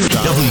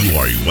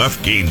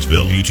WRUF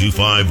Gainesville,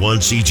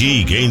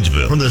 U251CG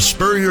Gainesville. From the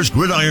Spurrier's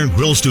Gridiron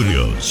Grill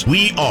Studios,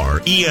 we are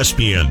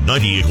ESPN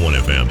 98.1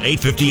 FM,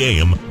 850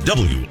 AM,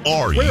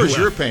 WRUF. Where's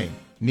your pain?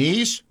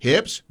 Knees,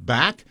 hips,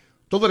 back?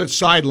 Don't let it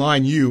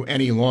sideline you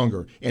any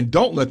longer. And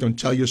don't let them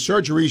tell you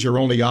surgery is your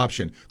only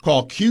option.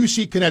 Call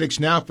QC Kinetics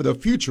now for the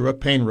future of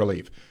pain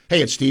relief.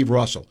 Hey, it's Steve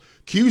Russell.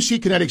 QC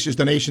Kinetics is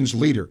the nation's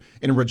leader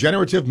in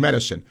regenerative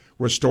medicine,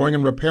 restoring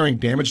and repairing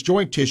damaged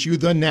joint tissue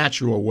the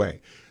natural way.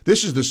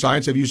 This is the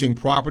science of using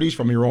properties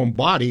from your own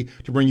body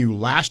to bring you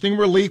lasting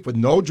relief with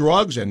no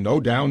drugs and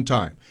no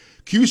downtime.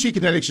 QC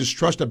Kinetics is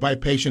trusted by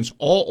patients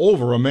all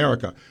over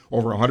America,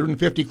 over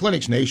 150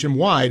 clinics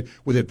nationwide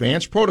with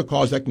advanced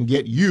protocols that can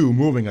get you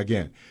moving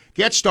again.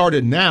 Get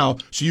started now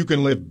so you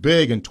can live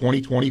big in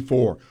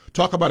 2024.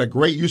 Talk about a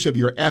great use of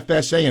your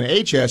FSA and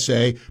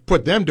HSA.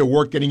 Put them to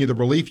work getting you the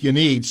relief you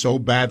need so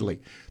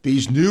badly.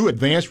 These new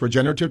advanced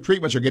regenerative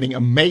treatments are getting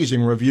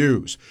amazing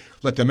reviews.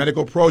 Let the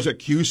medical pros at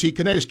QC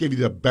Kinetics give you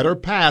the better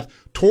path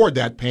toward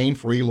that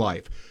pain-free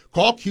life.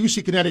 Call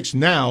QC Kinetics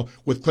now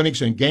with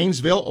clinics in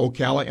Gainesville,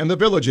 Ocala, and the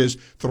Villages,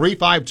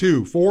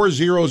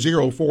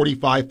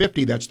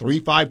 352-400-4550. That's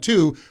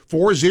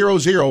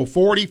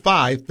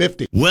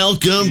 352-400-4550.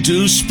 Welcome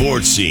to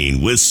Sports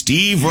Scene with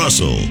Steve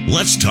Russell.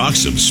 Let's talk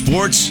some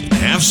sports and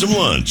have some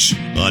lunch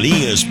on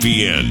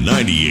ESPN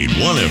 98.1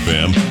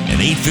 FM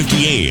and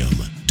 850 AM,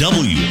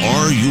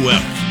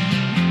 WRUF.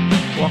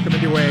 Welcome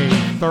into a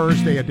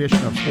Thursday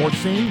edition of Sports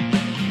Scene.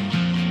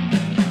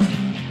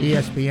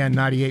 ESPN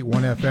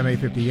 98.1 FM,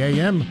 850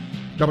 AM,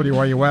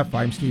 WRUF.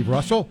 I'm Steve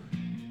Russell.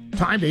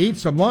 Time to eat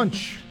some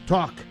lunch,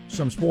 talk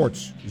some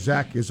sports.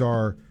 Zach is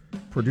our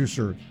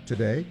producer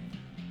today.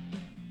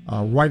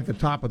 Right at the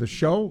top of the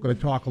show, going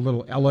to talk a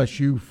little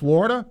LSU,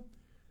 Florida.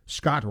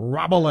 Scott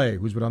Rabelais,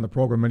 who's been on the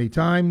program many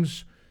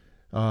times,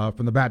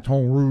 from the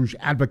Baton Rouge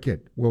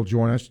Advocate, will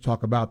join us to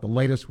talk about the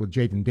latest with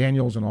Jaden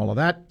Daniels and all of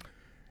that.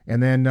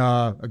 And then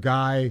a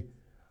guy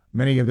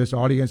many of this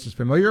audience is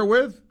familiar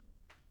with,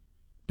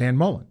 Dan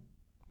Mullen,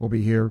 will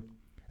be here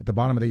at the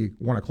bottom of the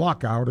 1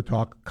 o'clock hour to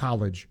talk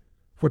college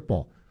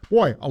football.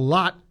 Boy, a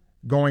lot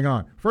going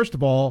on. First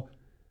of all,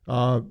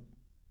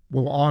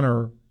 we'll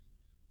honor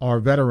our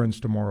veterans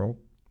tomorrow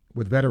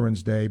with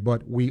Veterans Day,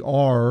 but we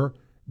are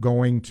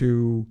going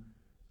to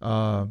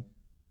have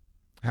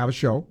a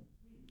show.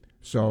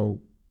 So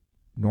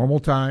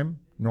normal time,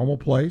 normal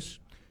place.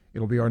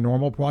 It'll be our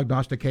normal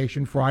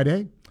prognostication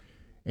Friday.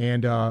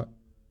 And our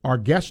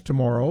guest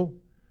tomorrow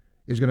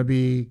is going to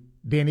be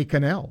Danny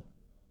Cannell.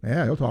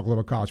 Yeah, he'll talk a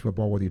little college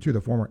football with you, too,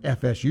 the former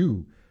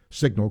FSU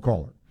signal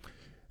caller.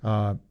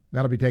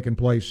 That'll be taking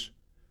place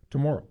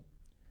tomorrow.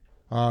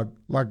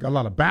 Like a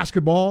lot of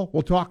basketball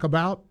we'll talk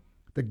about.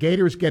 The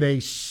Gators get a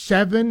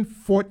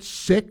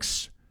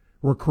 7'6"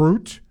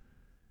 recruit.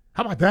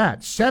 How about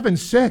that?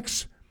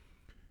 7'6".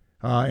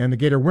 And the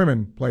Gator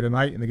women play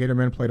tonight, and the Gator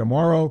men play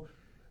tomorrow.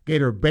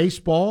 Gator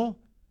baseball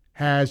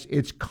has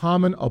its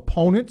common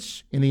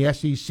opponents in the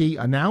SEC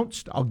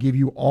announced. I'll give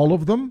you all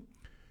of them.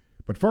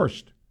 But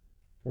first,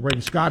 we're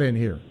bringing Scott in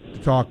here to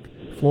talk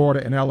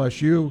Florida and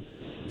LSU.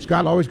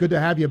 Scott, always good to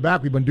have you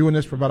back. We've been doing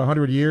this for about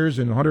 100 years,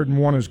 and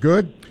 101 is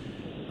good.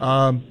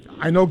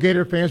 I know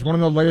Gator fans want to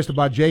know the latest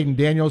about Jaden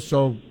Daniels,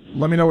 so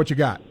let me know what you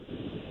got.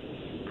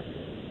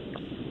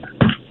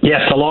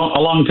 Yes, a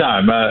long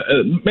time.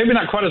 Maybe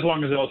not quite as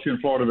long as LSU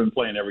and Florida have been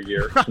playing every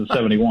year since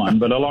 71,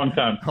 but a long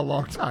time. A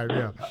long time,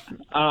 yeah.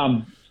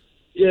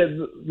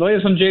 The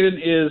latest on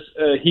Jaden is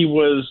he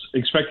was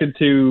expected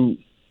to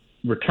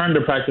return to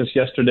practice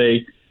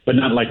yesterday, but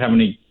not like have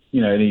any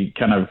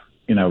kind of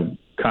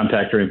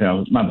contact or anything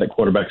else. Not that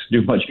quarterbacks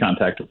do much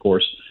contact, of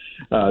course,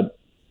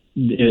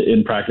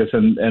 in practice,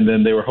 and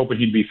then they were hoping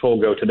he'd be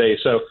full go today.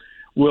 So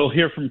we'll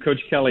hear from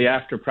Coach Kelly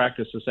after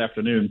practice this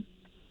afternoon.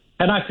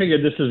 And I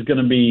figured this is going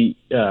to be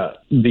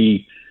the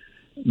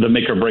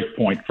make or break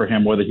point for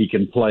him, whether he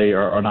can play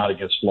or not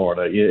against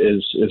Florida,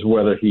 is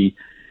whether he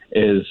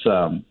is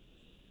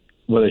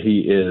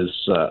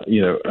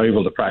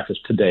able to practice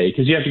today,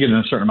 because you have to get in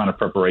a certain amount of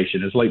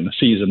preparation. It's late in the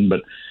season,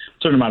 but a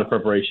certain amount of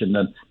preparation.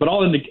 But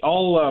all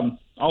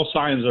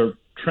signs are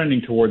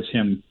trending towards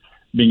him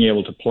being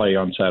able to play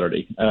on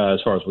Saturday,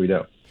 as far as we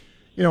know.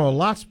 A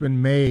lot's been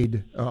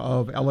made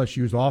of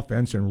LSU's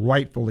offense, and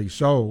rightfully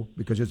so,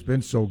 because it's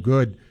been so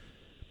good.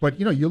 But,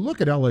 you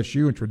look at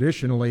LSU, and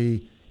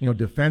traditionally,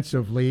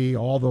 defensively,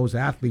 all those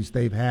athletes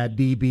they've had,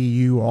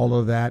 DBU, all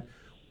of that.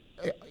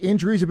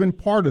 Injuries have been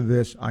part of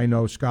this, I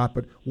know, Scott.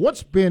 But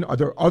are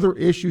there other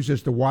issues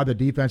as to why the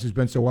defense has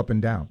been so up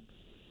and down?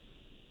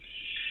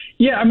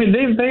 Yeah, I mean,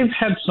 they've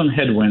had some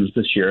headwinds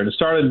this year. It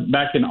started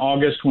back in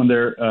August when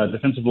their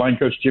defensive line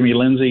coach, Jimmy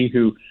Lindsey,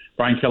 who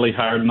Brian Kelly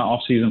hired in the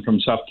offseason from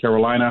South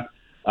Carolina,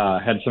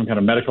 had some kind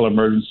of medical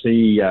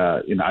emergency.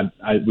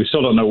 We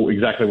still don't know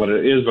exactly what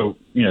it is, but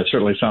it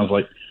certainly sounds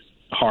like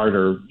heart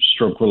or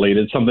stroke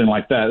related, something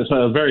like that. It's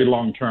a very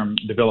long-term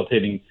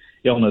debilitating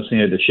illness. He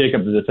had to shake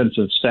up the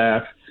defensive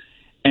staff,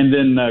 and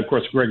then of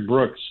course Greg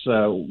Brooks,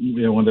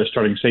 one of their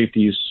starting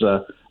safeties,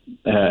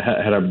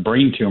 had a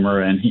brain tumor,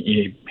 and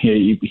he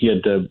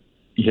had to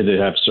he had to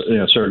have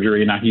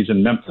surgery. Now he's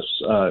in Memphis,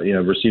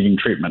 receiving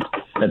treatment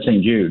at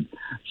St. Jude.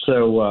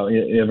 So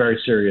a very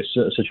serious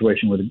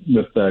situation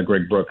with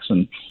Greg Brooks.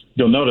 And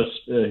you'll notice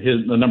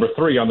the number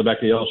 3 on the back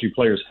of the LSU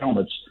players'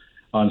 helmets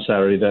on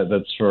Saturday.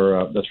 That's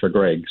for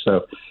Greg.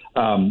 So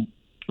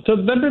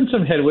there've been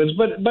some headwinds,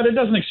 but it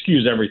doesn't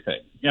excuse everything.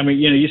 I mean,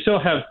 you still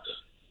have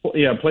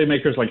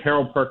playmakers like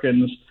Harold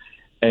Perkins,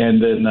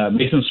 and then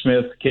Mason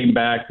Smith came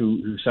back,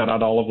 who sat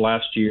out all of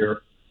last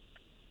year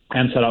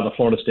and sat out the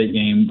Florida State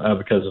game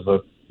because of a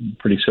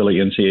pretty silly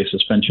NCAA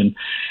suspension.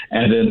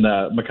 And then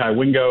Mekhi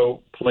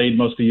Wingo played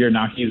most of the year.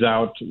 Now he's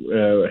out.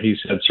 He's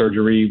had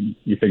surgery,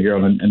 you figure,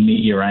 on a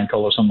knee or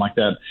ankle or something like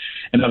that.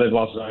 And now they've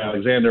lost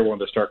Alexander,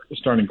 one of the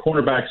starting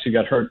cornerbacks who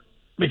got hurt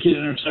making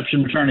an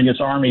interception return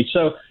against Army.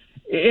 So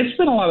it's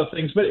been a lot of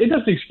things, but it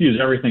doesn't excuse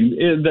everything.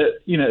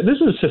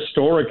 This is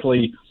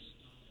historically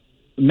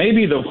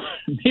maybe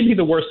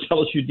the worst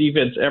LSU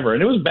defense ever,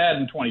 and it was bad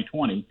in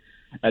 2020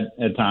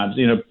 at times.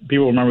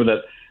 People remember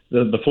that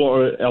the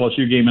Florida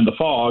LSU game in the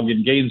fog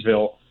in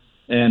Gainesville,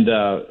 and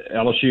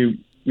LSU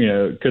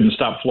couldn't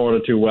stop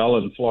Florida too well,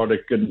 and Florida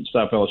couldn't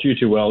stop LSU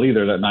too well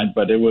either that night.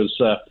 But it was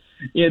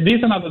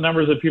these are not the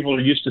numbers that people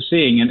are used to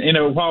seeing,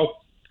 and while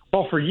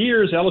for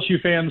years LSU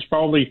fans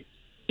probably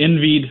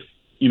envied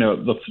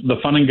the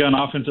fun and gun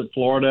offense at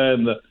Florida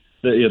and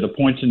the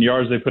points and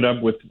yards they put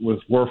up with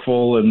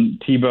Werfel and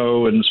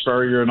Tebow and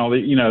Spurrier and all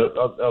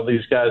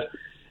these guys.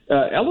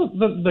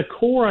 The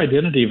core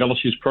identity of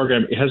LSU's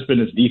program has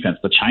been its defense.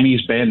 The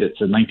Chinese Bandits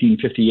in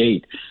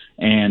 1958,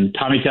 and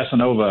Tommy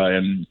Casanova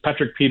and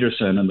Patrick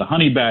Peterson and the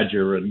Honey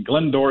Badger and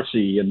Glenn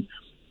Dorsey and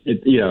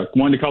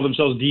wanting to call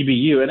themselves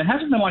DBU, and it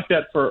hasn't been like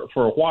that for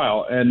a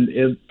while, and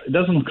it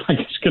doesn't look like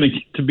it's going to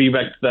get to be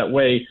back that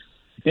way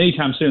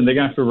anytime soon. They're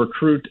going to have to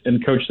recruit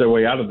and coach their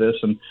way out of this,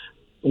 and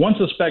one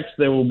suspects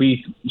there will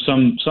be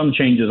some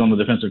changes on the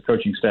defensive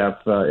coaching staff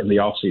in the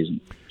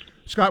offseason.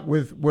 Scott,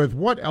 with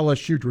what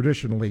LSU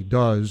traditionally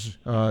does,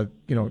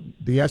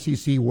 the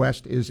SEC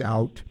West is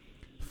out,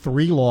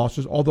 3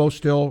 losses, although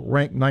still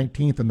ranked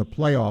 19th in the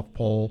playoff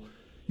poll.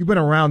 You've been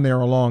around there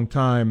a long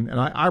time, and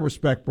I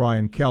respect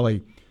Brian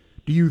Kelly.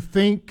 Do you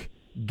think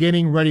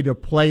getting ready to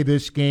play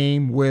this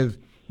game with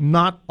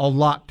not a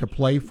lot to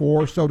play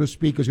for, so to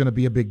speak, is going to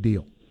be a big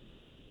deal?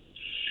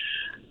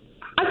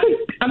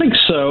 I think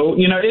so.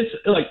 It's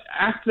like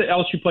after the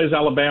LSU plays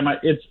Alabama,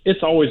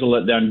 it's always a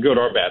letdown, good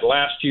or bad.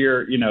 Last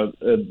year,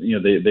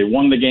 they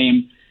won the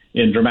game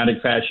in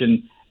dramatic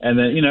fashion, and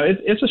then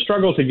it's a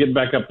struggle to get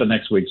back up the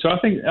next week. So I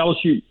think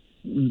LSU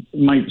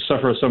might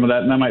suffer some of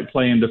that, and that might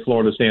play into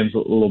Florida's hands a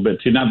little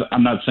bit too. Now,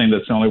 I'm not saying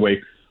that's the only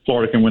way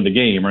Florida can win the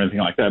game or anything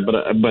like that, but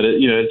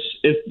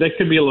that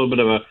could be a little bit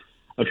of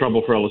a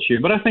trouble for LSU.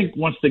 But I think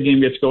once the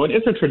game gets going,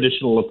 it's a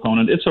traditional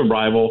opponent. It's a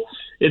rival.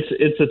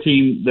 It's a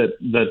team that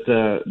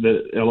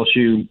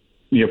LSU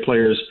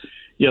players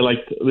they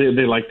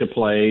like to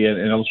play, and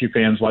LSU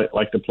fans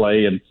like to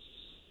play, and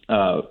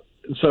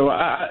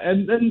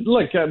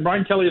look,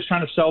 Brian Kelly is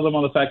trying to sell them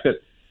on the fact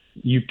that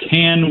you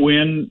can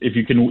win if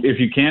you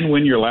can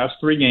win your last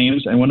 3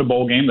 games and win a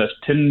bowl game. That's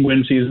 10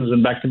 win seasons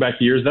in back-to-back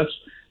years.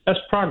 That's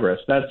progress.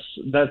 That's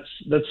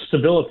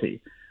stability.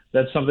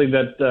 That's something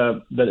that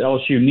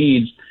LSU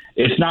needs.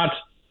 It's not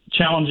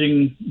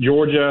challenging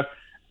Georgia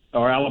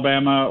or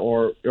Alabama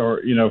or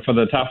for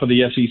the top of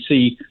the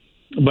SEC,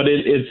 but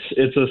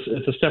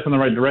it's a step in the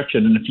right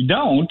direction. And if you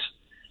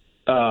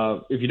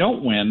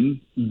don't win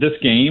this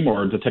game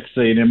or the Texas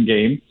A&M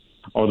game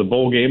or the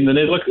bowl game, then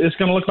it's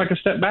going to look like a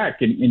step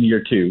back in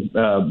year 2.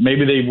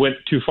 Maybe they went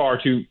too far,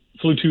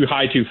 flew too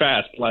high too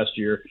fast last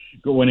year,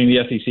 winning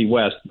the SEC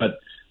West, but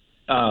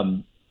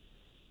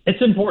it's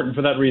important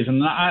for that reason.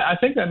 And I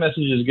think that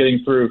message is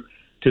getting through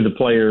to the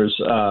players,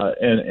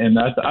 and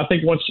I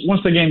think once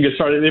the game gets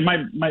started, it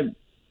might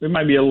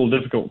be a little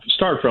difficult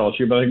start for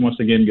LSU, but I think once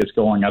the game gets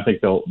going, I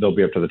think they'll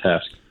be up to the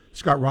task.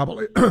 Scott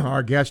Robley,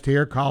 our guest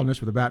here, columnist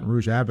for the Baton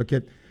Rouge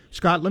Advocate.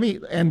 Scott, let me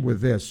end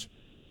with this.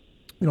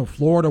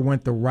 Florida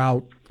went the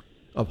route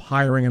of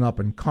hiring an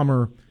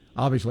up-and-comer.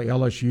 Obviously,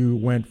 LSU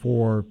went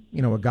for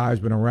a guy who's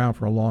been around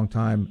for a long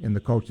time in the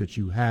coach that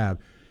you have.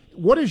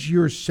 What is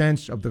your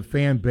sense of the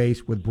fan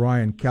base with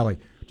Brian Kelly?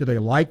 Do they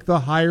like the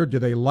hire? Do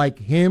they like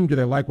him? Do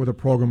they like where the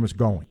program is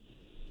going?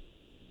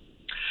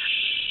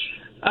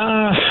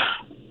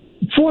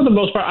 For the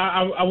most part,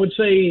 I would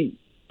say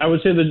that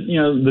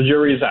the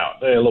jury is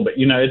out a little bit.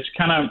 It's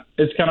kind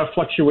of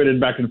fluctuated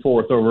back and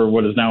forth over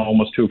what is now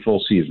almost 2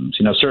 full seasons.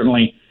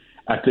 Certainly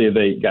after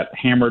they got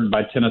hammered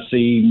by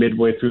Tennessee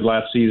midway through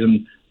last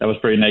season, that was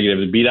pretty negative.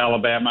 They beat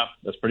Alabama.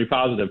 That's pretty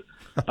positive.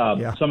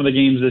 Yeah. Some of the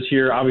games this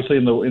year, obviously,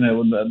 in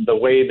the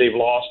way they've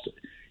lost,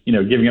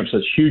 giving up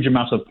such huge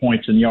amounts of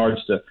points and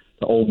yards to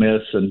Ole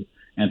Miss and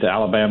to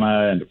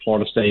Alabama and to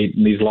Florida State,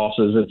 and these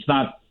losses, it's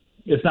not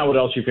what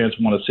LSU fans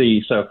want to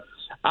see. So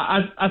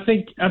I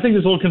think there's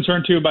a little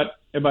concern too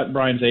about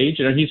Brian's age.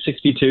 He's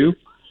 62,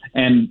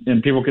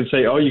 and people could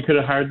say, oh, you could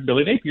have hired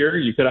Billy Napier,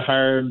 you could have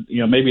hired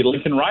maybe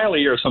Lincoln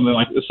Riley or somebody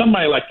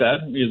like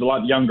that. He's a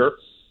lot younger.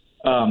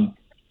 I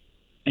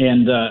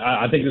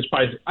think there's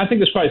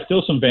probably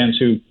still some fans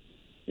who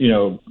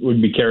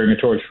would be carrying a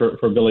torch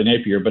for Billy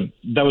Napier, but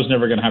that was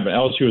never going to happen.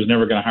 LSU was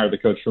never going to hire the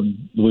coach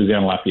from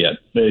Louisiana Lafayette.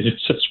 It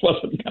just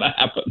wasn't going to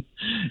happen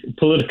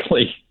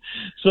politically.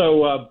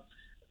 So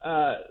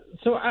I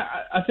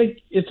think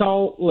it's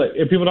all. Look,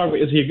 if people talk about,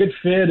 is he a good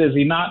fit? Is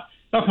he not?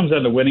 It all comes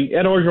down to winning.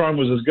 Ed Orgeron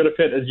was as good a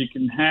fit as you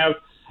can have,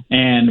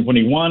 and when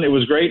he won, it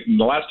was great. And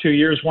the last 2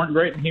 years weren't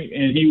great, and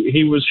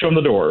he was shown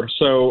the door.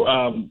 So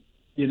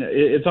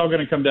it's all going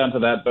to come down to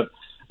that. But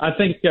I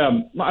think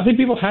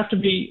people have to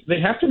be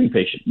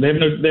patient. They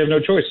have no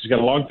choice. He's got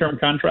a long-term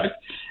contract,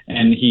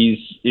 and he's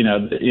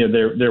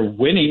they're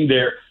winning.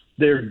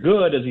 They're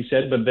good, as he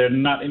said, but they're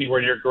not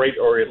anywhere near great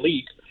or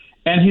elite.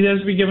 And he has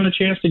to be given a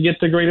chance to get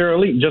to great or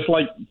elite, just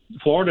like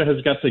Florida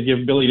has got to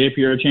give Billy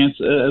Napier a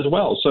chance as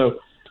well. So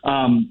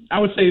I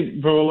would say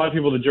for a lot of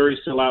people, the jury's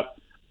still out.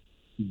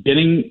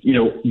 Getting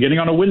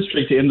on a win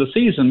streak to end the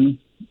season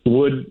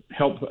would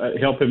help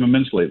him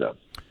immensely, though.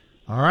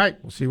 All right,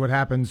 we'll see what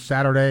happens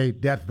Saturday,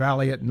 Death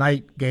Valley at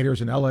night,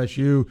 Gators and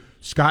LSU.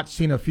 Scott's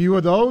seen a few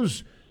of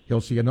those.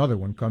 He'll see another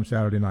one come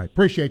Saturday night.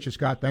 Appreciate you,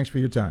 Scott. Thanks for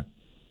your time.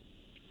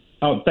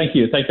 Oh, thank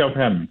you. Thank you all for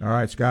having me. All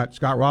right, Scott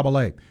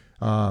Rabelais,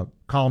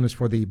 columnist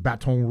for the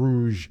Baton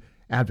Rouge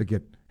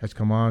Advocate, has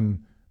come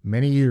on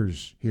many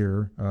years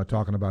here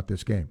talking about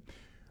this game.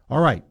 All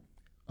right,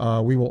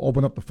 we will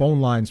open up the phone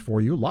lines for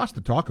you. Lots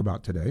to talk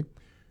about today.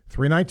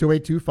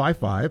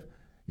 392-8255.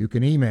 You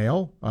can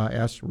email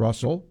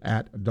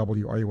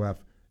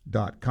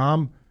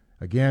srussell@wruf.com.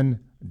 Again,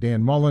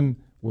 Dan Mullen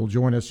will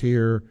join us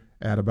here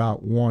at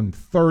about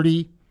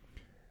 1:30.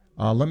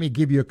 Let me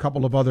give you a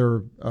couple of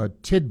other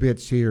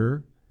tidbits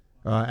here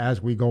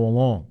as we go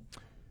along.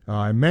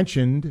 I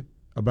mentioned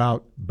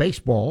about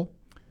baseball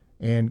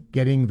and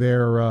getting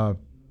their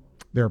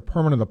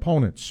permanent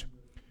opponents.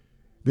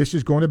 This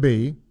is going to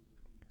be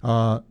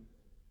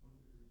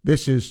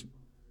this is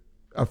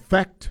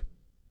effect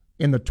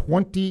in the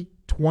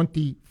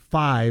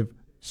 2025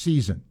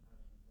 season.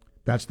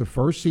 That's the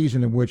first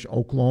season in which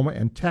Oklahoma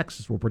and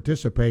Texas will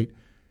participate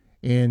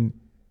in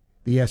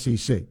the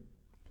SEC.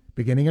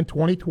 Beginning in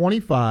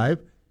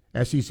 2025,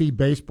 SEC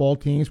baseball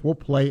teams will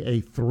play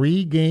a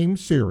 3-game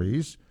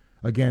series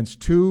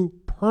against 2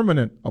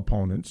 permanent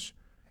opponents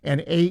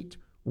and 8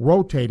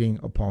 rotating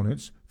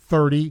opponents,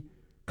 30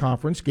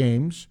 conference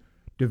games.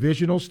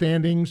 Divisional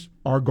standings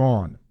are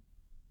gone.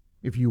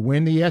 If you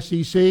win the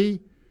SEC,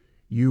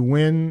 you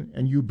win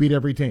and you beat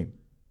every team.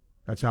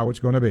 That's how it's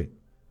going to be.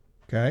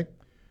 Okay?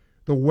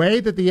 The way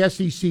that the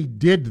SEC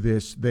did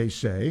this, they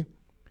say,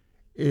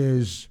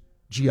 is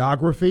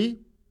geography,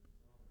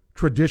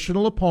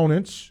 traditional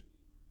opponents,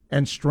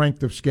 and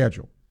strength of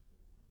schedule.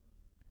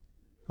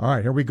 All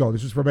right, here we go.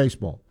 This is for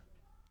baseball.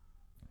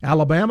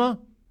 Alabama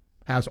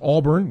has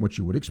Auburn, which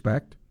you would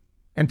expect,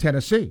 and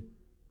Tennessee.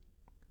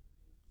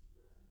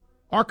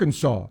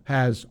 Arkansas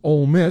has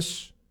Ole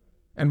Miss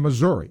and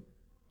Missouri.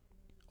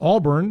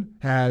 Auburn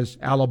has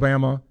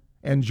Alabama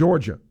and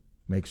Georgia.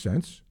 Makes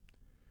sense.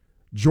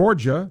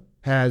 Georgia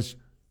has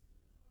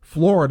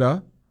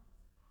Florida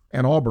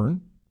and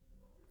Auburn.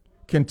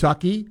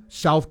 Kentucky,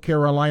 South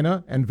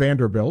Carolina, and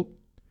Vanderbilt.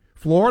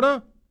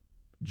 Florida,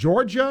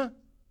 Georgia,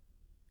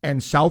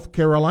 and South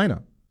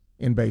Carolina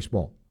in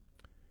baseball.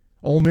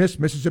 Ole Miss,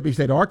 Mississippi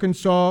State,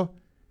 Arkansas.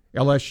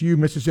 LSU,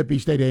 Mississippi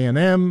State,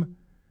 A&M.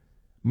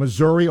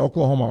 Missouri,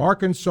 Oklahoma,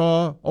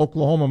 Arkansas.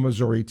 Oklahoma,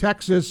 Missouri,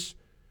 Texas.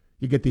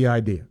 You get the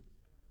idea.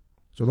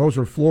 So those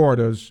are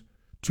Florida's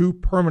 2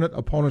 permanent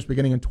opponents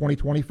beginning in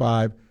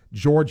 2025,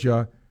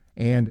 Georgia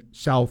and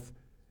South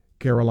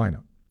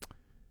Carolina.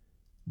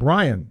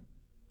 Brian,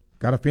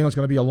 got a feeling it's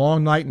going to be a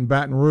long night in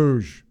Baton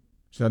Rouge.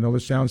 So I know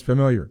this sounds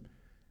familiar.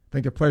 I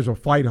think the players will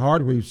fight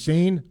hard. We've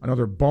seen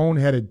another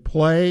boneheaded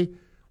play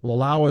will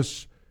allow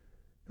us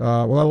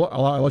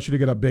allow you to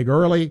get up big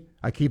early.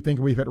 I keep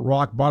thinking we've hit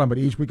rock bottom, but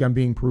each week I'm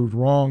being proved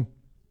wrong.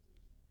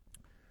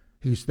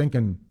 He's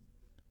thinking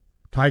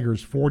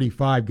Tigers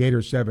 45,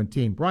 Gators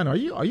 17. Brian, are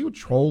you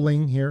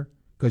trolling here?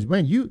 Because,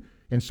 man, you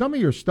in some of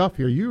your stuff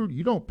here,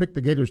 you don't pick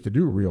the Gators to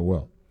do real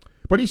well.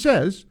 But he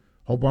says,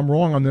 hope I'm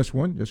wrong on this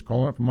one, just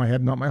calling it from my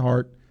head, not my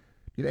heart.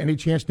 Any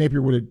chance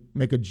Napier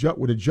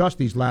would adjust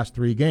these last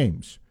 3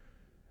 games?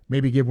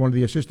 Maybe give one of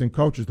the assistant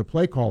coaches the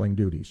play calling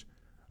duties,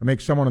 or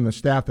make someone on the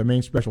staff the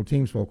main special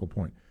teams focal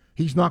point.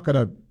 He's not going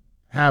to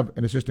have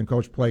an assistant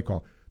coach play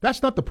call.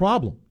 That's not the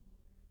problem.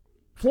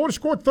 Florida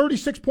scored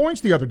 36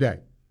 points the other day.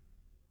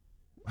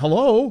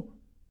 Hello?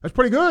 That's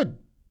pretty good.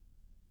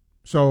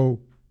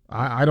 So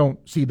I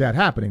don't see that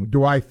happening.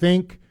 Do I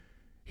think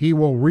he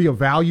will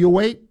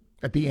reevaluate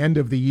at the end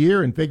of the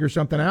year and figure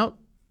something out?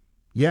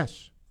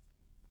 Yes.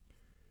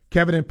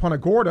 Kevin in Punta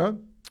Gorda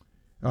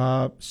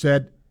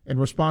said, in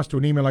response to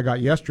an email I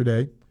got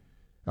yesterday,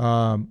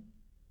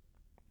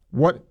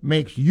 what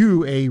makes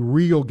you a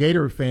real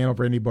Gator fan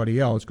over anybody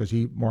else? Because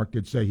Mark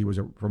did say he was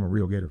from a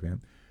real Gator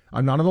fan.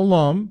 I'm not an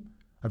alum.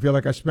 I feel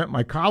like I spent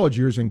my college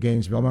years in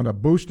Gainesville. I'm not a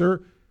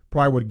booster.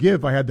 Probably would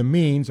give if I had the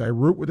means. I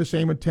root with the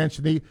same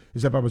intensity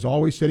as if I was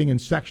always sitting in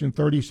Section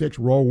 36,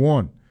 Row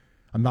 1.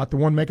 I'm not the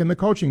one making the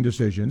coaching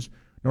decisions,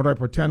 nor do I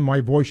pretend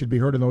my voice should be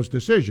heard in those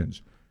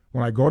decisions.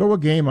 When I go to a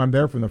game, I'm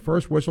there from the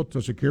first whistle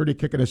to security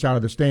kicking us out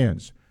of the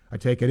stands. I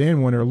take it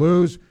in, win or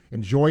lose,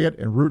 enjoy it,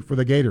 and root for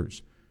the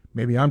Gators.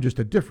 Maybe I'm just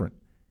a different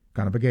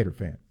kind of a Gator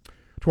fan.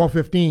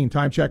 12:15,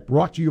 time check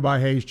brought to you by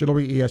Hayes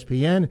Jewelry,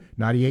 ESPN,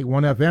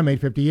 98.1 FM,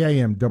 850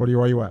 AM,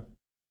 WRUF.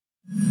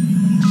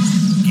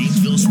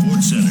 Gainesville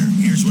Sports Center.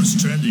 Here's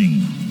what's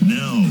trending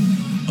now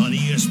on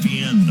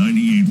ESPN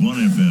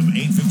 98.1 FM,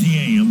 850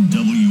 AM,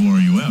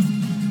 WRUF.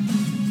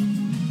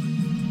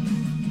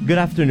 Good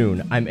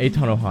afternoon. I'm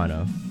Eitan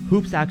Ohana.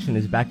 Hoops action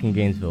is back in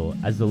Gainesville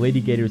as the Lady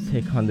Gators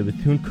take on the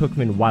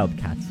Bethune-Cookman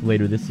Wildcats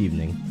later this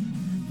evening.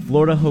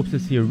 Florida hopes to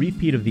see a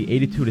repeat of the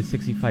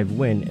 82-65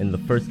 win in the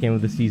first game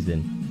of the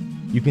season.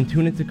 You can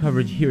tune into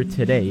coverage here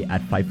today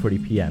at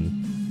 5:40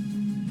 p.m.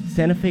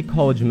 Santa Fe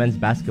College men's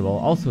basketball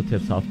also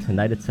tips off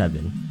tonight at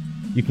 7.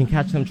 You can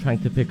catch them trying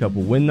to pick up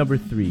win number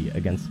 3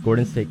 against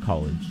Gordon State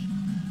College.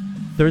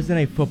 Thursday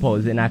Night Football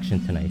is in action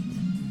tonight.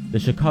 The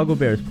Chicago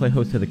Bears play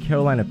host to the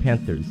Carolina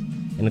Panthers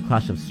in a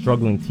clash of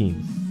struggling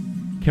teams.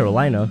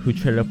 Carolina, who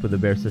traded up with the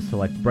Bears to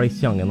select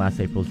Bryce Young in last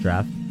April's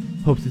draft,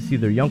 hopes to see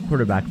their young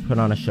quarterback put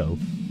on a show.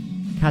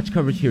 Catch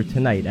coverage here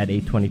tonight at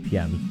 8:20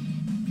 p.m.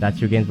 That's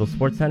your Gainesville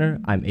Sports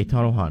Center. I'm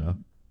Eitan Ohana.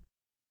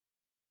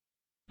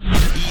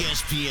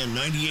 ESPN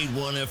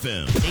 98.1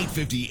 FM,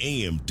 850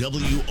 AM,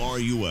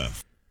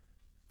 WRUF.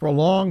 For a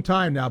long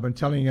time now, I've been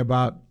telling you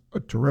about a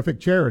terrific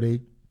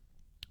charity,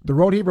 the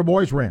Rodeheaver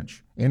Boys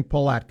Ranch in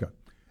Palatka.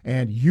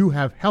 And you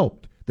have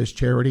helped this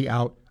charity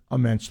out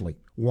immensely.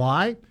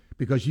 Why?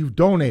 Because you've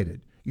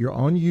donated your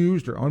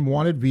unused or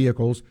unwanted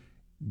vehicles,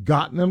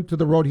 gotten them to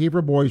the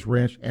Rodeheaver Boys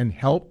Ranch, and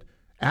helped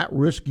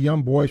at-risk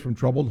young boys from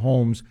troubled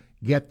homes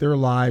get their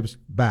lives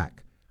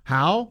back.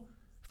 How?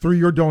 Through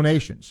your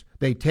donations.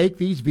 They take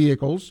these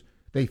vehicles,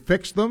 they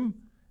fix them,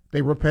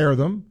 they repair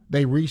them,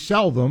 they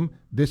resell them.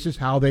 This is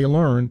how they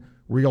learn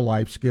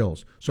real-life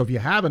skills. So if you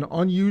have an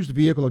unused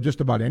vehicle of just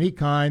about any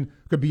kind,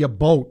 could be a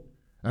boat,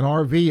 an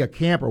RV, a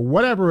camper,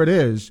 whatever it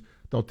is,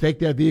 they'll take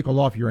that vehicle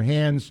off your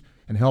hands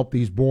and help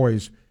these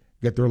boys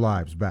get their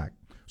lives back.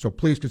 So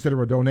please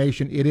consider a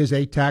donation. It is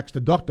a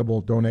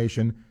tax-deductible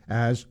donation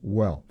as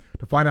well.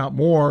 To find out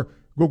more,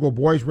 Google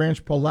Boys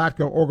Ranch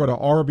Palatka or go to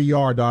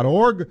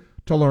rbr.org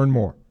to learn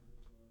more.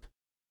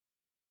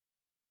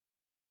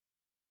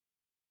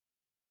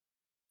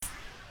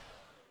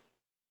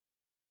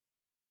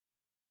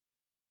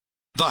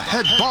 The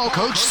head ball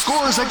coach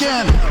scores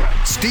again.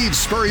 Steve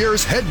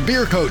Spurrier's head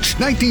beer coach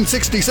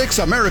 1966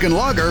 American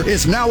Lager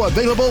is now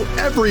available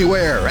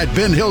everywhere at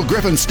Ben Hill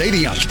Griffin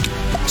Stadium.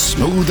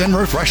 Smooth and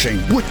refreshing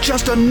with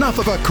just enough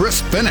of a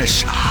crisp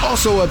finish.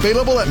 Also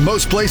available at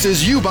most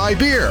places you buy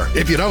beer.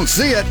 If you don't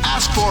see it,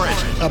 ask for it.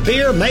 A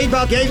beer made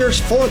by Gators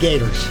for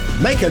Gators.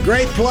 Make a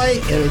great play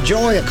and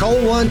enjoy a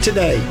cold one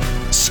today.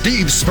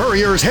 Steve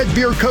Spurrier's head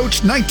beer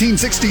coach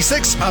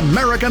 1966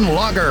 American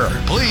Lager.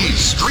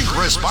 Please drink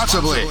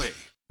responsibly.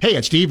 Hey,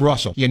 it's Steve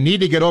Russell. You need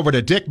to get over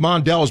to Dick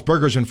Mondell's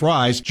Burgers and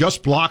Fries,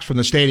 just blocks from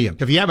the stadium.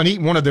 If you haven't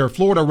eaten one of their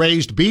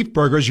Florida-raised beef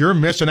burgers, you're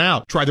missing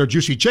out. Try their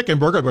juicy chicken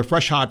burger with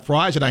fresh hot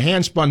fries and a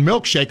hand-spun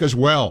milkshake as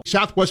well.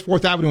 Southwest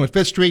 4th Avenue and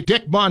 5th Street,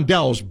 Dick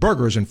Mondell's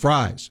Burgers and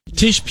Fries.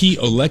 Tish P.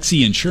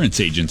 Olexi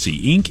Insurance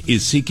Agency, Inc.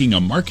 is seeking a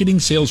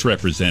marketing sales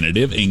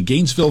representative in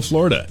Gainesville,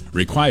 Florida.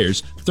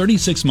 Requires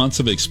 36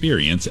 months of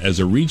experience as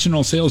a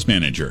regional sales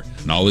manager,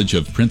 knowledge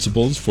of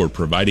principles for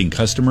providing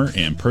customer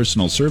and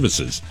personal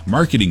services,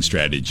 marketing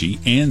strategy,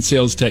 and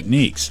sales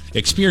techniques,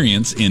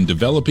 experience in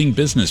developing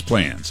business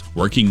plans,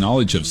 working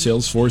knowledge of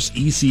Salesforce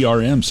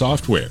ECRM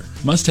software,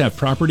 must have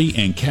property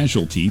and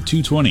casualty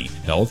 220,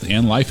 health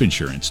and life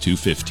insurance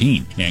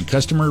 215, and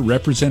customer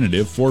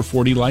representative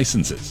 440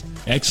 licenses,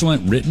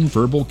 excellent written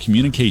verbal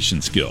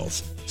communication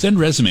skills. Send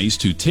resumes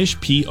to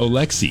Tish P.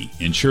 Olexi,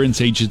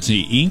 Insurance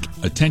Agency, Inc.,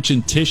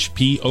 attention Tish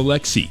P.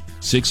 Olexi,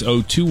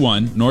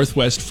 6021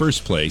 Northwest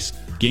 1st Place,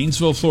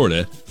 Gainesville,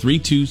 Florida,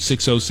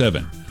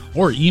 32607.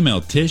 Or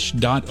email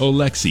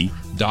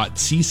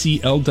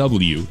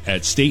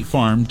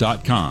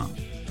tish.olexi.cclw@statefarm.com.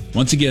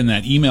 Once again,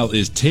 that email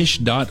is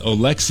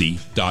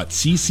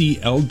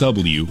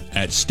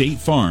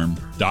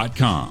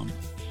tish.olexi.cclw@statefarm.com.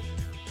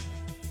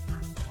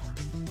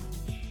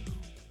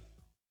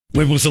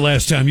 When was the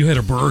last time you had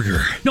a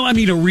burger? No, I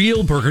mean a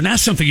real burger,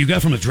 not something you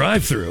got from a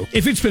drive-thru.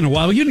 If it's been a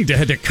while, you need to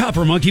head to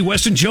Copper Monkey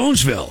West in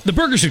Jonesville. The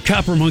burgers at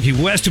Copper Monkey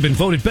West have been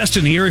voted best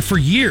in the area for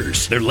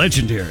years. They're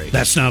legendary.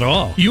 That's not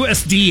all.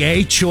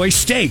 USDA choice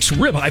steaks,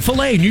 ribeye,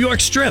 filet, New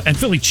York strip, and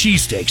Philly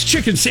cheesesteaks,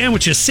 chicken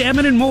sandwiches,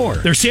 salmon, and more.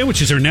 Their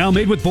sandwiches are now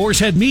made with boar's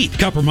head meat.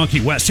 Copper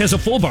Monkey West has a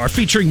full bar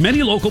featuring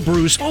many local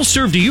brews, all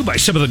served to you by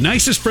some of the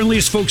nicest,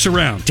 friendliest folks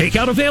around.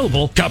 Takeout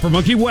available. Copper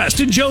Monkey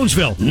West in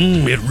Jonesville.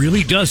 It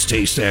really does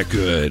taste that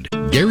good.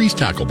 Gary's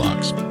Tackle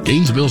Box,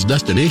 Gainesville's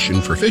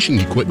destination for fishing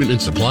equipment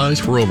and supplies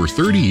for over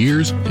 30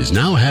 years, is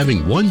now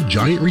having one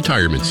giant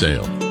retirement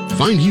sale.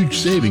 Find huge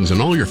savings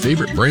on all your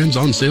favorite brands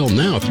on sale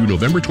now through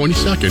November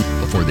 22nd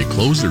before they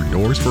close their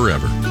doors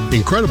forever.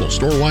 Incredible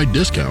store-wide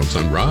discounts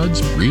on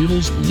rods,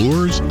 reels,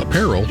 lures,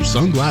 apparel,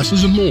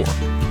 sunglasses, and more.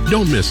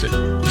 Don't miss it.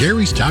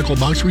 Gary's Tackle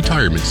Box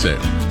Retirement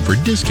Sale for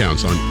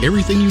discounts on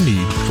everything you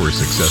need for a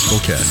successful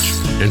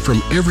catch. And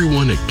from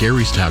everyone at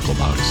Gary's Tackle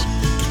Box,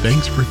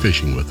 thanks for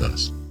fishing with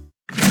us.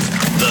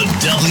 The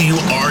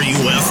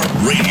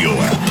WRUF radio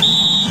app.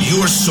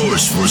 Your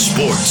source for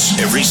sports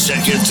every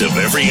second of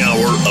every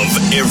hour of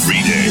every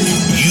day.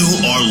 You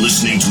are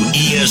listening to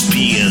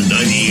ESPN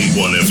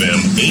 98.1 FM,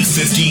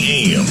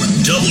 850 AM,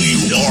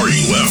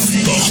 WRUF,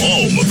 the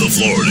home of the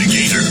Florida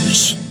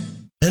Gators.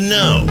 And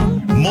now,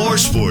 more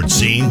Sports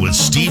Scene with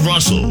Steve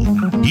Russell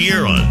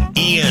here on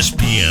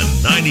ESPN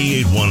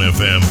 98.1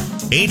 FM,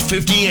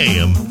 850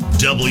 AM,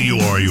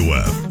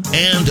 WRUF,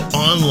 and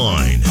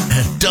online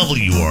at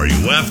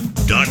WRUF.com.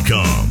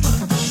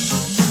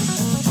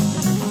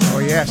 Oh,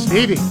 yeah,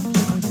 Stevie.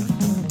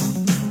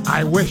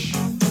 I Wish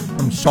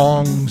from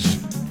Songs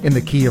in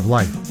the Key of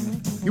Life.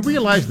 You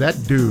realize that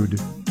dude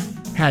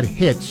had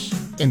hits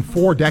in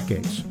 4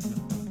 decades.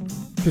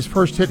 His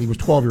first hit, he was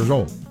 12 years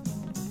old.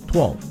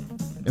 12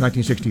 in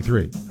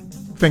 1963.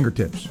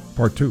 Fingertips,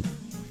 part 2.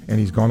 And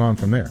he's gone on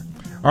from there.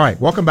 All right,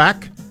 welcome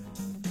back.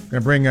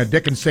 Going to bring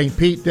Dick in St.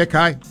 Pete. Dick,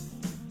 hi.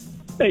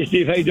 Hey,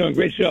 Steve, how you doing?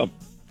 Great show.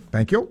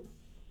 Thank you.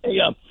 Hey,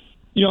 I'm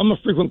a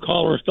frequent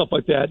caller and stuff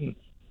like that, and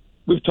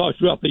we've talked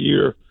throughout the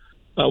year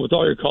with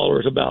all your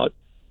callers about,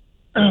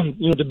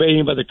 debating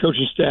about the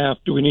coaching staff.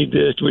 Do we need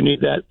this? Do we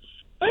need that?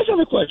 I just have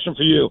a question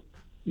for you.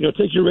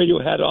 Take your radio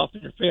hat off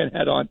and your fan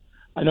hat on.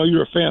 I know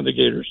you're a fan of the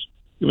Gators.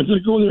 You went to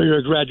school there, you're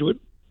a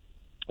graduate,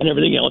 and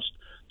everything else.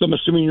 So I'm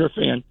assuming you're a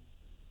fan.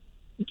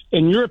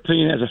 In your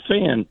opinion, as a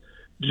fan,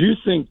 do you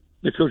think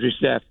the coaching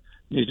staff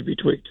needs to be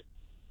tweaked?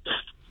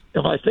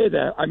 If I say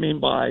that, I mean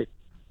by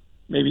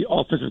maybe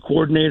offensive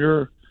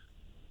coordinator,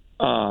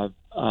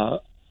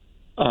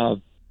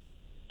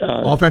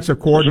 offensive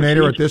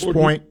coordinator at this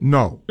point,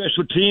 no.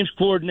 Special teams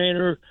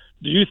coordinator.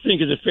 Do you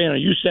think, as a fan, are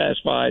you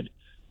satisfied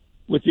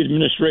with the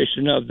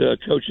administration of the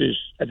coaches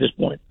at this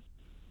point?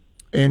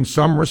 In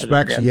some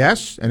respects,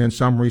 yes, and in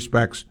some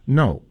respects,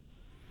 no.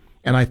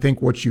 And I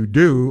think what you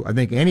do, I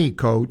think any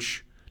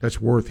coach that's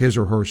worth his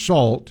or her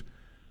salt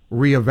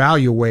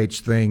reevaluates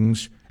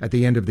things at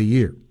the end of the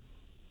year.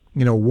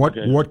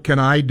 What can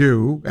I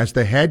do as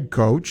the head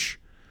coach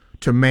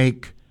to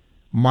make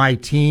my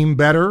team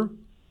better,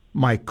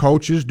 my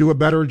coaches do a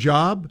better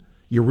job?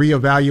 You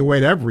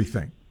reevaluate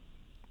everything.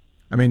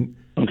 I mean,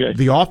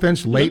 the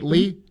offense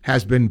lately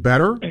has been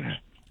better.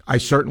 I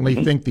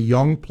certainly think the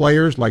young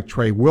players like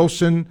Trey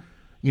Wilson,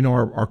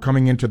 are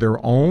coming into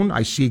their own.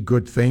 I see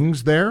good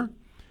things there.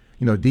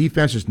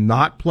 Defense has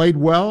not played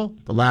well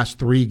the last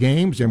 3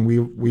 games, and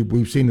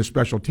we've seen the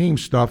special team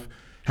stuff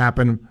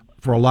happen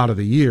for a lot of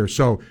the year.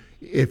 So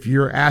if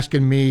you're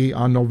asking me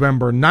on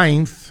November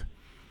 9th,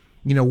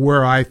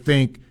 where I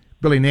think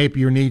Billy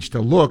Napier needs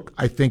to look,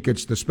 I think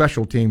it's the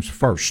special teams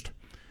first.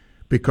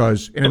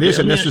 Because it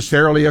isn't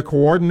necessarily a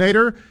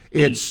coordinator.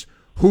 It's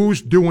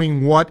who's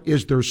doing what.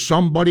 Is there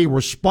somebody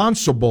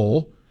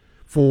responsible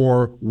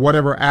for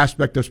whatever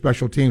aspect of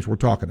special teams we're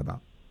talking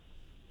about?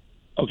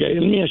 Okay,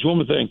 let me ask you one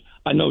more thing.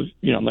 I know,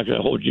 I'm not going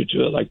to hold you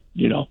to it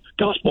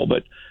gospel,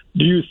 but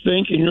do you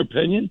think, in your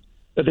opinion,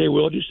 that they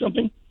will do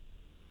something?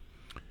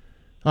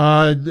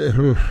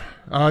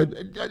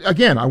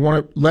 Again,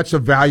 let's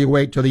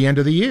evaluate to the end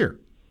of the year,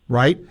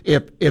 right?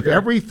 If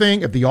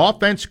the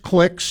offense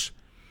clicks,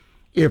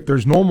 if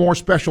there's no more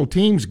special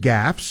teams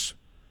gaffes,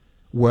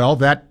 well,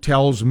 that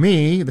tells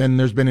me then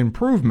there's been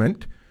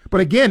improvement.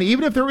 But again,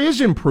 even if there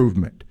is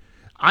improvement,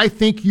 I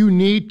think you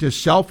need to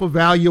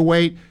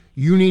self-evaluate.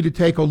 You need to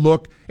take a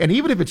look. And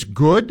even if it's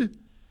good,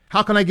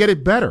 how can I get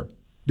it better?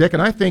 Dick,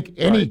 and I think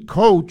any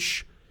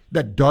coach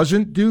that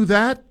doesn't do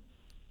that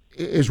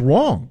is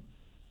wrong.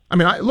 I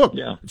mean,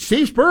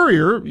 Steve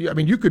Spurrier,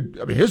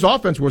 his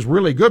offense was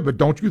really good, but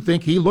don't you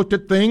think he looked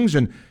at things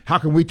and how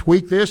can we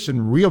tweak this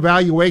and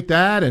reevaluate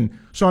that? And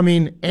so,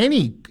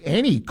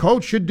 any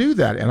coach should do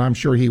that, and I'm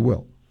sure he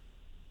will.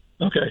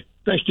 Okay.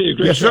 Thanks, Steve.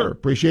 Great yes, show. Sir.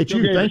 Appreciate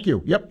you. Thank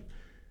you. Yep.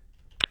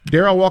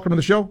 Daryl, welcome to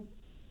the show.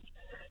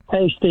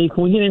 Hey, Steve,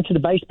 can we get into the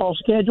baseball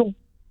schedule?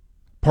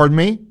 Pardon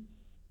me?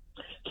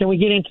 Can we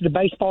get into the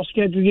baseball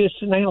schedule you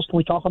just announced? Can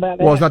we talk about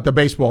that? Well, it's not the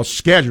baseball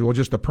schedule,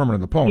 just the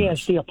permanent opponents. Yeah,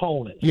 it's the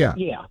opponents. Yeah.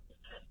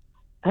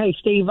 Hey,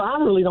 Steve, I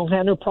really don't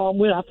have no problem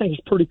with it. I think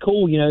it's pretty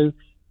cool,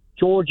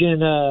 Georgia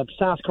and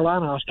South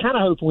Carolina. I was kind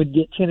of hoping we'd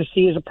get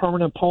Tennessee as a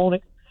permanent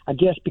opponent, I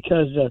guess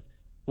because the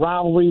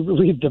rivalry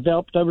we've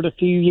developed over the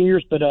few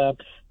years. But I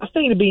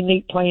think it'd be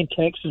neat playing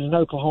Texas and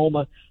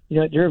Oklahoma,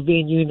 at their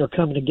venue, and they're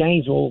coming to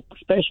Gainesville,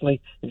 especially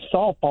in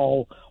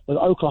softball with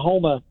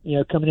Oklahoma,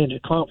 coming into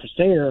the conference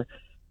there.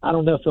 I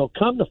don't know if they'll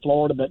come to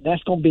Florida, but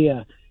that's going to be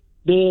a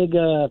big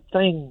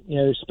thing,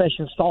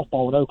 especially in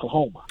softball with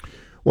Oklahoma.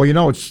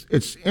 Well,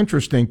 it's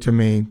interesting to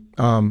me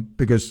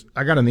because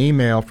I got an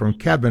email from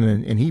Kevin,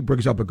 and he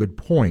brings up a good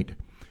point.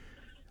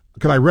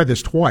 Because I read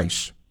this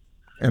twice,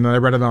 and then I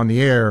read it on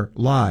the air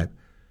live.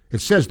 It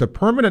says the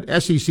permanent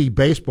SEC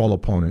baseball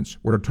opponents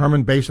were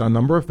determined based on a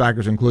number of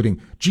factors, including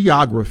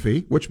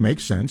geography, which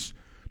makes sense,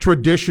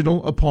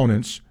 traditional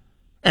opponents,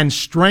 and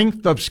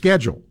strength of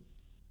schedule.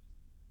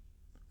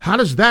 How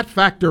does that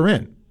factor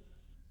in?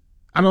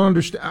 I don't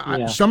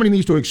understand. Somebody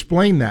needs to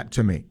explain that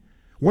to me.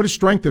 What does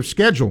strength of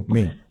schedule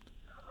mean?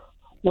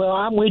 Well,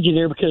 I'm with you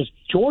there because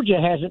Georgia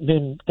hasn't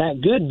been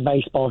that good in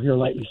baseball here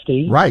lately,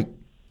 Steve. Right.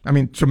 I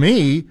mean, to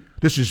me,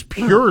 this is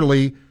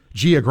purely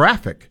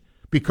geographic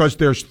because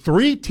there's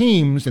 3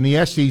 teams in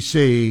the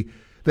SEC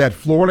that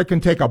Florida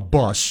can take a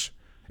bus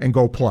and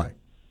go play.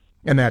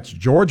 And that's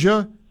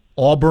Georgia,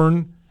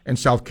 Auburn, and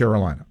South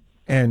Carolina.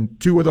 And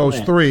 2 of those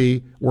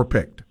 3 were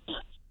picked.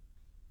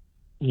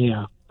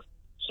 Yeah.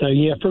 So,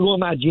 if we're going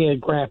by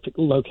geographic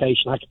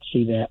location, I can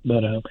see that.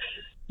 But,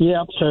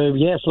 so,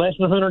 yes, less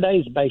than 100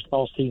 days of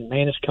baseball season.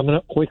 Man, it's coming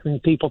up quicker than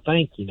people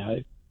think,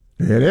 It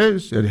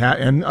is.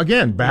 And,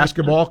 again,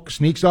 basketball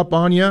sneaks up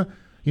on you,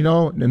 in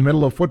the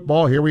middle of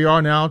football. Here we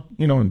are now,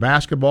 in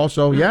basketball.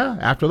 So,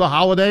 after the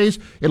holidays,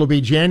 it'll be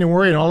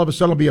January, and all of a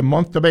sudden it'll be a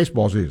month to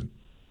baseball season.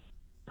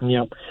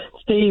 Yep.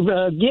 Steve,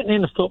 getting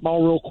into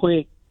football real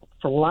quick,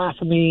 for the life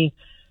of me,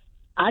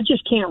 I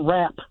just can't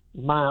wrap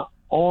my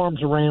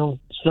arms around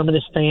some of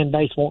this fan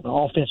base wanting an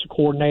offensive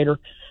coordinator.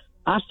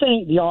 I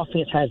think the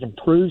offense has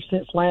improved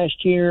since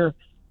last year.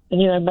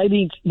 And,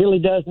 maybe Billy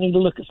does need to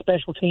look at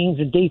special teams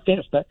and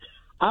defense, but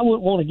I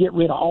wouldn't want to get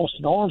rid of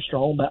Austin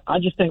Armstrong, but I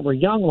just think we're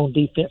young on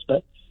defense.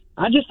 But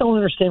I just don't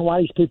understand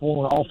why these people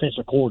want an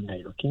offensive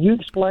coordinator. Can you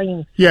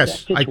explain that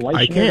situation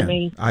I can. to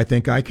me? I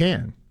think I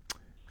can.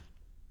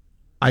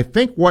 I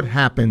think what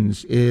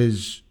happens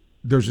is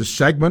there's a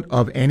segment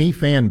of any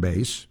fan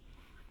base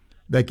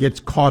that gets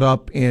caught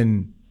up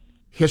in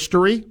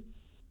history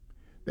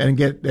and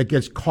that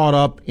gets caught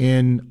up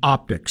in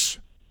optics.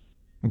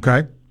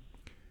 Okay?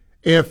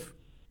 If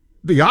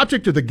the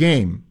object of the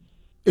game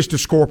is to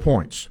score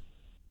points,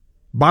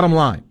 bottom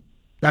line,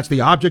 that's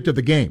the object of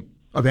the game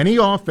of any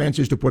offense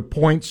is to put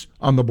points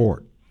on the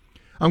board.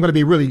 I'm going to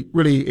be really,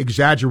 really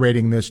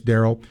exaggerating this,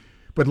 Daryl,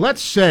 but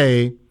let's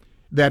say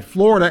that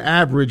Florida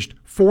averaged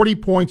 40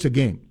 points a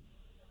game,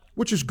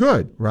 which is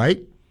good,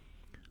 right?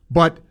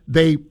 But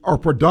they are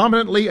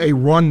predominantly a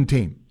run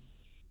team.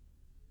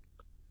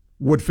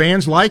 Would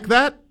fans like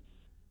that?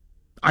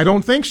 I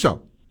don't think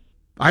so.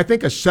 I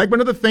think a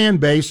segment of the fan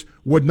base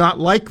would not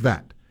like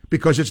that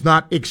because it's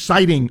not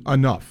exciting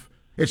enough.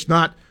 It's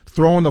not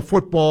throwing the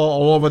football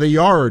all over the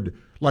yard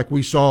like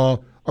we saw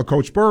a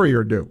Coach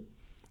Spurrier do.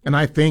 And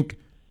I think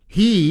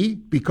he,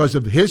 because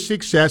of his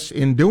success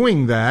in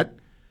doing that,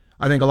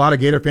 I think a lot of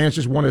Gator fans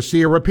just want to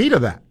see a repeat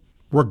of that,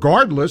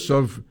 regardless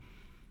of,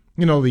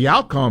 the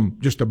outcome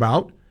just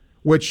about,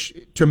 which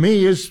to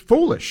me is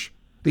foolish.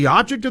 The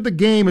object of the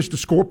game is to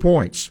score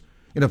points.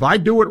 And if I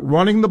do it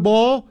running the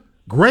ball,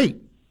 great.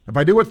 If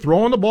I do it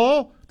throwing the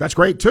ball, that's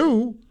great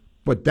too.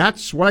 But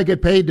that's what I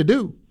get paid to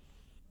do.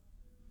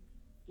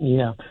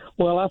 Yeah.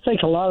 Well, I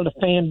think a lot of the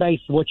fan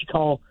base, what you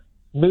call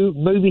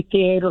movie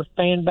theater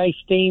fan base,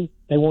 Steve,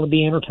 they want to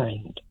be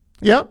entertained.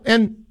 Yeah.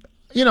 And,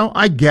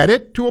 I get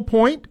it to a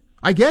point.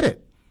 I get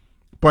it.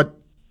 But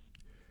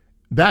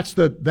that's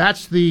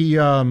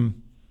the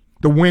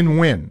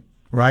win-win,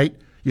 right?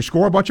 You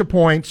score a bunch of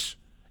points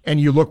and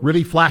you look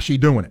really flashy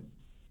doing it.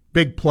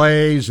 Big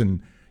plays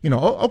and,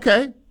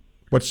 okay.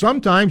 But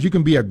sometimes you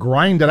can be a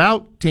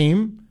grinded-out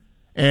team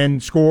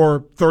and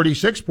score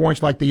 36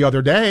 points like the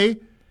other day.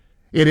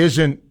 It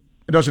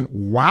doesn't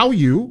wow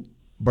you,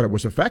 but it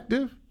was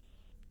effective.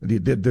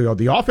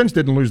 The offense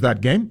didn't lose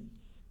that game.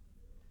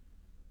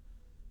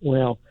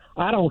 Well,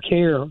 I don't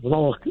care as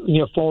long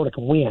as Florida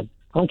can win.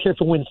 I don't care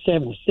if it wins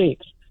 7-6.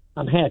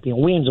 I'm happy. A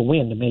win's a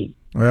win to me.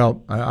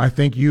 Well, I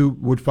think you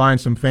would find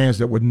some fans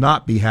that would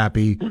not be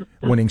happy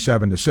winning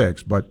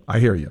 7-6, but I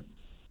hear you.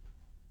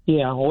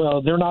 Yeah,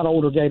 well, they're not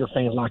older Gator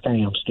fans like I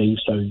am, Steve,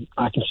 so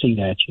I can see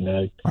that,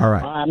 All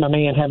right. All right, my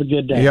man, have a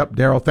good day. Yep,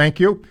 Daryl, thank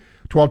you.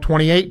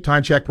 1228,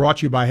 time check brought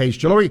to you by Hayes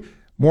Jewelry.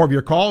 More of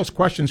your calls,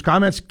 questions,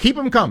 comments, keep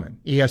them coming.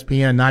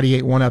 ESPN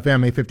 98.1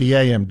 FM, 850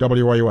 AM,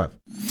 WRUF.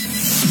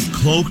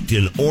 Cloaked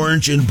in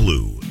orange and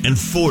blue and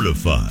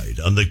fortified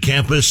on the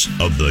campus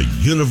of the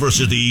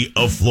University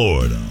of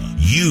Florida.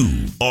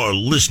 You are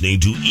listening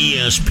to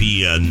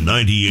ESPN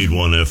 98.1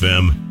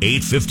 FM,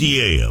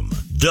 850 AM,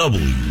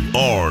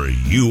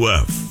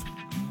 WRUF.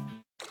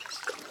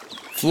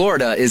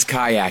 Florida is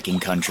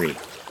kayaking country.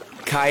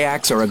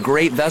 Kayaks are a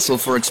great vessel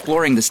for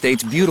exploring the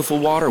state's beautiful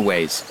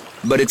waterways,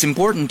 but it's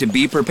important to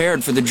be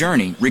prepared for the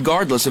journey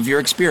regardless of your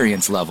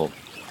experience level.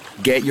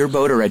 Get your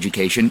boater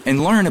education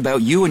and learn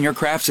about you and your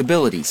craft's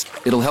abilities.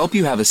 It'll help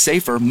you have a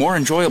safer, more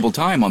enjoyable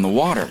time on the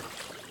water.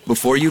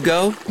 Before you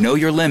go, know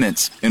your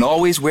limits and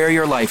always wear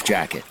your life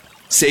jacket.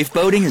 Safe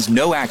boating is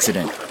no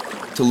accident.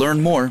 To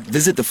learn more,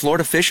 visit the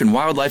Florida Fish and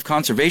Wildlife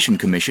Conservation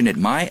Commission at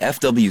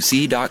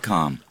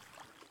myfwc.com.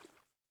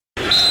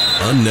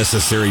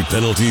 Unnecessary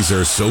penalties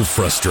are so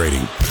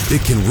frustrating.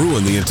 It can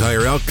ruin the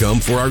entire outcome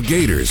for our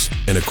Gators.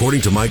 And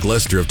according to Mike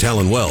Lester of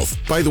Talon Wealth,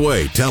 by the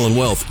way, Talon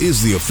Wealth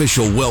is the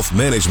official wealth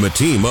management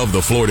team of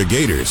the Florida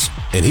Gators.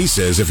 And he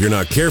says if you're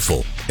not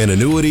careful, An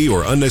annuity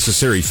or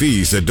unnecessary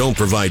fees that don't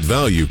provide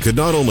value could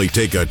not only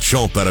take a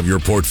chunk out of your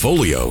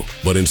portfolio,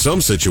 but in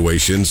some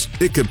situations,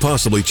 it could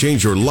possibly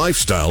change your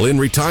lifestyle in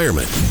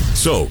retirement.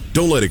 So,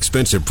 don't let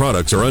expensive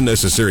products or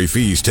unnecessary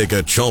fees take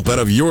a chunk out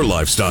of your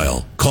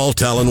lifestyle. Call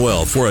Talon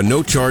Wealth for a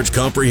no-charge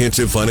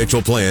comprehensive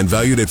financial plan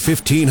valued at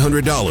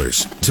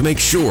 $1,500 to make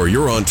sure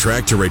you're on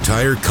track to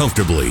retire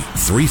comfortably.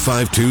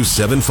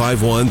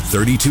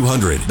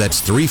 352-751-3200.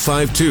 That's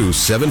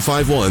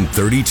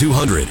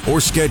 352-751-3200. Or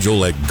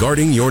schedule at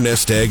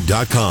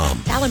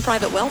guardingyournestegg.com. Talon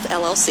Private Wealth,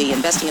 LLC.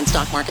 Investing in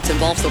stock markets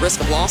involves the risk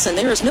of loss, and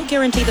there is no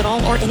guarantee that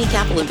all or any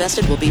capital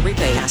invested will be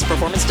repaid. Past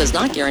performance does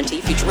not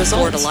guarantee future results.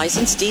 Florida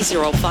license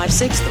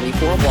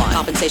D056341.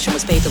 Compensation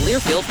was paid to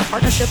Learfield for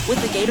partnership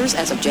with the Gators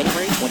as of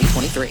January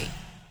 2023.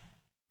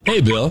 Hey,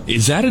 Bill,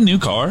 is that a new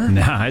car?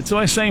 Nah, it's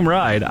my same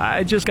ride.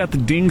 I just got the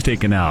dings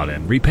taken out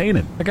and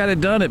repainted. I got it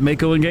done at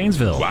Mako in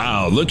Gainesville.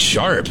 Wow, looks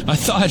sharp. I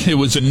thought it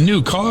was a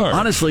new car.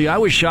 Honestly, I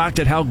was shocked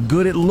at how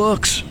good it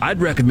looks. I'd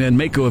recommend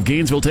Mako of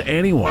Gainesville to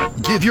anyone.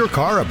 Give your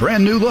car a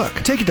brand new look.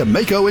 Take it to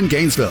Mako in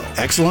Gainesville.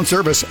 Excellent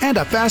service and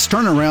a fast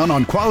turnaround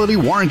on quality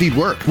warranted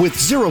work with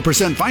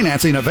 0%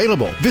 financing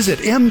available. Visit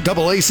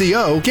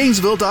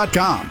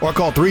MAACOGainesville.com or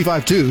call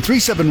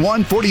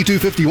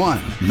 352-371-4251.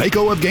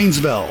 Mako of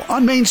Gainesville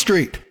on Main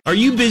Street. Are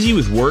you busy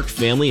with work,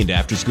 family, and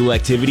after-school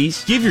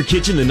activities? Give your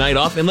kitchen the night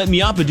off and let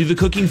Miapa do the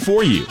cooking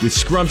for you. With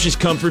scrumptious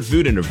comfort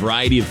food and a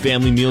variety of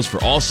family meals for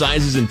all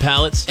sizes and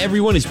palates,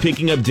 everyone is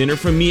picking up dinner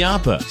from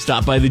Miapa.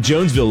 Stop by the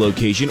Jonesville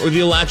location or the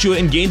Alachua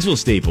and Gainesville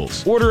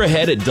staples. Order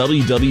ahead at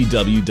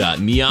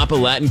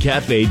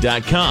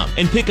www.miapalatincafe.com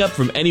and pick up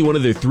from any one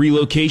of their 3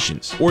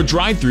 locations. Or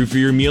drive through for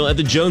your meal at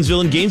the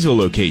Jonesville and Gainesville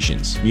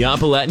locations.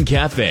 Miapa Latin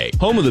Cafe,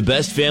 home of the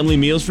best family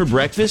meals for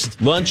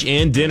breakfast, lunch,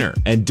 and dinner.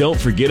 And don't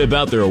forget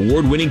about their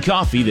award-winning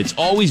coffee that's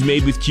always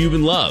made with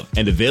Cuban love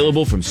and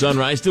available from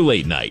sunrise to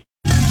late night.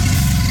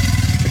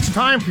 It's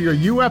time for your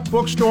UF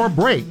Bookstore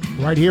break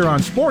right here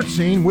on Sports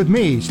Scene with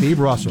me, Steve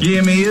Russell.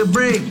 Give me a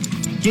break.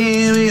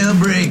 Give me a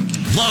break.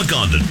 Log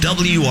on to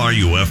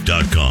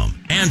WRUF.com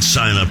and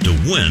sign up to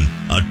win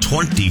a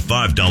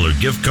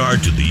 $25 gift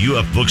card to the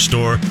UF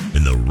Bookstore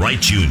in the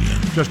Wright Union.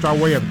 Just our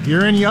way of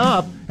gearing you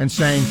up and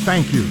saying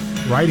thank you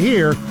right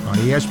here on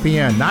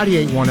ESPN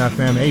 98.1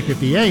 FM,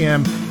 850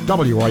 AM,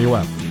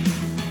 WRUF.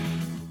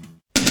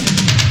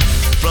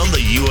 From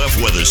the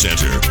UF Weather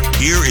Center,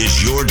 here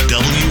is your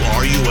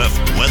WRUF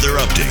weather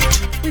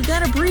update. We've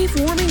got a brief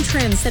warming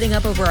trend setting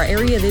up over our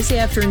area this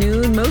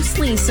afternoon.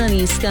 Mostly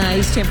sunny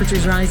skies,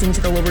 temperatures rising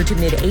to the lower to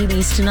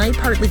mid-80s tonight.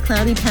 Partly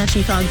cloudy,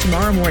 patchy fog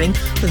tomorrow morning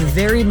with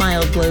very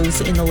mild lows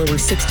in the lower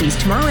 60s.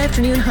 Tomorrow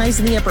afternoon, highs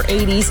in the upper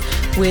 80s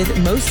with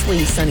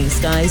mostly sunny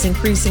skies.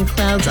 Increasing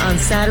clouds on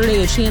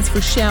Saturday, a chance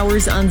for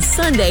showers on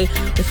Sunday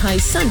with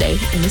highs Sunday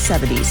in the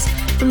 70s.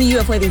 From the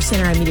UF Weather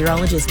Center, I'm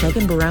meteorologist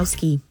Megan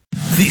Borowski.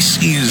 This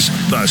is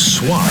the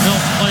Swamp. No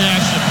play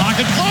action.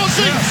 Pocket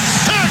closing.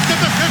 Yes. Tacked at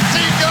the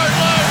 15-yard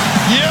line.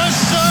 Yes,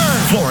 sir.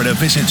 Florida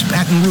visits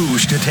Baton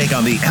Rouge to take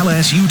on the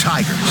LSU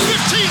Tigers.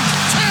 15, 10,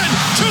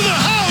 to the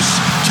house.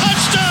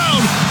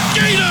 Touchdown,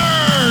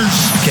 Gators.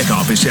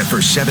 Kickoff is set for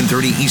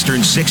 7:30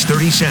 Eastern,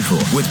 6:30 Central,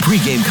 with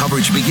pregame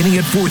coverage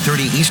beginning at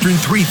 4:30 Eastern,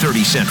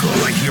 3:30 Central,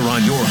 right here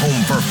on your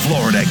home for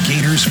Florida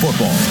Gators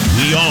football.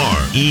 We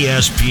are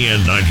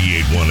ESPN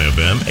 98.1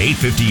 FM,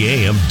 850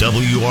 AM,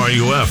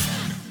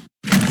 WRUF.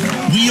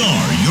 We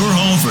are your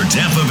home for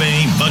Tampa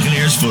Bay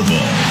Buccaneers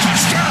football.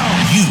 Touchdown!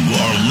 You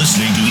are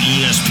listening to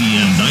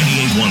ESPN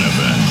 98.1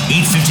 FM,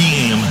 850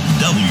 AM,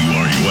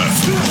 WRUF.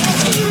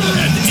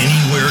 And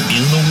anywhere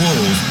in the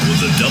world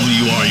with the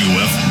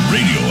WRUF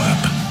radio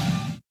app.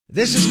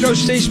 This is Coach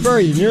Steve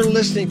Spurrier, and you're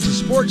listening to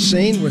Sports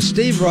Scene with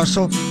Steve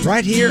Russell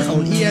right here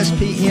on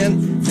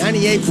ESPN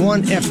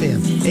 98.1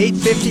 FM,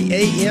 850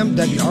 AM,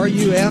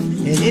 WRUF,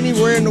 and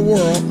anywhere in the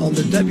world on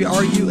the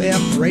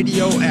WRUF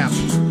radio app.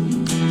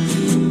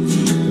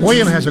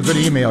 William has a good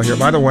email here.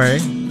 By the way,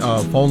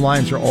 phone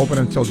lines are open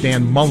until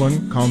Dan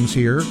Mullen comes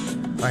here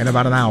in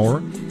about an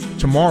hour.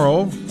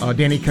 Tomorrow,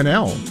 Danny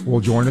Cannell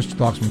will join us to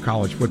talk some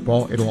college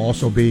football. It'll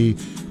also be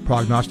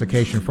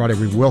Prognostication Friday.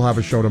 We will have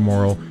a show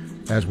tomorrow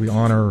as we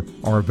honor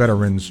our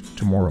veterans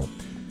tomorrow.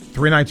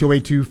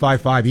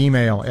 392-8255,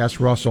 email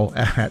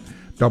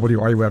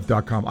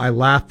srussell@wruf.com. I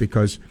laugh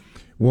because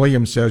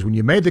William says, when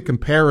you made the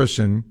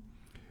comparison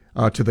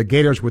to the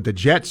Gators with the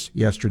Jets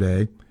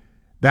yesterday,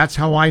 that's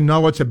how I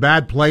know it's a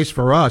bad place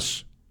for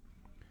us.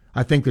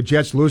 I think the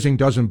Jets losing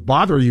doesn't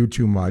bother you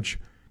too much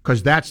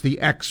because that's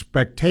the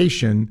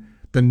expectation,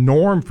 the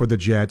norm for the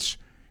Jets,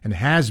 and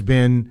has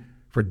been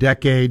for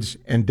decades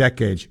and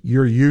decades.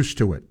 You're used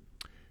to it.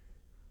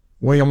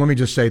 William, let me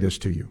just say this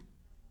to you,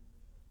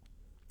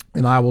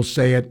 and I will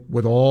say it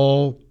with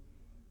all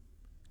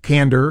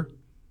candor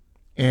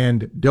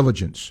and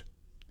diligence.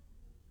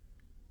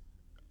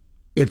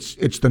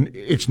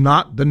 It's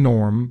not the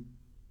norm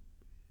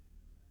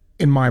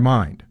in my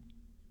mind.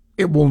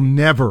 It will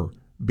never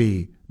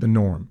be the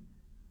norm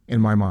in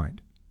my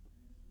mind.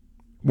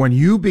 When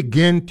you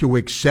begin to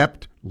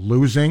accept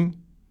losing,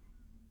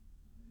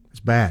 it's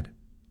bad.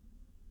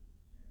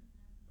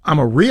 I'm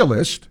a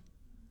realist.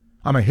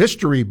 I'm a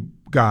history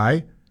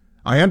guy.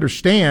 I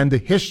understand the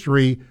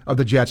history of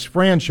the Jets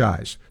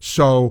franchise.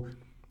 So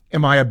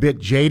am I a bit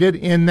jaded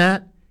in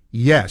that?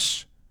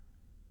 Yes.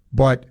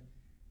 But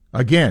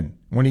again,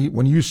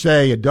 when you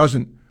say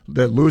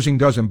that losing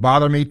doesn't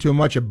bother me too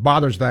much, it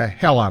bothers the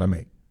hell out of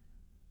me.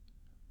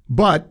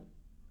 But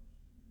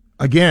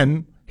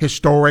again,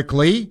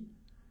 historically,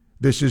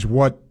 this is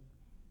what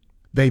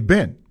they've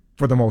been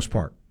for the most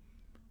part.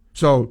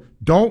 So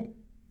don't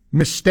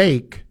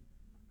mistake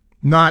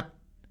not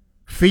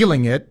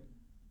feeling it,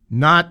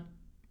 not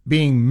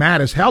being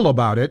mad as hell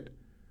about it,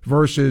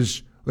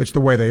 versus it's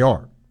the way they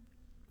are.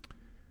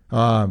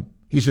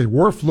 He says,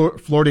 we're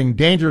flirting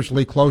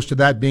dangerously close to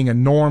that being a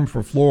norm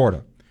for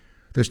Florida.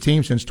 This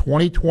team since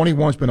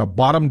 2021 has been a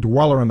bottom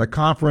dweller in the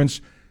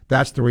conference.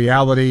 That's the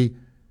reality,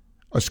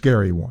 a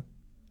scary one.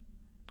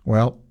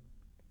 Well,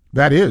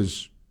 that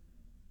is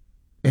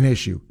an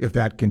issue if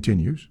that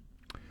continues.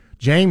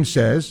 James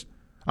says,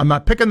 I'm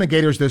not picking the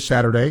Gators this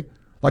Saturday.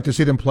 Like to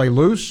see them play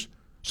loose,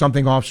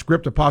 something off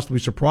script to possibly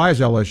surprise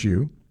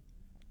LSU.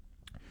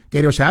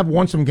 Gators have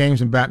won some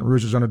games in Baton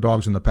Rouge as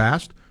underdogs in the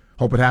past.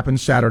 Hope it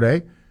happens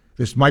Saturday.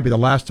 This might be the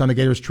last time the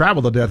Gators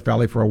travel to Death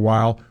Valley for a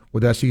while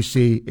with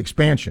SEC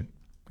expansion.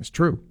 It's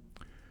true.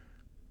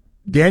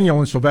 Daniel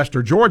in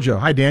Sylvester, Georgia.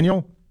 Hi,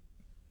 Daniel.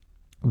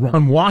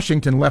 Ron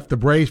Washington left the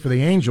Braves for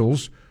the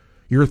Angels.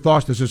 Your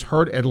thoughts, does this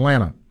hurt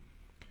Atlanta?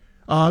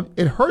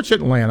 It hurts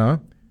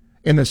Atlanta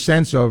in the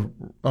sense of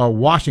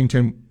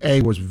Washington,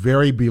 was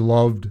very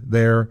beloved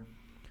there.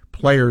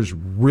 Players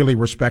really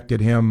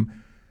respected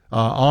him.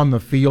 On the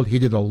field, he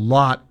did a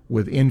lot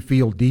with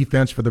infield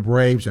defense for the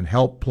Braves and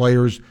helped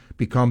players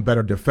become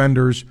better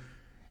defenders.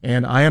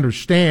 And I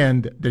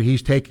understand that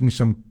he's taking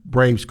some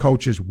Braves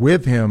coaches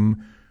with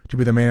him to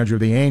be the manager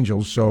of the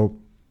Angels. So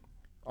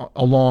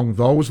along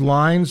those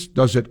lines,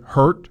 does it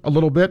hurt a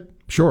little bit?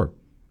 Sure,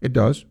 it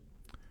does.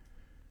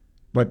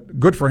 But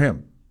good for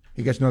him.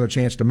 He gets another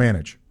chance to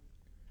manage.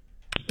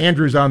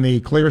 Andrew's on the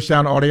Clear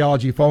Sound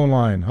Audiology phone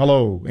line.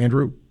 Hello,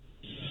 Andrew.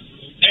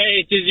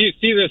 Hey, did you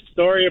see the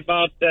story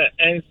about the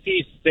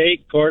NC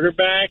State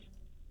quarterback?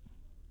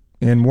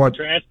 In what?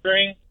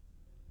 Transferring?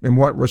 In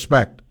what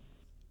respect?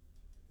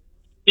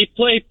 He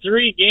played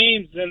 3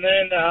 games and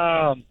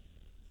then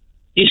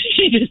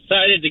he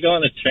decided to go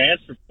on the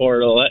transfer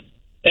portal.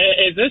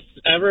 Has this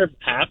ever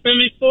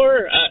happened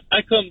before?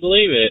 I couldn't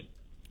believe it.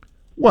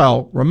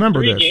 Well,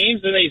 remember 3 this.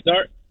 games and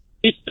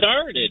he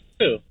started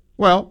too.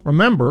 Well,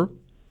 remember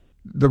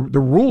the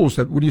rules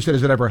that when you said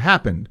has it ever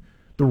happened,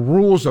 the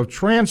rules of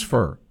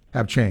transfer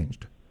have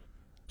changed.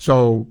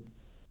 So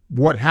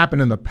what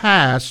happened in the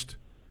past,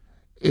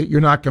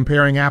 you're not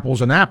comparing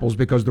apples and apples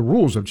because the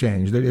rules have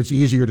changed. It's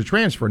easier to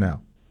transfer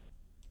now.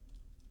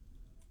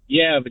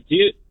 Yeah, but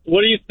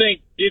what do you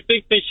think? Do you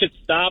think they should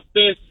stop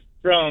this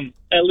from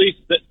at least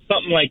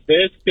something like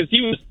this? Because he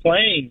was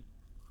playing.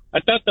 I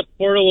thought the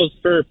portal was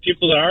for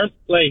people that aren't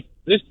like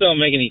this. Don't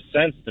make any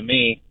sense to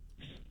me.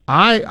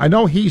 I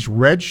know he's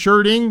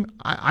redshirting.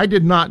 I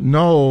did not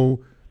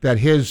know that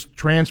his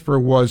transfer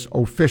was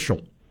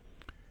official.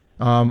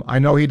 I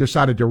know he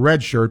decided to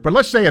redshirt, but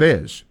let's say it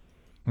is.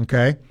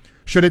 Okay,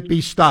 should it be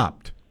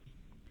stopped?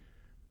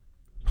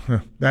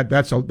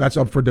 That's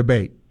up for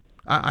debate.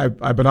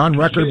 I've been on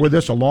record with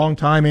this a long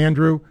time,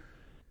 Andrew.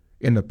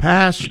 In the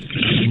past,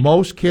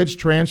 most kids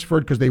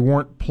transferred because they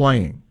weren't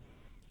playing.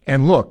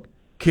 And look,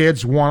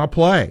 kids want to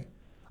play.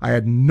 I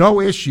had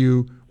no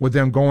issue with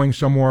them going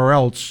somewhere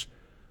else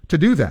to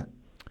do that.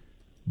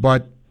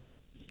 But,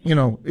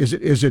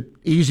 is it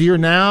easier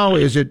now?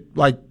 Is it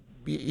like,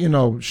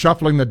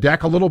 shuffling the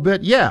deck a little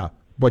bit? Yeah,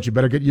 but you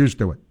better get used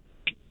to it.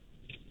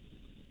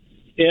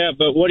 Yeah,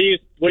 but what do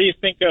you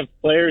think of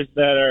players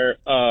that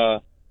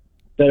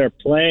are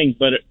playing,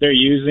 but they're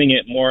using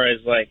it more as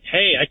like,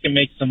 hey, I can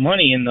make some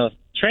money in the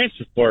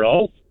transfer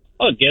portal.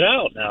 I'll get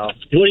out now. What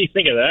do you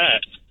think of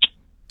that?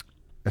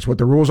 That's what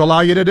the rules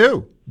allow you to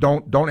do.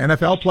 Don't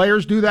NFL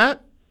players do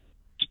that?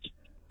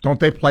 Don't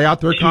they play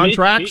out their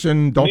contracts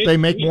and don't they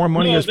make more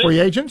money as free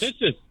agents?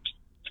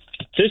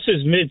 This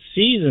is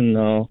mid-season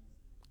though.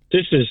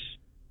 This is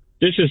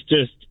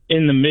just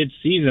in the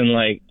mid-season,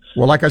 like.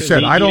 Well, like I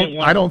said, I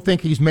don't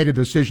think he's made a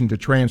decision to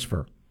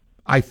transfer.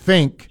 I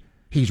think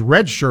he's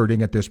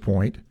redshirting at this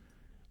point.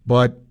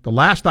 But the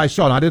last I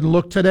saw, and I didn't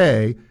look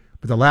today,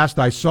 but the last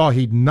I saw,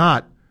 he'd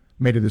not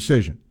made a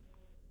decision.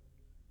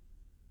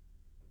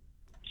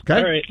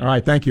 Okay? All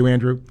right. Thank you,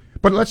 Andrew.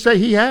 But let's say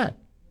he had.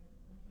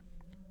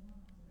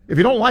 If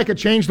you don't like it,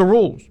 change the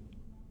rules.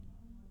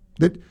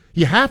 That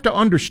you have to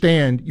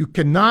understand you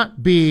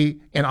cannot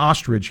be an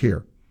ostrich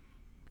here.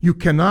 You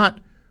cannot.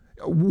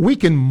 We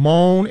can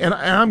moan, and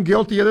I'm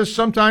guilty of this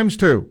sometimes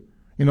too.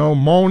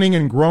 Moaning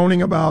and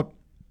groaning about,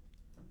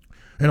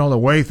 the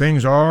way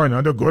things are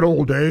and the good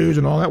old days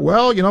and all that.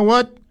 Well, you know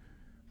what?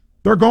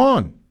 They're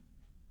gone.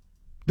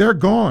 They're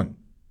gone.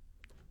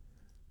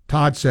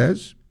 Todd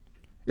says,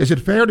 is it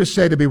fair to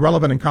say to be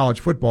relevant in college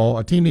football,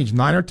 a team needs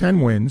 9 or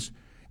 10 wins,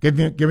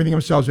 giving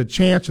themselves a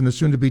chance in the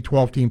soon-to-be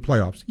 12-team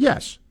playoffs?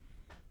 Yes.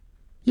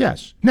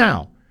 Yes.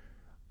 Now,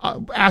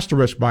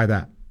 asterisk by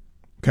that,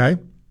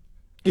 okay?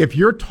 If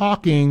you're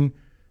talking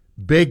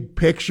big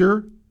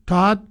picture,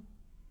 Todd,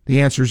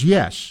 the answer is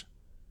yes.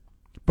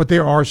 But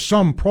there are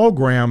some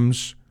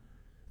programs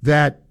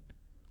that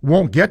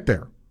won't get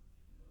there.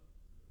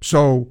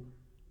 So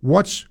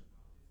what's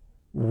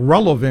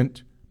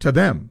relevant to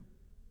them,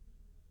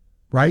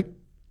 right?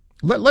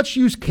 Let's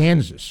use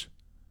Kansas.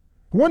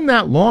 It wasn't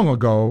that long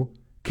ago,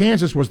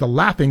 Kansas was the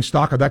laughing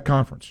stock of that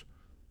conference.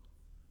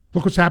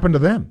 Look what's happened to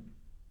them.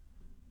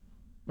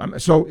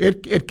 So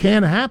it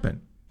can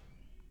happen.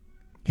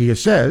 He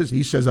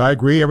says, I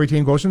agree, every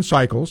team goes in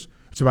cycles.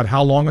 It's about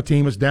how long a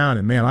team is down,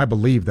 and man, I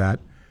believe that.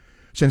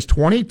 Since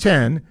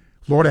 2010,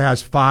 Florida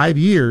has 5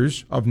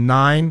 years of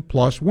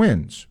 9+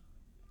 wins.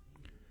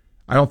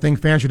 I don't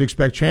think fans should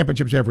expect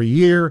championships every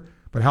year,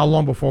 but how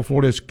long before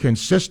Florida is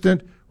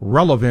consistent,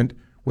 relevant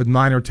with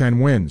 9 or 10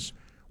 wins?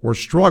 We're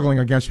struggling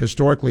against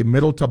historically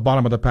middle to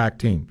bottom of the pack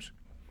teams.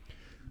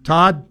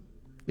 Todd,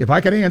 if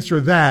I could answer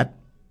that,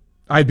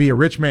 I'd be a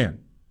rich man.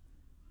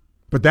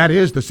 But that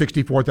is the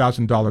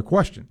 $64,000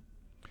 question.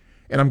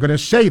 And I'm going to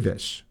say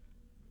this.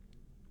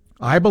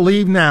 I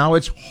believe now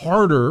it's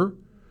harder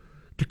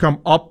to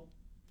come up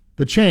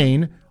the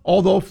chain,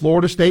 although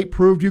Florida State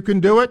proved you can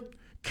do it,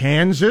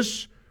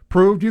 Kansas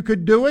proved you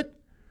could do it,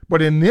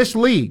 but in this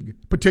league,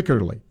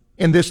 particularly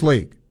in this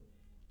league,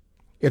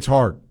 it's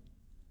hard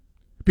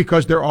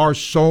because there are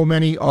so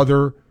many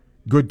other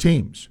good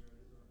teams.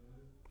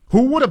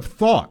 Who would have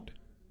thought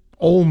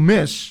Ole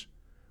Miss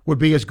would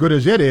be as good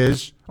as it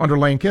is under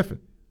Lane Kiffin?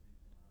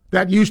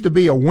 That used to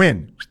be a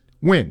win.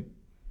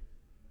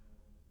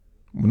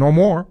 No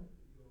more.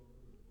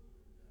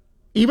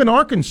 Even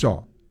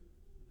Arkansas.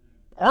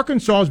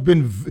 Arkansas has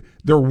been,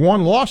 their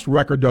one-loss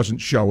record doesn't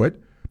show it,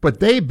 but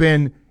they've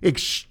been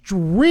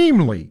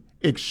extremely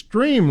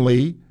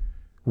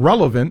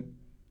relevant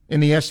in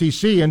the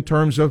SEC in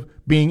terms of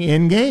being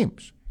in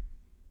games.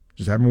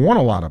 Just haven't won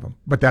a lot of them,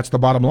 but that's the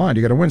bottom line.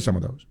 You got to win some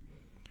of those.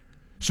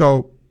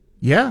 So,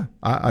 yeah,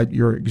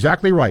 you're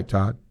exactly right,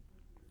 Todd.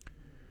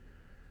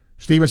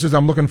 Steven says,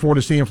 I'm looking forward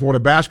to seeing Florida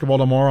basketball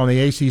tomorrow on the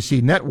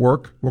ACC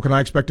network. What can I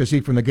expect to see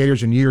from the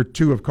Gators in year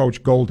 2 of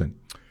Coach Golden?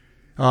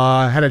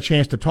 I had a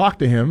chance to talk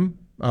to him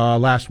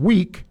last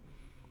week.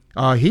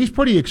 He's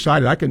pretty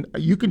excited.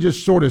 You can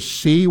just sort of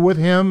see with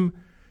him.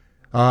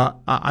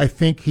 I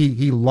think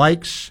he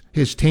likes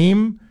his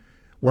team.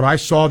 What I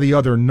saw the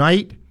other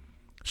night,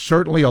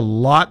 certainly a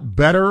lot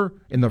better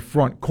in the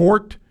front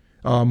court,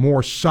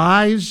 more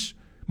size,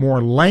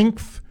 more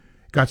length,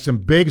 got some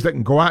bigs that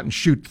can go out and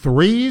shoot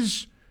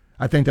threes.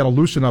 I think that'll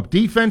loosen up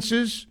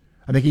defenses.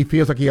 I think he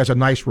feels like he has a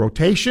nice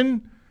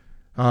rotation.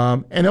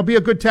 And it'll be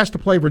a good test to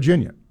play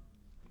Virginia.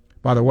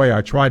 By the way,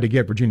 I tried to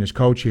get Virginia's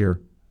coach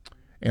here,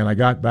 and I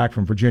got back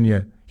from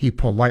Virginia. He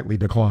politely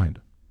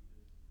declined.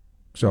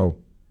 So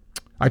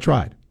I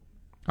tried.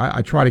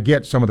 I try to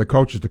get some of the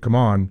coaches to come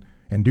on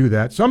and do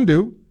that. Some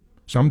do,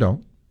 some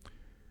don't.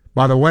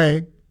 By the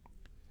way,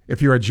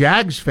 if you're a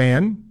Jags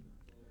fan,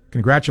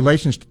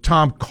 congratulations to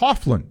Tom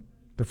Coughlin,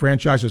 the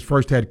franchise's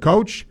first head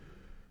coach.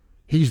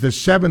 He's the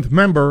 7th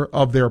member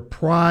of their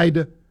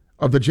Pride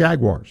of the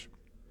Jaguars.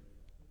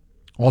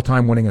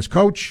 All-time winningest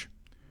coach.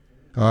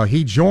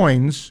 He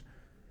joins.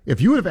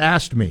 If you would have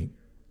asked me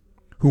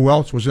who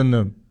else was in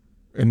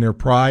their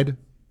Pride,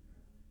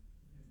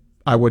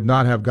 I would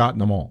not have gotten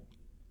them all.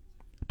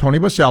 Tony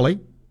Baselli,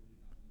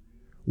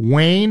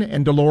 Wayne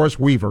and Dolores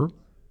Weaver,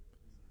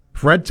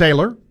 Fred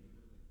Taylor,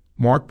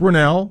 Mark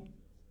Brunell,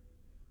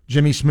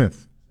 Jimmy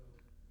Smith.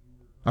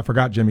 I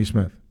forgot Jimmy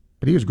Smith,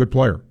 but he was a good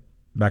player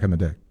back in the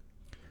day.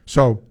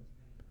 So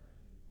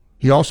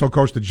he also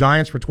coached the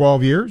Giants for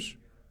 12 years,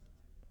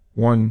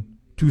 won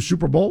 2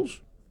 Super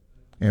Bowls,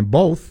 and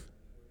both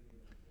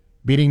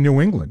beating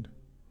New England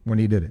when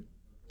he did it.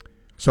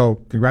 So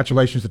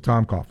congratulations to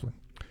Tom Coughlin.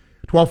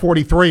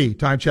 12:43,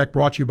 time check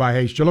brought to you by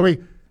Hayes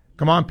Jewelry.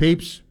 Come on,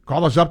 peeps.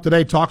 Call us up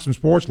today. Talk some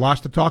sports.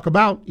 Lots to talk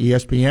about.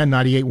 ESPN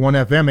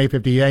 98.1 FM,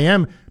 850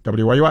 AM,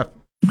 WRUF.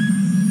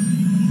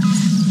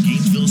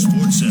 Gainesville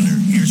Sports Center.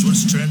 Here's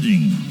what's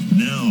trending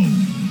now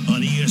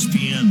on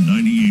ESPN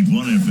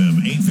 98.1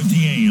 FM,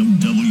 850 AM,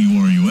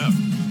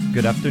 WRUF.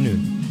 Good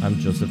afternoon. I'm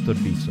Joseph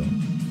Torbiso.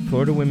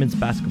 Florida women's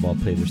basketball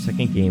played their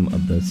second game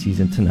of the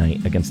season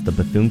tonight against the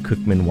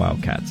Bethune-Cookman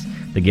Wildcats.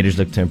 The Gators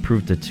look to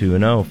improve to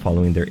 2-0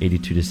 following their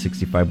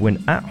 82-65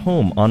 win at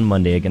home on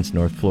Monday against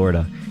North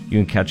Florida. You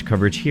can catch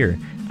coverage here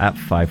at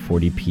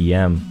 5:40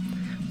 p.m.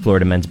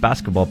 Florida men's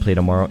basketball play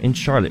tomorrow in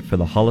Charlotte for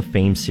the Hall of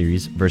Fame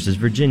series versus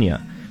Virginia.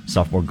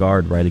 Sophomore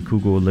guard Riley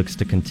Kugel looks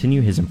to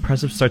continue his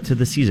impressive start to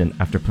the season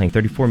after playing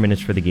 34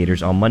 minutes for the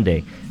Gators on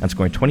Monday and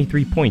scoring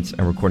 23 points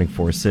and recording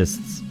 4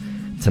 assists.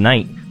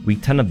 Tonight, Week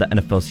 10 of the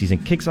NFL season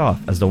kicks off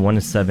as the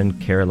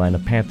 1-7 Carolina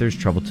Panthers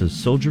travel to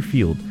Soldier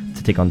Field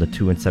to take on the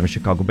 2-7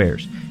 Chicago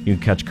Bears. You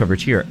can catch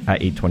coverage here at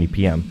 8:20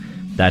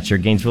 p.m. That's your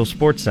Gainesville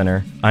Sports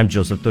Center. I'm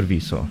Joseph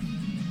Torviso.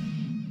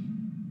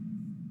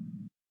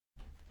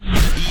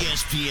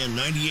 ESPN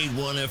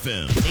 98.1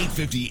 FM,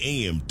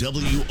 850 AM,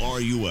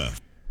 WRUF.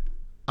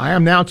 I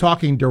am now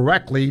talking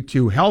directly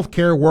to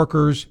healthcare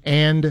workers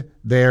and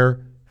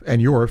their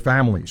and your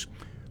families.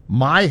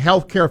 My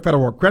Healthcare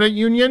Federal Credit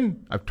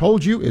Union, I've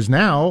told you, is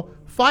now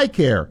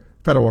FICARE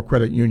Federal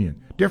Credit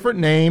Union. Different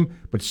name,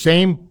 but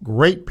same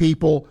great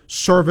people,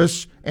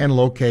 service, and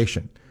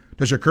location.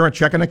 Does your current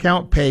checking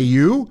account pay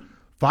you?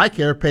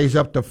 FICARE pays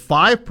up to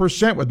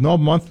 5% with no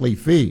monthly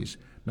fees.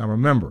 Now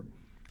remember,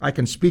 I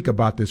can speak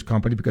about this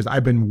company because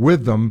I've been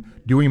with them,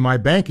 doing my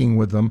banking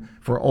with them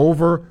for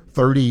over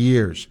 30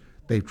 years.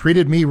 They've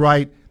treated me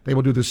right. They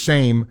will do the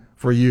same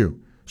for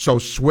you. So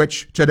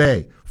switch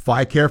today.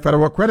 FICARE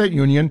Federal Credit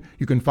Union.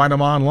 You can find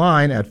them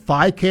online at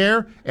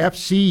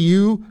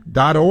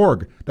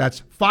FICAREFCU.org.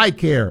 That's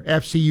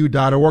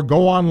FICAREFCU.org.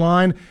 Go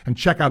online and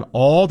check out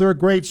all their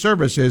great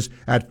services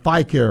at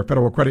FICARE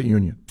Federal Credit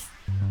Union.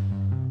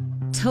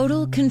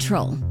 Total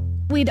control.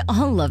 We'd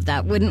all love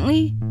that, wouldn't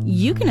we?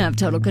 You can have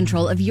total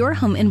control of your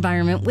home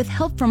environment with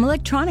help from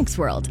Electronics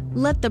World.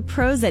 Let the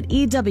pros at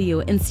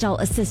EW install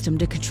a system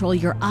to control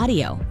your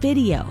audio,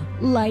 video,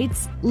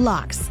 lights,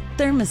 locks,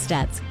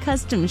 thermostats,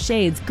 custom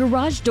shades,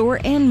 garage door,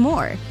 and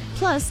more.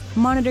 Plus,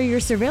 monitor your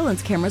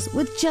surveillance cameras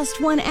with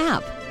just one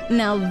app.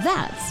 Now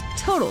that's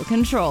total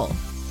control.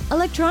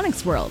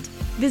 Electronics World.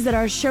 Visit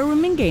our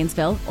showroom in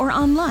Gainesville or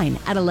online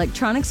at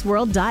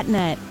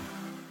electronicsworld.net.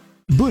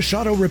 Bush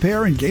Auto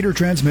Repair and Gator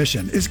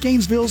Transmission is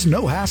Gainesville's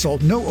no-hassle,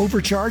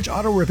 no-overcharge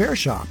auto repair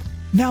shop.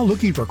 Now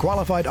looking for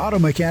qualified auto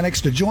mechanics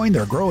to join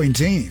their growing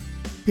team.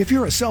 If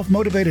you're a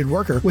self-motivated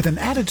worker with an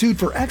attitude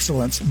for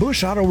excellence,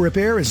 Bush Auto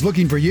Repair is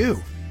looking for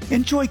you.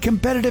 Enjoy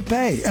competitive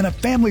pay and a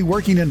family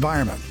working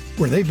environment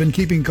where they've been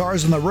keeping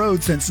cars on the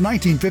road since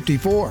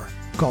 1954.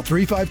 Call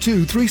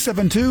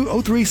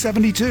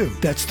 352-372-0372.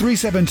 That's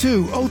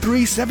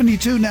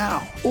 372-0372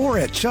 now. Or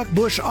at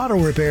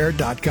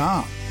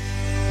chuckbushautorepair.com.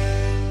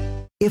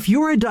 If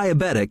you're a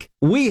diabetic,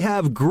 we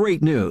have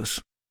great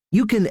news.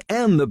 You can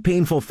end the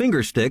painful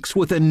finger sticks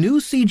with a new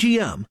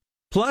CGM.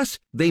 Plus,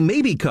 they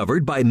may be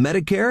covered by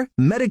Medicare,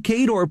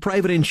 Medicaid, or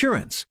private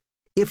insurance.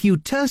 If you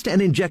test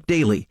and inject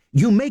daily,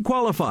 you may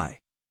qualify.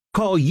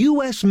 Call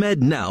US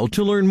Med now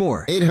to learn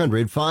more.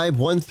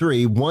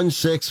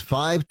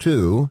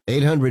 800-513-1652.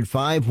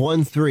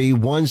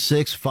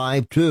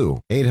 800-513-1652.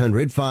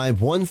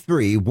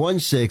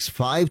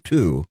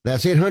 800-513-1652.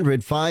 That's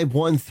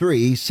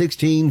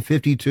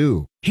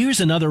 800-513-1652.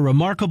 Here's another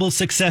remarkable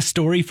success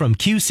story from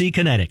QC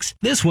Kinetics.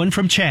 This one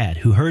from Chad,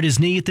 who hurt his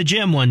knee at the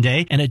gym one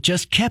day, and it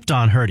just kept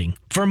on hurting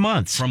for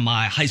months. From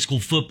my high school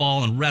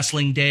football and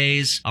wrestling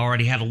days, I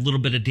already had a little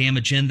bit of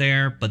damage in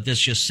there, but this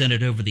just sent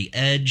it over the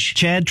edge.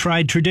 Chad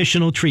tried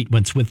traditional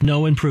treatments with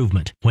no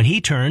improvement when he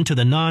turned to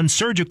the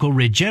non-surgical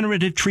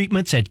regenerative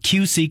treatments at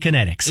QC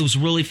Kinetics. It was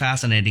really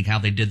fascinating how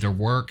they did their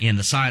work, and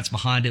the science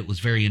behind it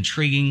was very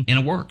intriguing, and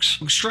it works.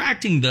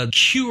 Extracting the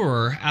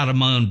cure out of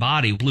my own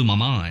body blew my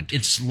mind.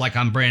 It's like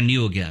I'm brand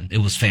new again. It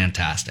was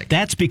fantastic.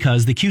 That's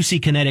because the QC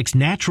Kinetics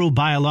natural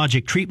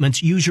biologic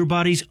treatments use your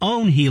body's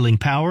own healing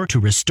power to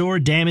restore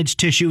damaged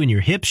tissue in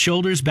your hips,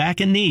 shoulders, back,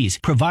 and knees,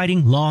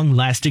 providing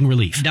long-lasting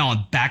relief. Now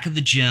I'm back at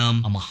the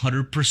gym. I'm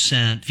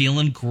 100%,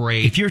 feeling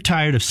great. If you're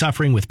tired of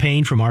suffering with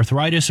pain from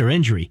arthritis or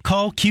injury,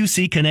 call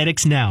QC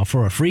Kinetics now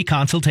for a free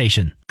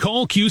consultation.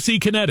 Call QC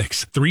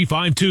Kinetics,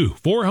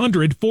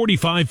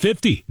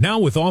 352-400-4550. Now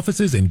with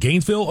offices in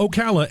Gainesville,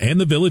 Ocala, and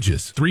the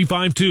Villages.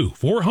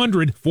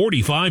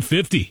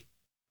 352-400-4550.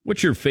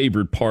 What's your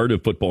favorite part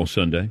of football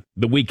Sunday?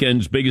 The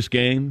weekend's biggest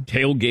game?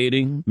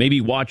 Tailgating?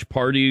 Maybe watch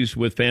parties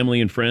with family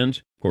and friends?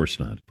 Of course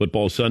not.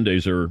 Football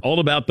Sundays are all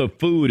about the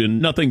food,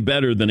 and nothing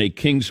better than a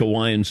King's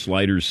Hawaiian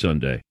Sliders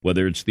Sundae.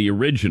 Whether it's the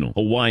original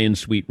Hawaiian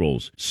sweet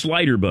rolls,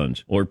 slider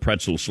buns, or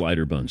pretzel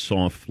slider buns.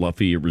 Soft,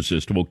 fluffy,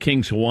 irresistible.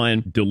 King's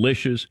Hawaiian,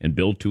 delicious, and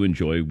built to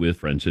enjoy with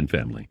friends and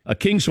family. A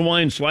King's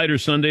Hawaiian Slider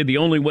Sundae, the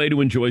only way to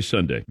enjoy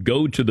Sunday.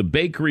 Go to the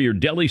bakery or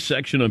deli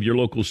section of your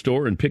local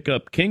store and pick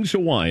up King's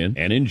Hawaiian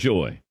and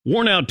enjoy.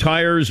 Worn-out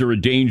tires are a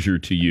danger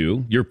to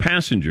you, your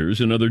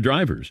passengers, and other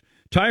drivers.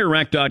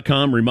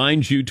 TireRack.com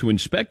reminds you to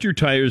inspect your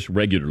tires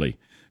regularly.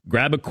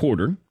 Grab a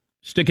quarter,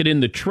 stick it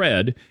in the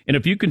tread, and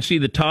if you can see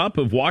the top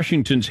of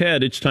Washington's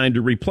head, it's time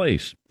to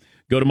replace.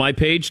 Go to my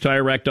page,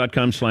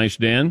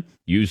 TireRack.com/Dan.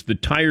 Use the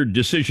Tire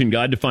Decision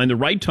Guide to find the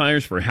right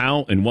tires for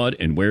how and what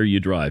and where you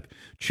drive.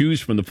 Choose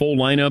from the full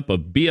lineup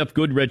of BF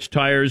Goodrich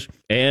tires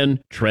and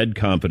tread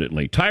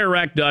confidently.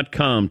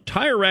 TireRack.com.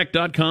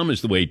 TireRack.com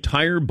is the way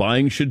tire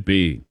buying should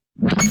be.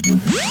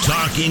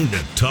 Talking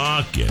the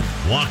talk and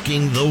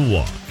walking the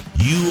walk.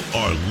 You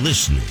are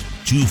listening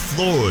to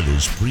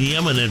Florida's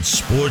preeminent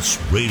sports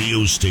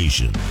radio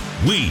station.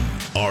 We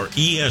are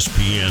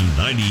ESPN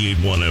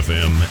 98.1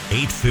 FM,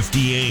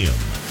 850 AM,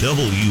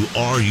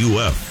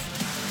 WRUF.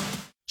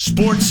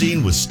 Sports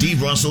Scene with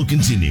Steve Russell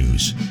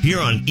continues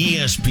here on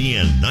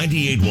ESPN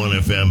 98.1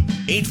 FM,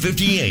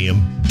 850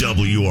 AM,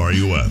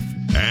 WRUF.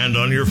 And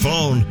on your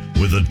phone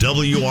with the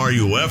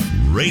WRUF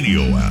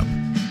radio app.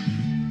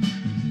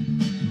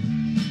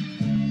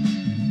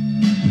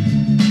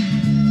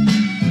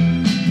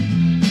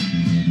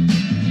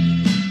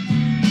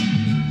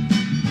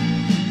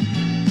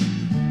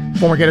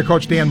 Former Gator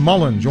coach Dan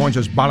Mullen joins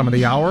us bottom of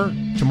the hour.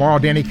 Tomorrow,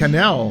 Danny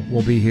Cannell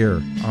will be here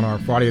on our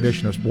Friday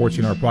edition of Sports,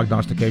 our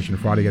prognostication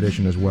Friday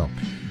edition as well.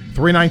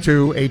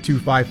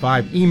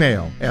 392-8255.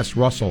 Email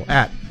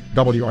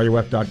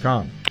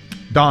srussell@wruf.com.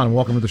 Don,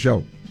 welcome to the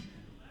show.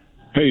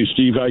 Hey,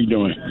 Steve, how you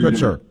doing? Good,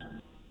 sir.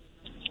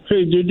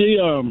 Hey, did they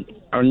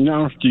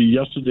announce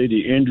yesterday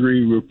the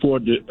injury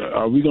report?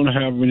 Are we going to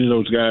have any of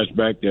those guys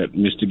back that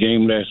missed the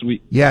game last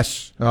week?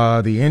 Yes,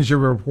 the injury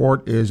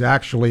report is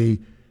actually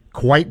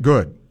quite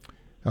good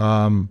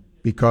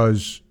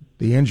because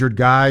the injured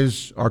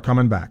guys are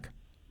coming back.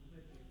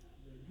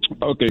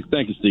 Okay,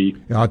 thank you,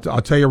 Steve. I'll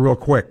tell you real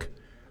quick.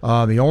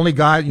 The only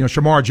guy,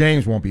 Shamar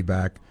James won't be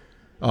back,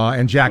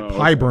 and Jack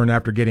Pyburn,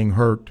 after getting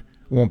hurt,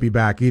 won't be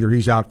back either.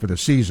 He's out for the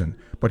season.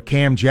 But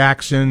Cam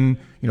Jackson,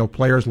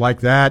 players like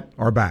that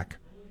are back.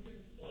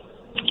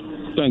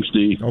 Thanks,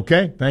 Steve.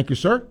 Okay, thank you,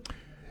 sir.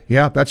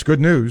 Yeah, that's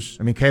good news.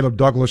 I mean, Caleb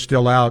Douglas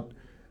still out,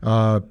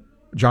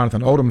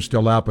 Jonathan Odom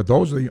still out, but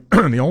those are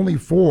the only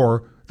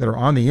four that are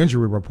on the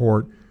injury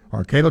report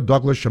are Caleb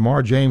Douglas,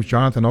 Shamar James,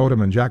 Jonathan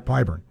Odom, and Jack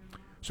Pyburn.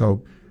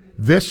 So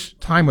this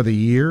time of the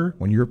year,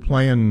 when you're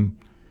playing,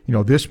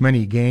 this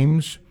many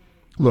games,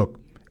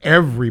 look,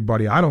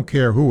 everybody, I don't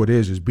care who it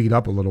is beat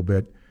up a little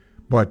bit,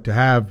 but to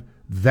have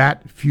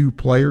that few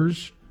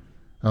players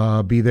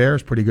be there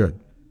is pretty good.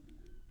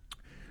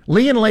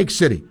 Lee in Lake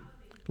City.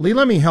 Lee,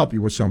 let me help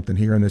you with something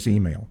here in this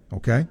email,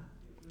 okay?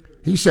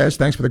 He says,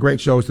 thanks for the great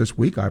shows this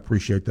week. I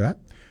appreciate that.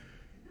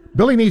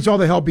 Billy needs all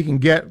the help he can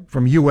get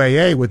from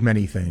UAA with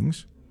many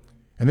things,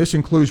 and this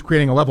includes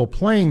creating a level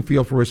playing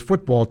field for his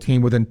football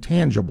team with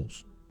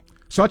intangibles,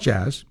 such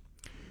as,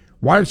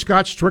 why did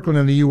Scott Strickland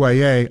and the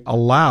UAA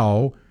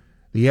allow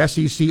the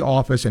SEC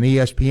office and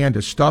ESPN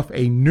to stuff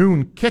a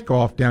noon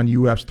kickoff down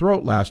UF's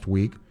throat last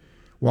week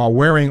while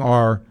wearing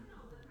our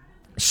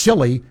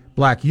silly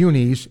black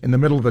unis in the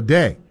middle of the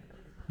day,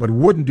 but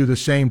wouldn't do the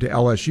same to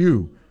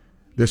LSU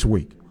this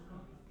week?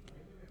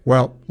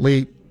 Well,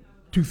 Lee,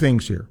 two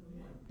things here.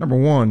 Number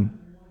one,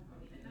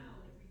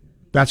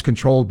 that's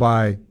controlled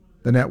by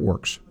the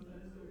networks.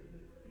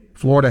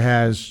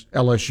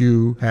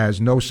 LSU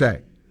has no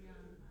say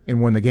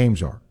in when the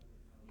games are.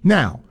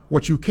 Now,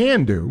 what you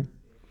can do,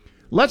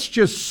 let's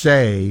just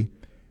say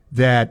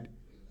that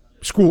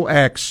School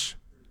X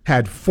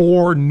had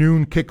 4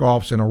 noon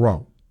kickoffs in a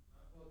row.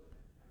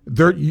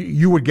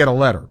 You would get a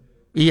letter.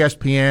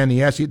 ESPN,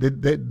 the SEC,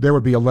 there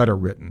would be a letter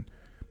written.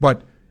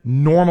 But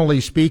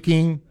normally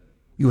speaking,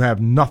 you have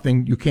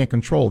nothing, you can't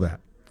control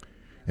that.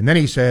 And then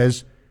he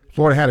says,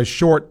 Florida had a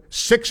short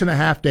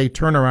 6.5-day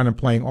turnaround in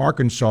playing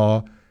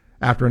Arkansas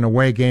after an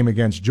away game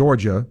against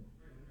Georgia,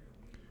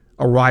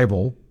 a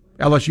rival.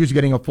 LSU's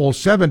getting a full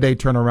 7-day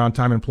turnaround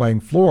time in playing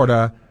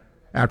Florida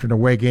after an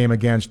away game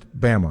against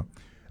Bama.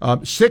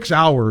 6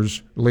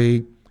 hours,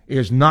 Lee,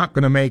 is not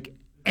going to make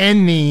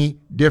any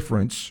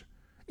difference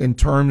in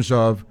terms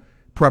of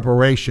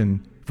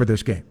preparation for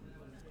this game.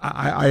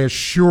 I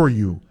assure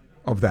you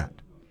of that.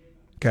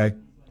 Okay?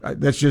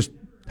 That's just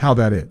how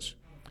that is.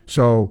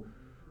 So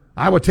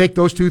I would take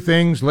those two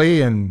things,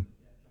 Lee, and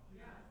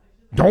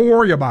don't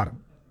worry about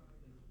them.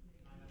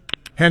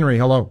 Henry,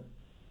 hello.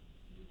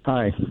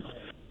 Hi.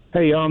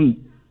 Hey, I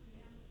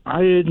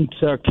didn't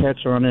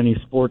catch on any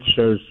sports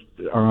shows,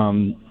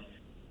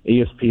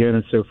 ESPN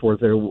and so forth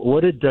there.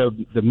 What did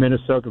the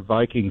Minnesota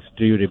Vikings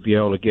do to be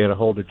able to get a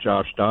hold of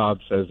Josh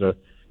Dobbs as a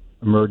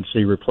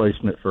emergency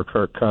replacement for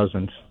Kirk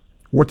Cousins?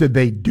 What did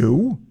they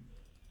do?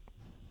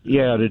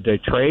 Yeah, did they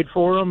trade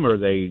for him, or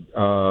they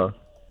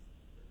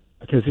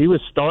because he was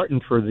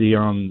starting for the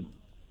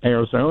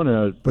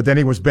Arizona. But then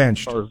he was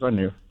benched. As far as I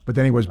knew. But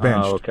then he was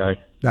benched. Oh,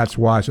 okay. That's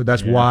why. So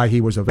that's why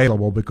he was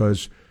available,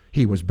 because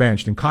he was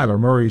benched. And Kyler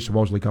Murray's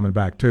supposedly coming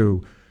back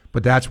too,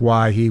 but that's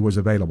why he was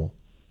available.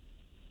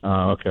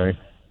 Oh, okay.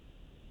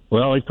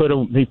 Well, he put a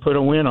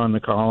win on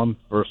the column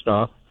first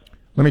off.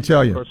 Let me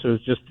tell you. Of course,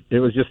 it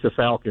was just the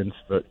Falcons,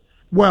 but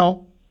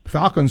well,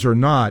 Falcons or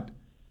not,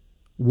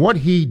 what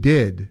he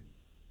did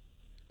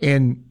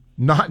in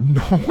not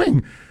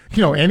knowing,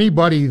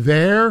 anybody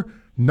there,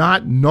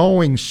 not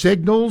knowing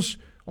signals,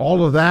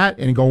 all of that,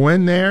 and go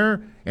in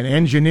there and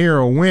engineer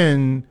a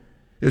win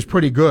is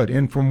pretty good.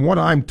 And from what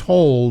I'm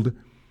told,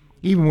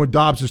 even with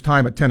Dobbs'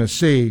 time at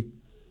Tennessee,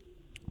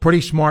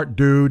 pretty smart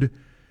dude,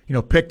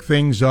 pick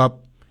things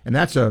up. And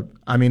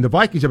the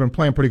Vikings have been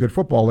playing pretty good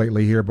football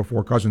lately here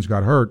before Cousins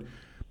got hurt.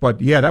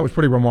 But, yeah, that was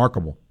pretty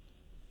remarkable.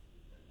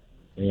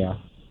 Yeah.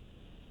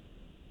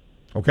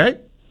 Okay?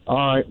 All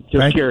right.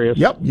 Just curious.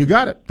 Yep, you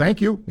got it.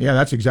 Thank you. Yeah,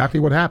 that's exactly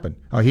what happened.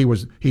 He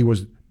was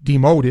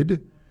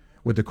demoted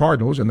with the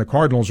Cardinals, and the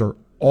Cardinals are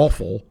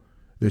awful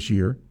this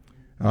year.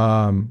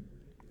 And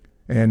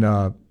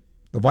the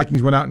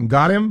Vikings went out and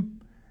got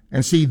him.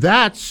 And see,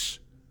 that's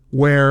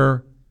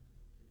where,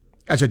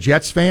 as a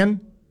Jets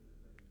fan,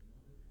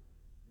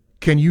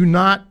 can you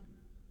not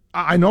 –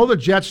 I know the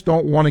Jets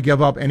don't want to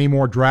give up any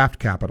more draft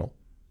capital.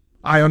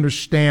 I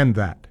understand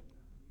that.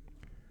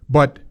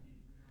 But,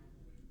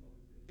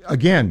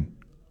 again,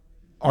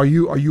 are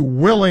you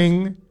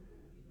willing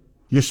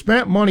 – you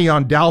spent money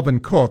on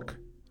Dalvin Cook,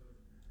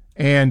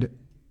 and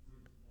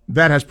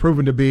that has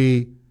proven to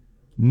be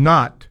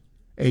not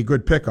a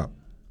good pickup.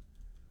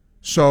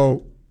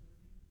 So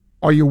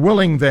are you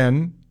willing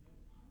then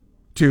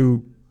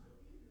to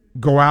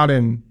go out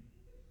and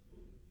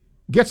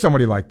get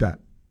somebody like that?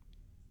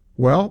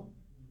 Well,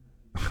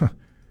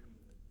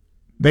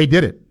 they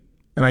did it.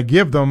 And I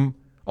give them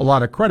a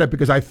lot of credit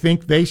because I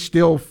think they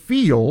still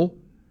feel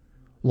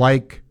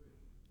like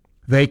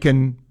they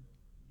can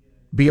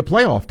be a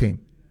playoff team.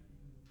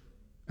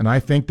 And I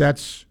think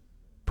that's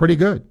pretty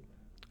good.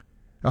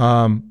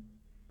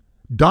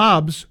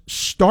 Dobbs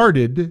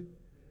started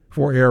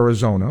for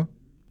Arizona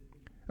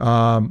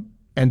and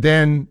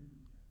then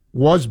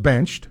was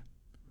benched,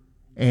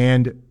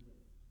 and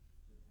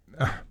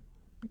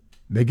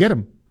they get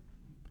him.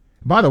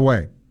 By the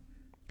way,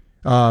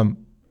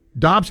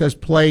 Dobbs has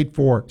played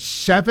for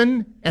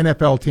 7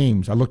 NFL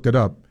teams. I looked it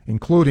up,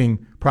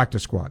 including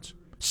practice squads.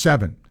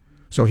 7.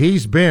 So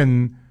he's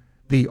been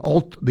the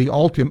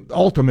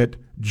ultimate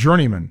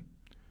journeyman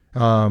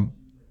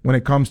when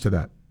it comes to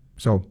that.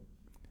 So,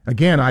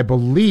 again, I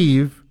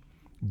believe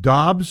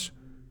Dobbs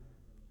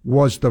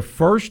was the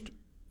first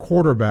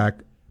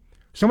quarterback.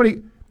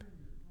 Somebody,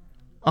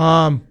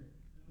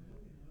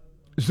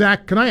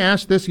 Zach, can I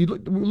ask this?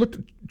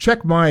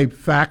 Check my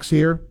facts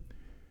here.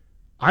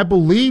 I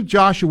believe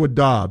Joshua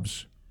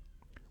Dobbs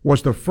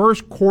was the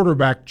first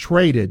quarterback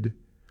traded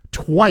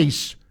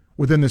twice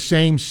within the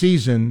same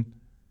season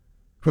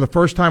for the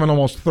first time in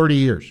almost 30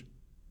 years.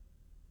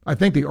 I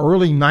think the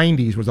early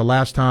 90s was the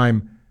last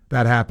time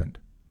that happened.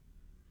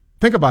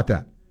 Think about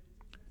that.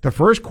 The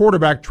first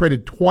quarterback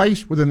traded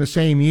twice within the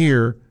same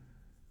year.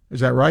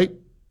 Is that right?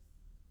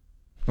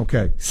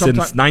 Okay. Since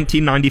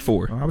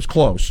 1994. I was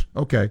close.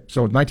 Okay.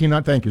 So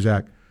 1990. Thank you,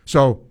 Zach.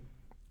 So,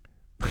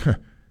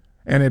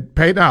 and it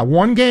paid out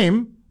one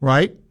game,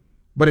 right?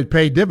 But it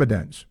paid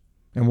dividends.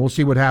 And we'll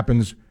see what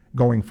happens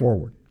going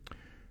forward.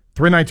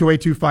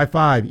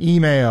 392-8255.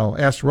 Email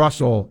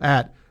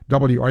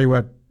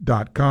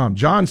srussell@wruf.com.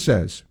 John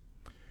says,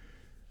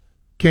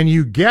 can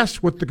you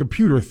guess what the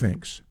computer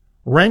thinks?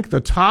 Rank the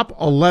top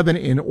 11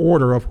 in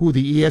order of who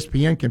the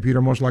ESPN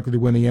computer most likely to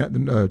win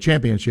the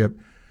championship.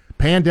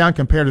 Pan down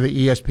compared to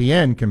the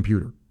ESPN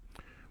computer.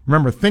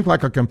 Remember, think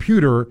like a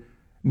computer,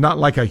 not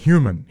like a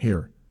human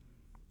here.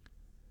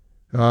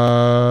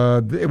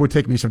 It would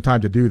take me some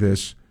time to do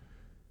this,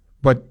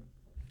 but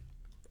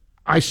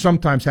I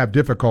sometimes have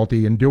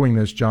difficulty in doing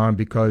this, John,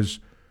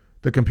 because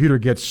the computer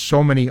gets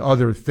so many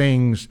other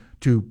things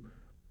to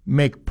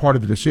make part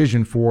of the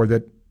decision for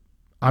that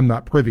I'm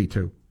not privy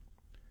to.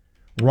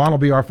 Ron will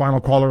be our final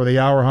caller of the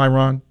hour. Hi,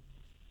 Ron.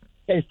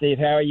 Hey, Steve.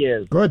 How are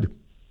you? Good.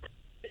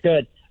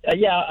 Good.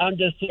 Yeah, I'm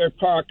just here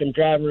parked and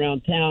driving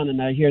around town,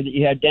 and I hear that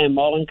you had Dan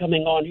Mullen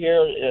coming on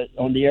here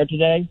on the air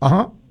today.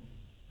 Uh-huh.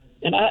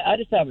 And I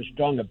just have a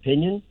strong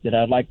opinion that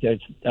I'd like to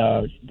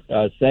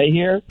say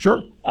here.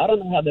 Sure. I don't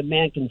know how the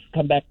man can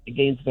come back to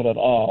Gainesville at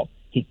all.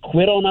 He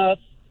quit on us,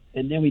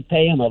 and then we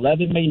pay him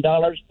 $11 million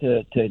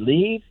to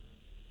leave.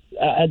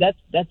 That's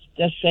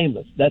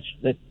shameless.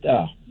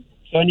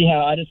 So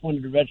anyhow, I just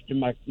wanted to register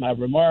my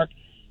remark.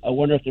 I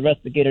wonder if the rest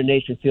of the Gator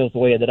Nation feels the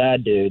way that I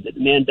do, that the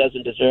man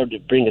doesn't deserve to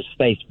bring his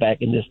face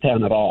back in this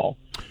town at all,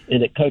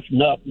 and that Coach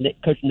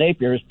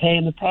Napier is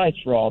paying the price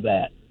for all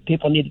that.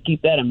 People need to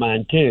keep that in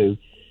mind, too.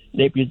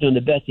 Napier's doing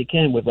the best he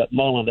can with what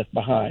Mullen left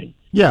behind.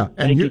 Yeah.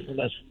 Thank you for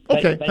this.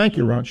 Okay, thank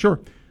you, Ron.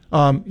 Sure.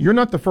 You're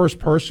not the first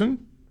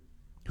person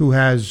who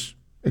has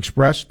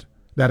expressed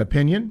that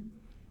opinion,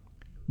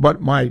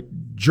 but my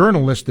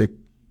journalistic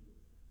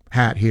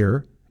hat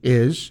here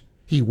is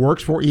he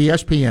works for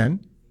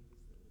ESPN.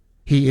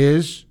 He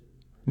is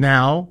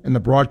now in the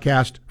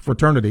broadcast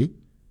fraternity.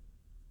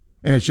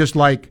 And it's just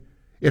like,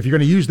 if you're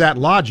going to use that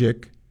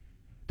logic,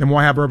 then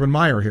why have Urban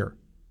Meyer here?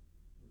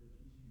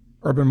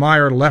 Urban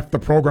Meyer left the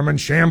program in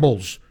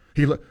shambles.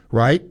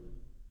 Right?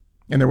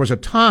 And there was a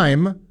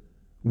time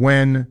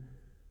when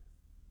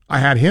I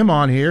had him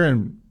on here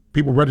and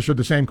people registered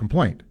the same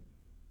complaint.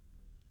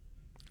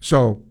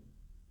 So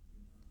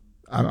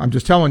I'm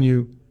just telling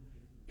you,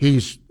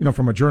 he's,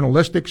 from a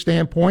journalistic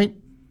standpoint,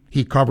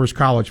 he covers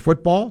college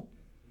football.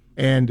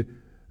 And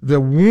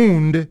the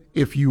wound,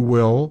 if you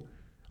will,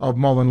 of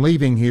Mullen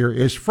leaving here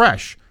is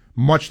fresh,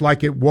 much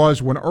like it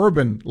was when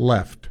Urban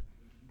left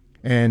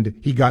and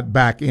he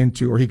got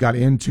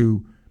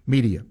into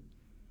media.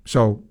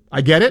 So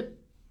I get it,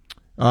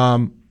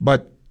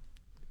 but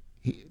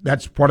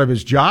that's part of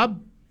his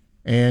job.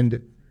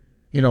 And,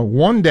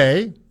 one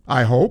day,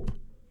 I hope,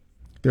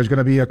 there's going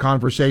to be a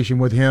conversation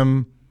with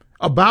him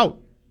about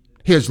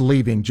his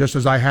leaving, just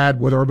as I had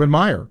with Urban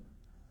Meyer.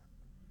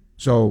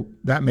 So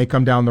that may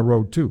come down the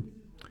road, too.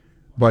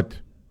 But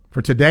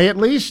for today, at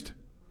least,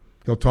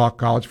 he'll talk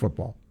college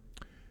football.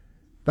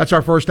 That's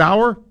our first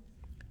hour.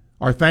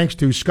 Our thanks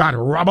to Scott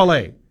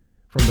Rabelais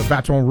from the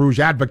Baton Rouge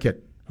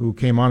Advocate, who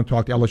came on and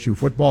talked LSU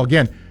football.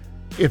 Again,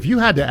 if you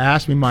had to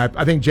ask me,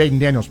 I think Jaden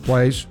Daniels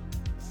plays,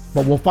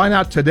 but we'll find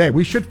out today.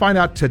 We should find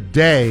out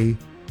today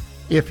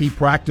if he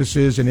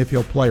practices and if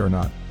he'll play or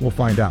not. We'll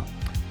find out.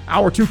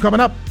 Hour 2 coming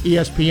up,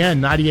 ESPN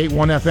 98.1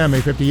 FM,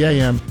 850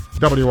 AM,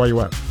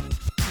 WRUF.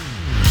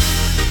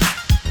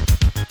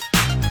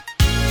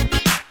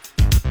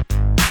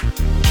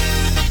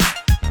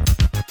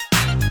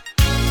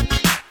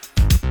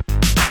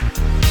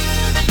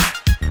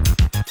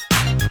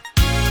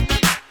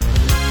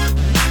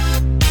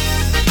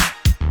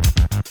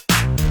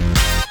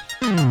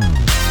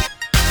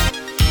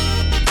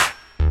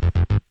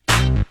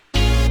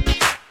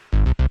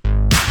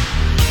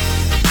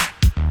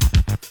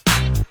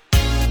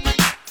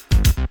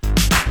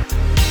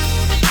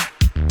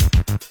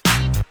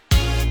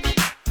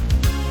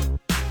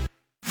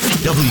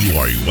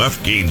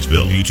 WRUF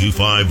Gainesville,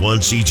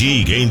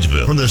 U251CG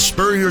Gainesville, from the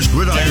Spurrier's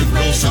Gridiron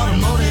Grill Center.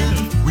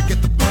 We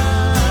get the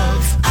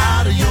bugs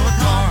out of your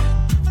car.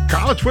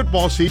 College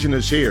football season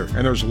is here,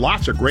 and there's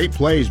lots of great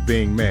plays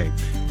being made.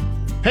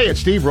 Hey,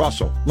 it's Steve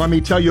Russell. Let me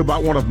tell you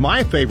about one of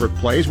my favorite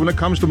plays when it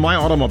comes to my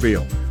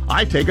automobile.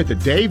 I take it to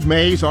Dave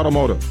Mays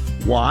Automotive.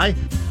 Why?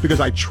 Because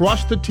I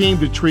trust the team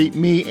to treat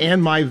me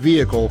and my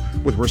vehicle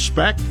with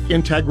respect,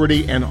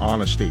 integrity, and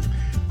honesty.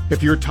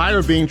 If you're tired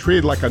of being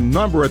treated like a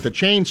number at the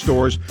chain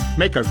stores,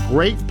 make a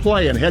great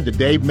play and head to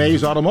Dave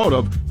Mays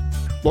Automotive,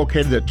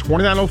 located at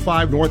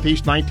 2905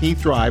 Northeast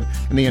 19th Drive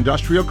in the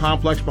industrial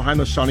complex behind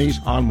the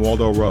Sunnies on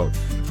Waldo Road.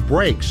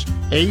 Brakes,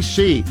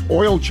 AC,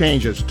 oil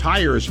changes,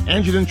 tires,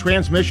 engine and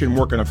transmission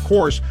work, and of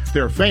course,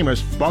 their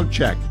famous bug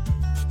check.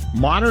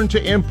 Modern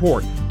to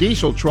import,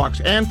 diesel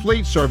trucks, and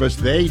fleet service,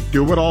 they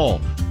do it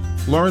all.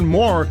 Learn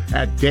more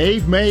at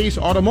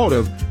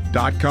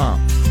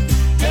DaveMaysAutomotive.com.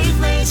 Dave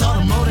Mays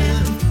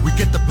Automotive. We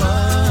get the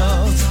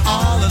bugs,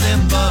 all of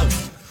them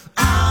bugs,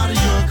 out of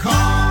your car.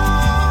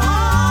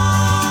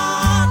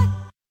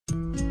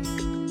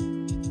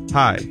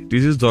 Hi,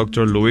 this is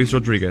Dr. Luis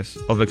Rodriguez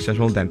of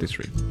Exceptional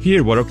Dentistry.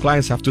 Hear what our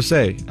clients have to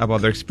say about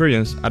their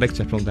experience at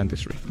Exceptional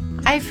Dentistry.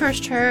 I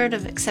first heard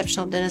of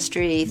Exceptional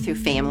Dentistry through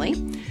family.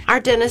 Our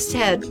dentist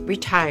had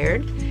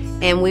retired,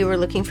 and we were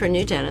looking for a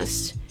new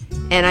dentist,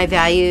 and I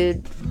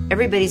valued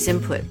everybody's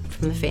input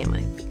from the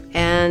family.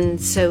 And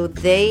so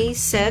they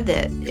said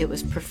that it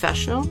was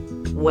professional,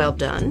 well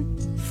done,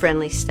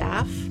 friendly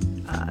staff.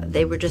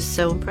 They were just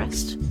so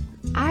impressed.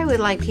 I would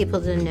like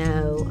people to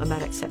know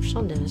about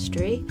Exceptional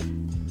Dentistry,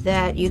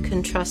 that you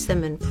can trust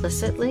them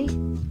implicitly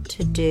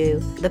to do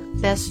the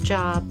best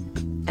job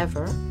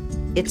ever.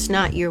 It's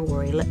not your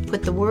worry.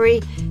 Put the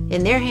worry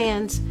in their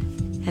hands,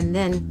 and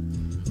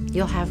then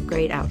you'll have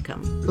great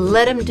outcome.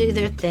 Let them do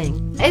their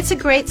thing. It's a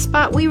great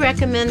spot. We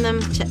recommend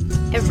them to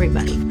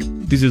everybody.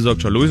 This is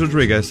Dr. Luis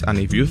Rodriguez, and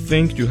if you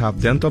think you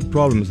have dental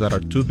problems that are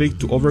too big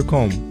to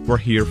overcome, we're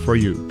here for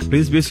you.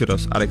 Please visit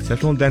us at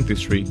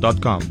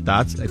exceptionaldentistry.com.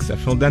 That's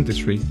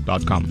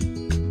exceptionaldentistry.com.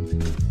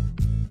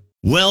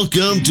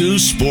 Welcome to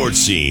Sports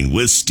Scene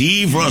with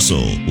Steve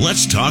Russell.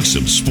 Let's talk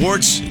some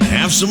sports and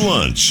have some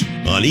lunch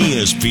on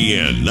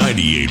ESPN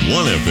 98.1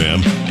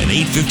 FM and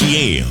 850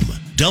 AM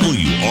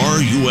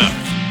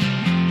WRUF.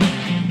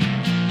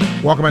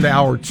 Welcome into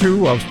Hour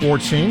 2 of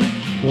Sports Scene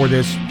for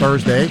this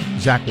Thursday.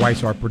 Zach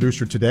Weiss, our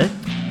producer today.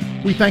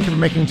 We thank you for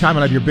making time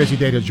out of your busy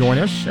day to join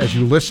us as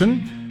you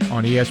listen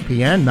on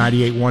ESPN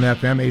 98.1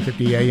 FM,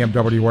 850 AM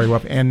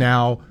WRUF, and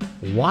now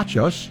watch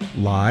us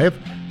live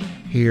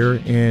here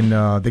in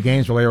the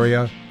Gainesville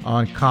area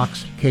on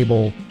Cox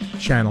Cable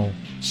Channel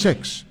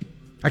 6.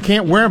 I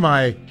can't wear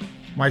my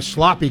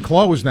sloppy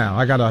clothes now.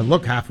 I got to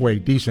look halfway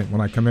decent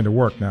when I come into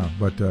work now,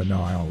 but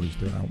no, I always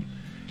do.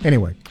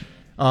 Anyway,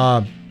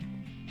 phone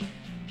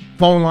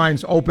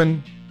lines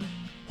open.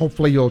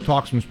 Hopefully you'll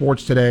talk some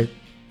sports today.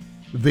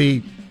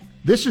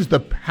 This is the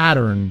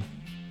pattern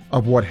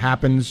of what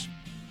happens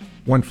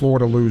when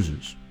Florida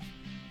loses.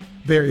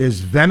 There is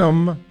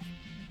venom,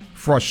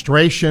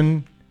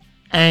 frustration,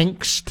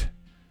 angst,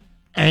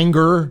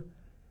 anger,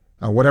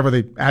 whatever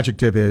the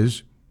adjective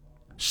is,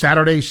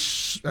 Saturday,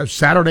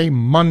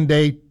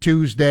 Monday,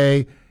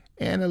 Tuesday,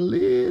 and a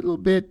little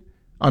bit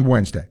on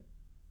Wednesday.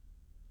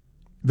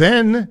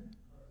 Then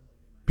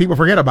people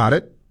forget about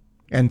it,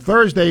 and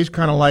Thursday's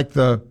kind of like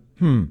the,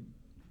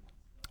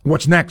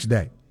 what's next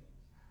day?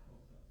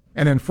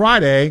 And then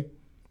Friday,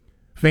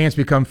 fans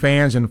become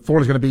fans, and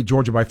Florida's going to beat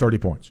Georgia by 30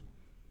 points.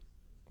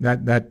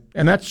 And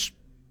that's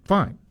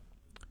fine.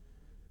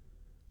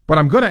 But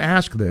I'm going to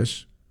ask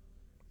this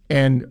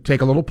and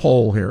take a little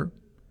poll here.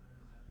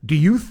 Do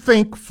you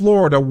think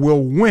Florida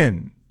will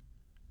win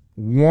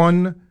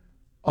one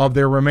of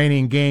their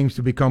remaining games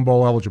to become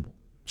bowl eligible?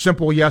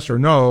 Simple yes or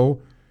no.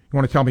 You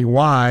want to tell me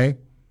why?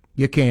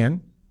 You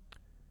can.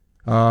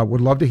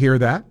 Would love to hear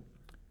that.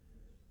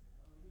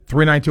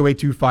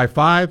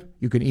 392-8255.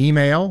 You can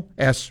email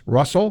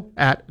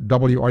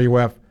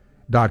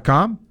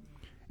srussell@wruf.com.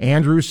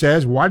 Andrew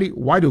says, why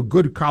do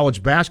good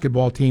college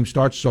basketball teams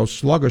start so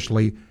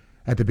sluggishly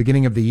at the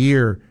beginning of the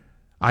year,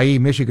 i.e.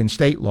 Michigan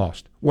State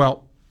lost?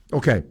 Well,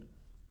 okay.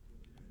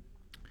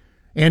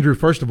 Andrew,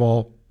 first of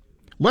all,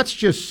 let's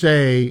just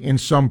say in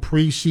some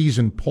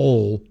preseason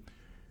poll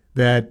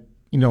that,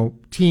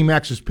 Team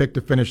X is picked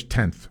to finish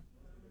 10th.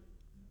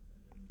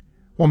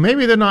 Well,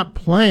 maybe they're not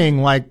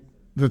playing like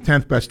the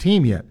 10th best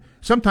team yet.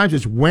 Sometimes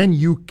it's when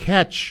you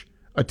catch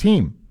a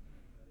team,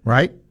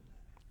 right?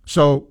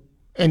 So,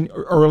 and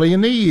early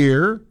in the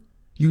year,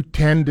 you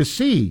tend to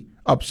see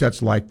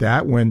upsets like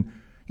that when,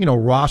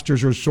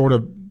 rosters are sort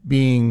of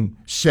being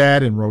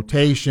set and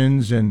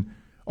rotations and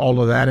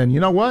all of that. And you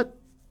know what?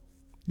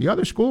 The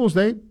other schools,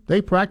 they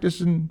practice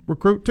and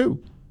recruit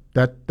too.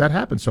 That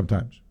happens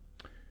sometimes.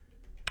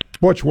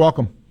 Butch,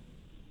 welcome.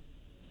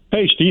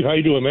 Hey, Steve. How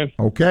you doing, man?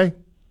 Okay.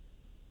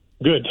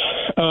 Good.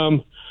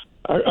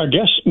 I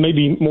guess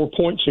maybe more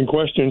points and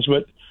questions,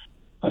 but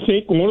I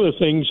think one of the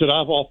things that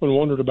I've often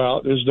wondered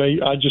about is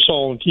I just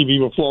saw on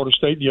TV with Florida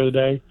State the other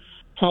day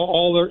how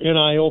all their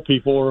NIL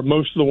people, or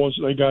most of the ones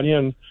that they got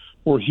in,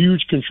 were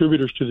huge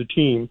contributors to the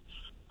team.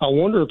 I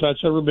wonder if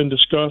that's ever been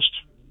discussed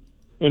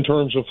in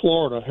terms of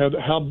Florida.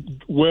 How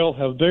well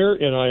have their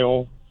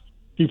NIL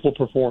people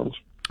performed?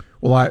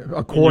 Well,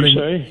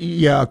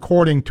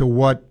 according to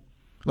what,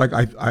 like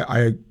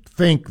I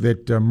think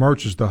that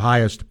Mertz is the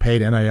highest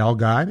paid NIL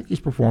guy. I think he's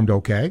performed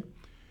okay.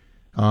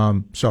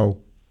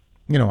 So,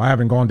 I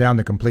haven't gone down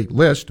the complete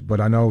list, but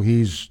I know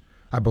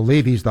I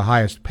believe he's the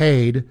highest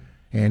paid,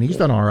 and he's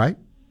done all right.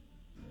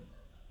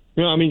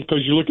 Yeah,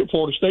 because you look at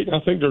Florida State, and I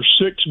think there's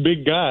 6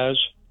 big guys,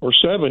 or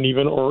 7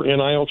 even, or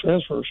NIL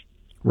transfers.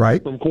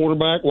 Right. From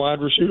quarterback,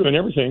 wide receiver, and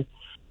everything.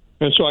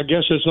 And so I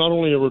guess it's not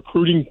only a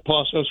recruiting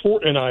process for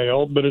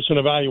NIL, but it's an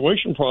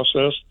evaluation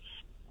process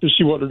to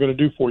see what they're going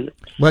to do for you.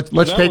 Let's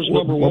take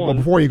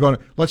before you go.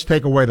 Let's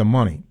take away the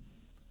money.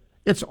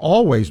 It's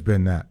always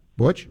been that,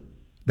 Butch.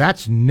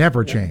 That's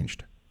never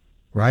changed,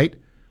 right?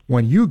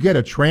 When you get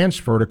a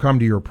transfer to come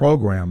to your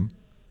program,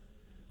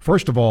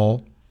 first of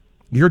all,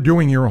 you're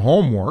doing your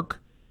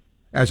homework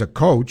as a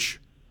coach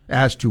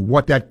as to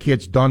what that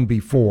kid's done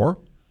before,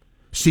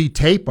 see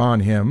tape on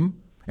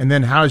him, and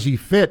then how does he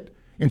fit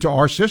into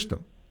our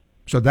system.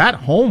 So that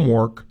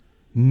homework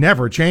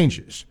never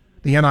changes.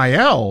 The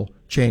NIL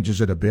changes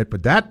it a bit,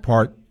 but that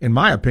part, in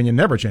my opinion,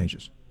 never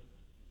changes.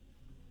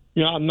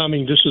 Yeah,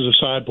 this is a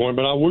side point,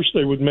 but I wish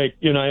they would make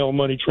NIL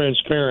money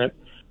transparent.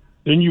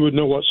 Then you would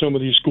know what some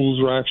of these schools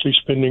are actually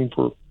spending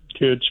for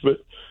kids, but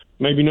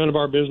maybe none of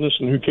our business,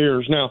 and who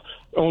cares? Now,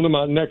 on to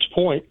my next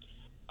point,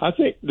 I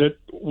think that,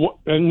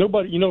 and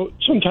nobody,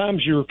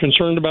 sometimes you're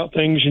concerned about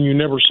things and you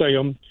never say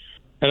them,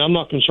 and I'm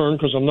not concerned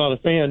because I'm not a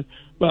fan,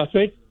 but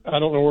I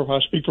don't know if I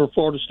speak for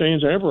Florida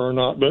Stands ever or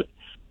not, but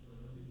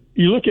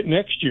you look at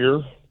next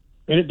year,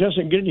 and it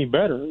doesn't get any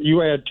better.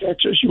 You add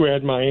Texas, you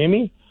add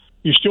Miami,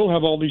 you still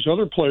have all these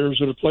other players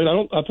that have played.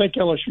 I think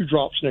LSU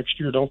drops next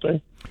year, don't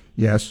they?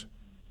 Yes.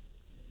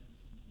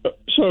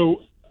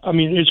 So,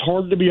 it's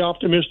hard to be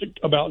optimistic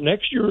about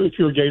next year if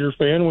you're a Gator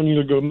fan when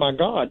you go, my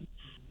God,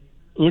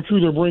 look who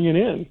they're bringing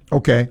in.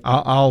 Okay,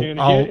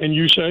 and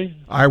you say?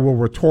 I will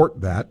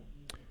retort that.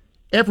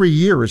 Every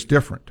year is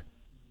different.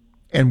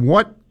 And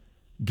what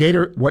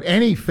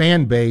any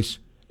fan base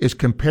is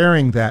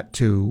comparing that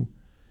to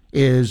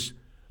is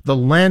the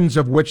lens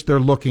of which they're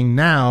looking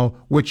now,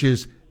 which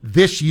is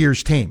this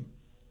year's team.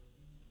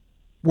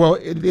 Well,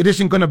 it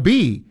isn't going to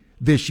be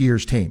this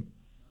year's team.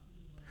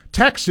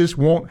 Texas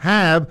won't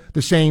have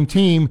the same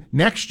team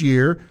next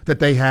year that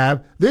they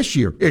have this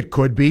year. It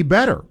could be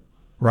better,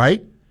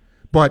 right?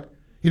 But,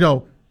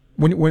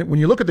 when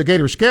you look at the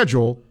Gator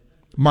schedule,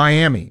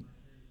 Miami,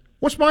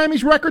 what's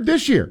Miami's record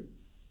this year?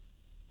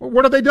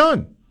 What have they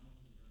done?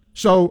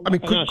 So,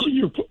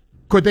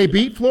 could they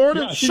beat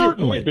Florida? Yeah,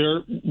 certainly.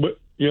 But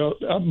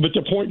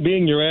the point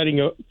being, you're adding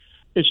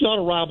it's not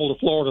a rival to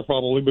Florida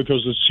probably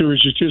because the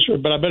series is too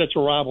short, but I bet it's a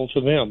rival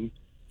to them.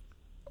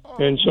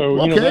 And so,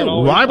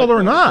 rival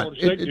or not,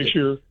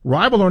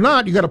 rival or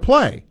not, you got to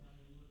play.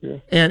 Yeah.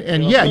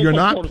 And you're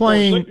not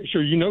playing.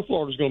 Sure,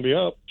 Florida's going to be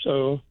up.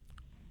 So,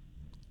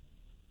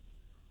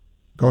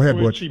 go ahead,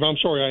 Butch. Steve, I'm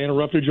sorry, I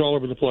interrupted you all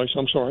over the place.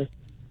 I'm sorry.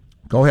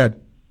 Go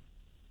ahead.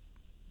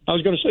 I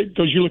was going to say,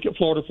 because you look at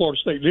Florida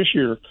State this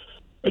year,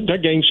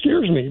 that game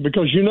scares me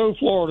because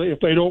Florida, if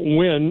they don't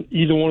win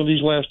either one of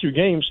these last 2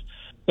 games,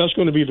 that's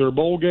going to be their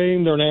bowl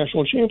game, their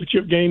national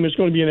championship game. It's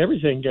going to be an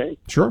everything game.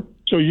 Sure.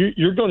 So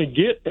you're going to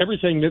get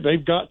everything that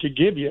they've got to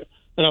give you.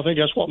 And I think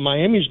that's what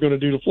Miami's going to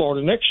do to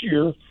Florida next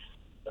year.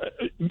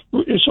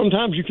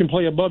 Sometimes you can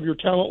play above your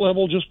talent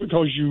level just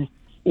because you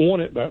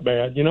want it that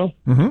bad,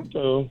 Mm-hmm.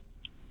 So,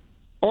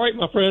 all right,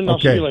 my friend, I'll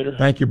see you later.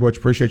 Thank you, Butch.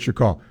 Appreciate your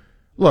call.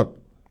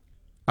 Look,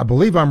 I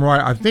believe I'm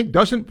right. I think,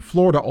 doesn't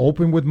Florida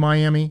open with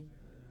Miami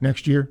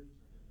next year?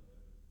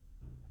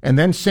 And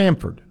then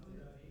Samford.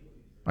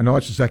 I know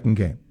it's the second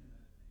game.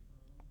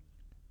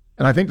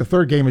 And I think the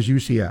third game is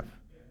UCF.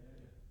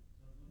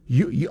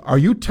 Are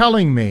you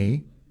telling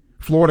me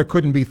Florida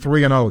couldn't be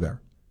 3-0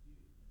 there?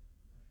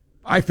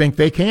 I think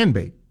they can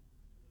be.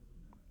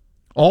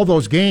 All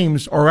those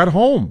games are at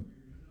home.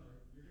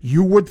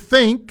 You would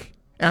think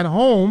at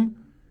home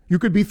you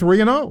could be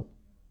 3-0.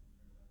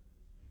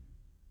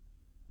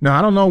 Now,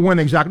 I don't know when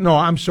exactly. No,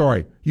 I'm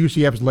sorry.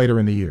 UCF is later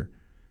in the year.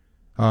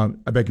 I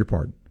beg your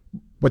pardon.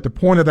 But the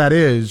point of that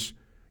is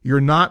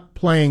you're not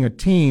playing a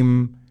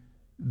team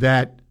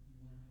that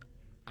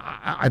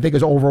I think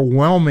is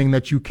overwhelming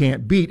that you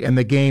can't beat, and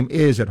the game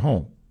is at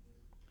home.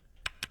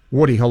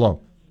 Woody,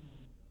 hello.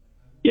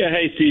 Yeah,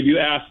 hey, Steve, you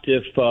asked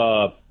if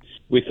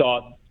we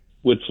thought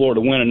would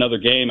Florida win another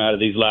game out of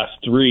these last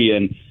 3,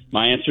 and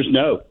my answer is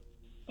no.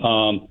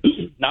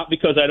 Not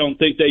because I don't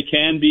think they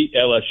can beat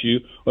LSU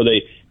or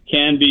they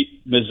can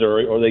beat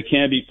Missouri or they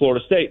can beat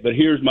Florida State, but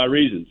here's my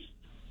reasons,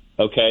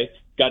 okay?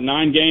 Got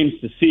 9 games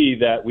to see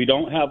that we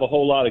don't have a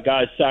whole lot of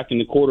guys sacking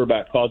the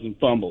quarterback causing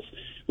fumbles.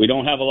 We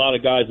don't have a lot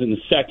of guys in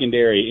the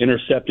secondary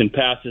intercepting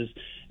passes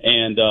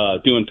and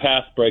doing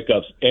pass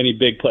breakups, any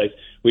big plays.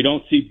 We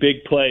don't see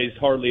big plays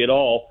hardly at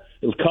all.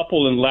 A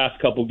couple in the last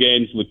couple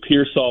games with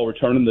Pearsall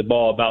returning the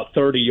ball about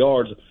 30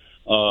 yards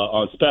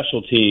on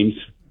special teams.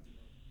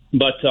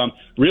 But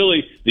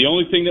really, the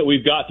only thing that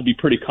we've got to be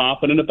pretty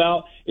confident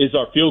about is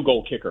our field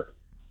goal kicker.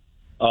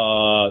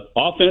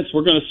 Offense,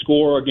 we're going to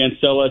score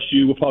against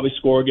LSU. We'll probably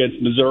score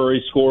against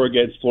Missouri, score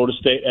against Florida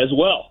State as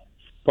well.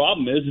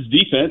 Problem is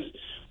defense.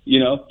 You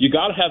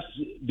got to have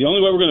 – the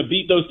only way we're going to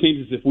beat those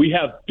teams is if we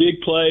have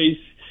big plays,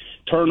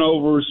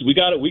 turnovers. We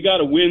got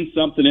to win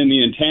something in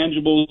the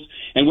intangibles,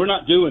 and we're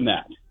not doing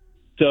that.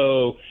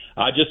 So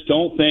I just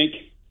don't think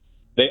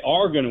they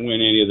are going to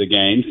win any of the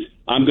games.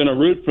 I'm going to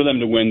root for them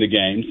to win the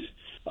games.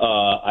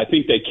 I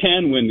think they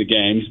can win the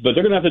games, but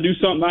they're going to have to do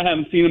something I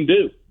haven't seen them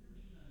do,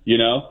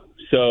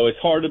 So it's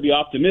hard to be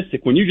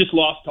optimistic. When you just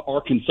lost to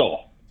Arkansas,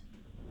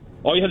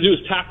 all you have to do is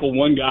tackle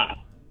one guy,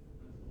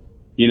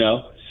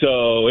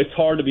 So it's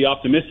hard to be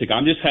optimistic.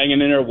 I'm just hanging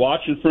in there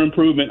watching for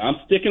improvement. I'm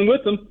sticking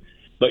with them.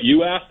 But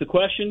you asked the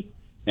question,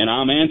 and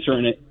I'm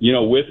answering it,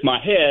 with my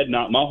head,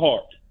 not my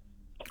heart.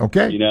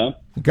 Okay.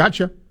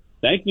 Gotcha.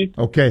 Thank you.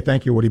 Okay,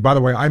 thank you, Woody. By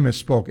the way, I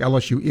misspoke.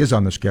 LSU is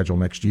on the schedule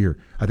next year.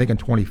 I think in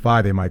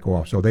 25 they might go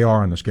off, so they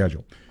are on the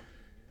schedule.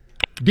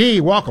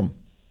 D, welcome.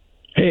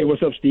 Hey,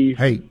 what's up, Steve?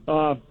 Hey.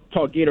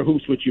 Talk Gator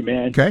hoops with you,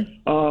 man. Okay.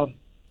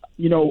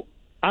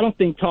 I don't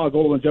think Todd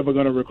Golden's ever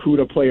going to recruit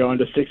a player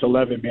under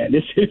 6'11", man.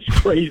 This is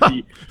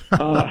crazy.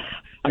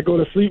 I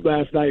go to sleep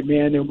last night,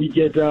 man, and we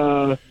get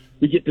the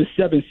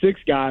 7'6"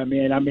 guy,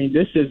 man. I mean,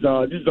 this is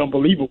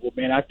unbelievable,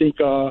 man. I think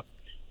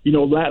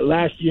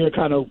last year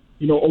kind of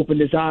opened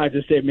his eyes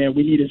and said, man,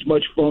 we need as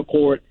much front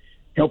court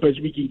help as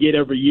we can get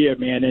every year,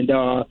 man. And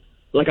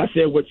like I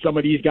said, with some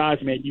of these guys,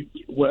 man,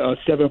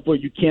 7 foot,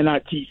 you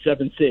cannot teach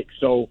 7'6".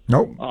 So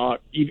nope.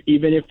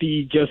 Even if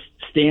he just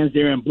stands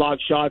there and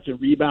blocks shots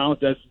and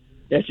rebounds,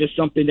 that's just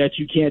something that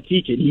you can't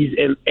teach. And he's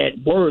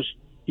at worst,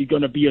 he's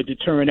going to be a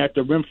deterrent at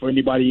the rim for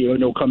anybody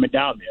coming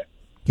down there.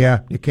 Yeah,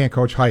 you can't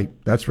coach height,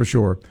 that's for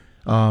sure.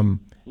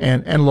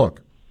 And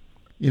look,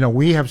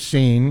 we have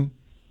seen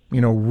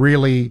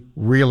really,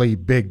 really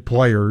big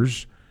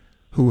players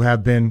who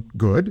have been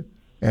good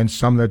and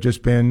some that have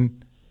just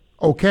been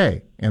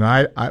okay. And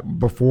I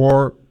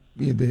before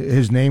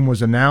his name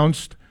was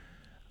announced,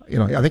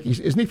 I think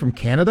isn't he from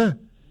Canada?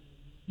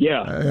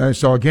 Yeah.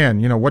 So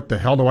again, what the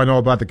hell do I know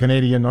about the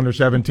Canadian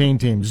under-17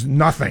 teams?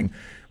 Nothing.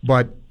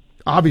 But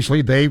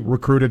obviously they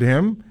recruited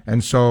him,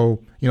 and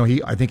so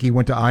I think he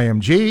went to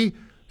IMG,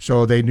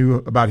 so they knew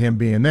about him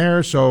being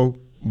there. So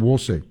we'll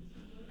see.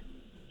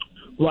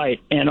 Right.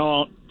 And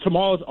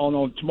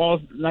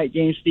tomorrow's night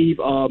game, Steve.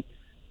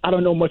 I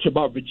don't know much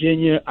about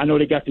Virginia. I know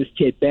they got this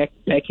kid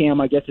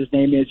Beckham, I guess his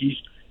name is.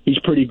 He's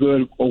pretty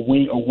good, a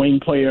wing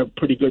player,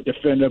 pretty good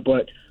defender.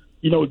 But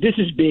this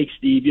is big,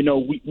 Steve.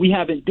 We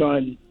haven't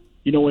done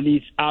in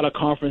these out of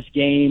conference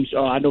games.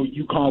 I know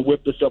UConn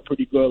whipped us up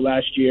pretty good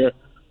last year.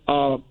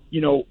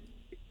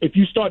 If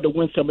you start to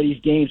win some of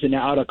these games in the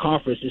out of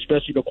conference,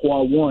 especially the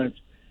quad ones,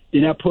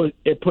 then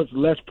it puts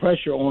less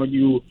pressure on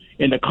you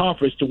in the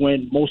conference to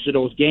win most of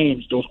those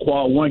games, those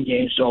quad one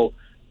games. So,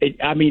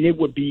 it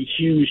would be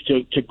huge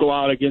to go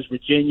out against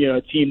Virginia,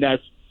 a team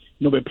that's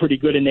been pretty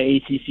good in the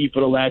ACC for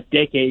the last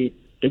decade,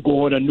 to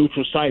go on a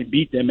neutral site and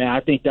beat them. And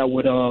I think that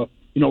would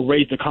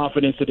raise the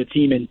confidence of the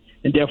team and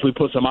definitely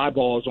put some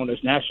eyeballs on us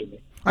nationally.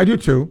 I do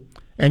too.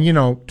 And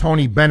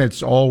Tony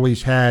Bennett's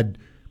always had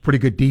pretty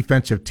good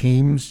defensive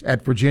teams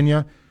at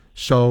Virginia.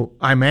 So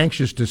I'm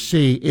anxious to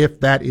see if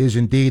that is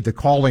indeed the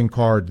calling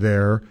card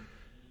there,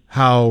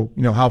 how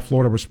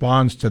Florida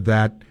responds to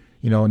that,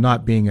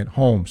 not being at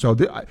home. So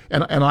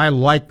and I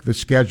like the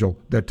schedule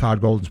that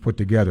Todd Golden's put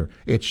together.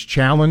 It's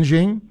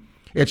challenging.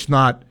 It's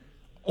not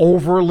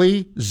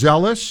overly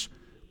zealous,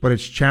 but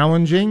it's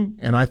challenging,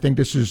 and I think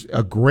this is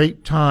a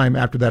great time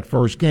after that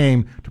first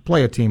game to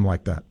play a team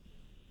like that.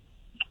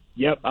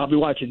 Yep, I'll be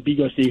watching. Be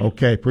good, Steve.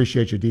 Okay,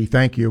 appreciate you, D.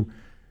 Thank you.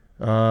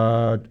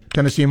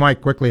 Tennessee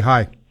Mike, quickly,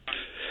 hi.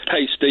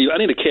 Hey, Steve, I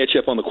need to catch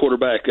up on the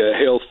quarterback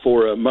health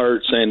for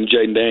Mertz and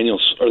Jaden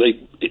Daniels. Are they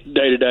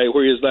day-to-day?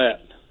 Where is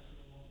that?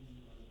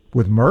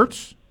 With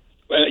Mertz?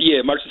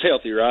 Yeah, Mertz is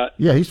healthy, right?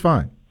 Yeah, he's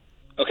fine.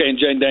 Okay, and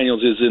Jaden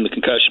Daniels is in the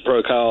concussion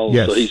protocol.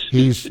 Yes,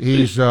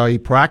 so he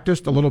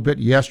practiced a little bit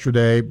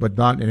yesterday, but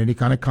not in any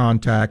kind of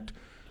contact.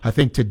 I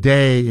think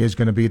today is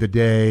going to be the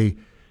day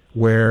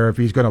where if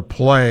he's going to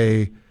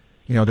play,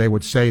 they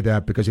would say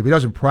that, because if he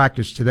doesn't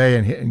practice today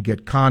and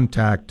get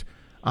contact,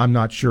 I'm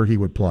not sure he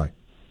would play.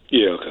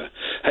 Yeah, okay.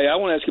 Hey, I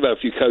want to ask you about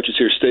a few coaches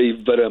here,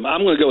 Steve, but I'm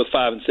going to go with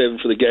 5-7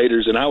 for the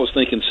Gators, and I was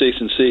thinking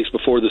 6-6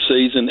 before the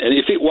season. And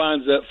if it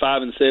winds up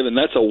 5-7,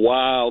 that's a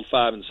wild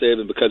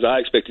 5-7, because I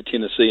expected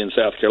Tennessee and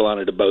South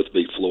Carolina to both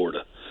beat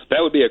Florida.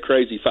 That would be a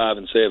crazy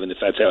 5-7 if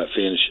that's how it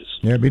finishes.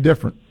 Yeah, it'd be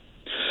different.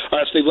 All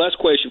right, Steve, last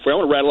question for you. I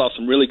want to rattle off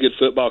some really good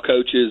football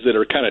coaches that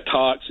are kind of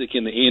toxic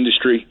in the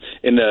industry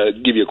and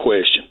give you a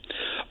question.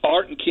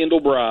 Art and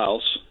Kendall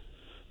Briles,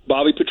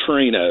 Bobby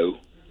Petrino,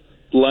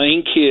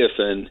 Lane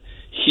Kiffin,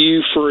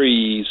 Hugh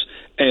Freeze,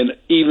 and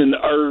even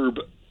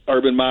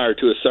Urban Meyer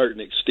to a certain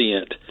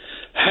extent.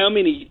 How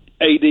many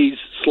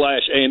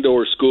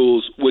ADs/and/or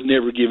schools would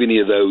never give any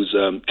of those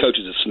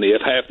coaches a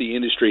sniff? Half the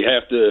industry,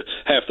 half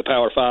the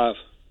Power Five.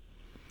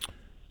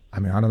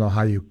 mean, I don't know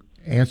how you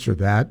answer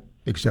that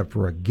except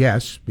for a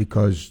guess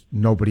because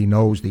nobody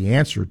knows the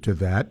answer to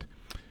that.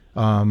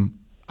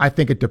 I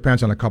think it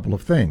depends on a couple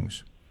of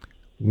things.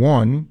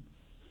 One,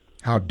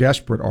 how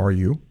desperate are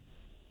you?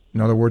 In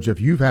other words, if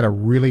you've had a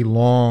really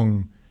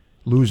long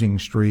losing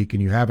streak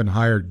and you haven't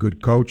hired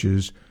good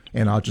coaches,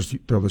 and I'll just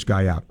throw this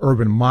guy out,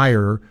 Urban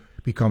Meyer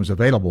becomes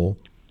available,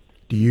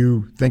 do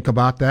you think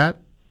about that?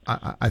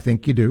 I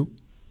think you do,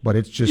 but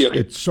it's just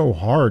it's so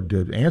hard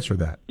to answer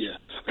that. Yeah.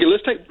 Okay,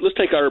 let's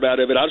take Herb out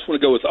of it. I just want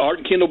to go with Art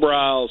and Kendall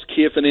Briles,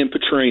 Kiffin and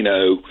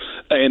Petrino,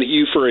 and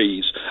Hugh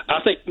Freeze.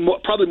 I think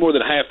probably more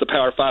than half the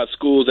Power 5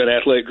 schools and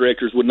athletic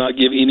directors would not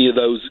give any of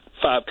those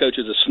 5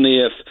 coaches a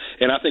sniff,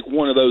 and I think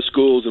one of those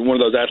schools and one of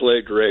those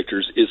athletic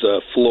directors is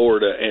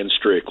Florida and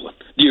Strickland.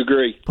 Do you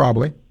agree?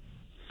 Probably.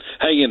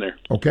 Hang in there.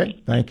 Okay,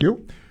 thank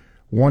you.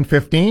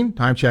 1:15,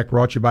 time check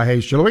brought to you by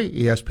Hayes Jewelry,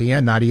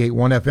 ESPN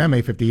 98.1 FM,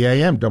 850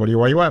 AM,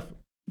 WRUF.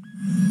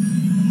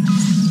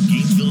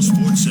 Gainesville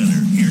Sports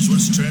Center. Here's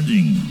what's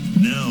trending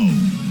now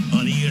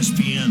on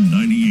ESPN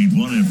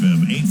 98.1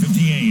 FM,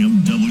 850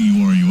 AM,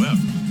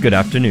 WRUF. Good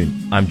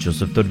afternoon. I'm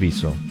Joseph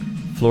Torviso.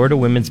 Florida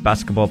women's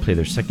basketball play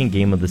their second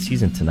game of the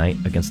season tonight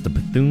against the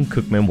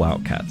Bethune-Cookman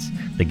Wildcats.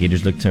 The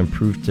Gators look to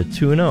improve to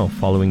 2-0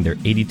 following their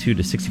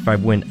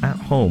 82-65 win at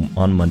home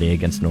on Monday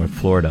against North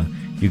Florida.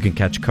 You can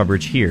catch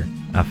coverage here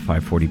at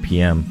 5:40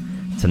 p.m.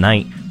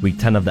 Tonight, Week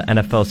 10 of the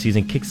NFL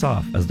season kicks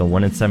off as the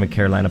 1-7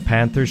 Carolina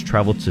Panthers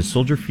travel to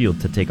Soldier Field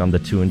to take on the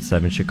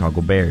 2-7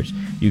 Chicago Bears.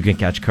 You can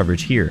catch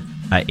coverage here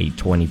at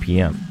 8:20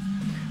 p.m.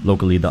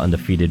 Locally, the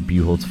undefeated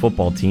Buchholz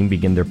football team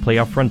begin their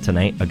playoff run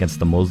tonight against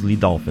the Mosley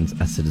Dolphins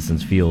at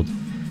Citizens Field.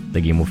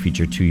 The game will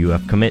feature 2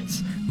 UF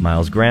commits,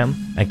 Miles Graham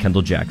and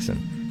Kendall Jackson.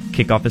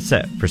 Kickoff is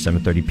set for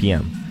 7:30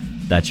 p.m.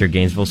 That's your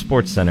Gainesville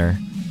Sports Center.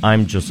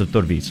 I'm Joseph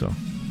Torviso.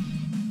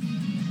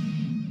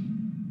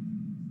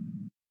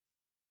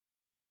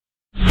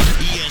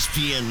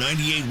 ESPN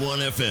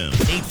 98.1 FM,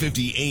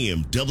 850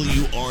 AM,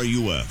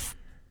 WRUF.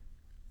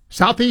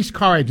 Southeast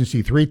Car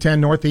Agency,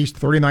 310 Northeast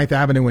 39th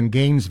Avenue in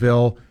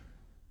Gainesville.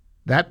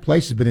 That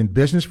place has been in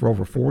business for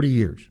over 40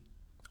 years.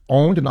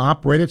 Owned and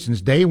operated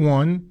since day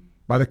one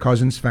by the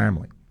Cousins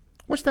family.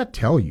 What's that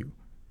tell you?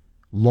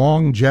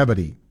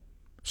 Longevity,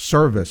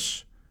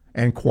 service,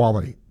 and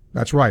quality.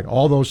 That's right,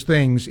 all those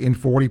things in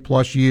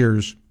 40-plus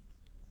years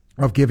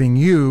of giving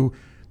you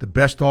the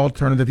best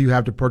alternative you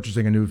have to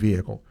purchasing a new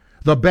vehicle.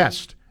 The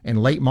best in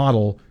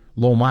late-model,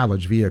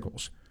 low-mileage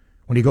vehicles.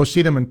 When you go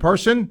see them in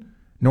person,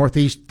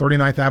 Northeast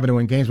 39th Avenue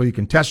in Gainesville, you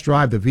can test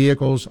drive the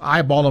vehicles,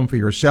 eyeball them for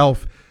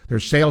yourself. Their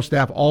sales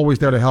staff always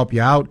there to help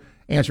you out,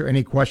 answer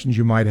any questions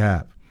you might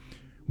have.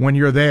 When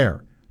you're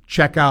there,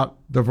 check out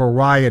the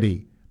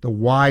variety, the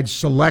wide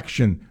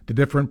selection, the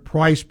different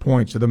price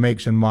points of the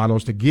makes and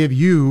models to give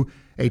you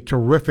a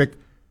terrific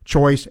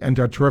choice and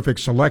a terrific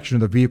selection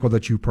of the vehicle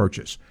that you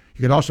purchase.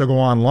 You can also go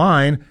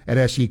online at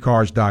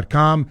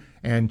secars.com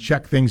and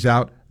check things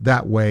out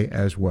that way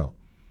as well.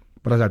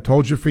 But as I've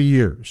told you for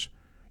years,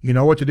 you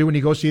know what to do when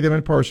you go see them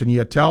in person.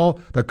 You tell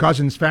the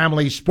Cousins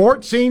family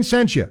Sports Scene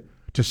sent you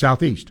to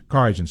Southeast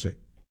Car Agency.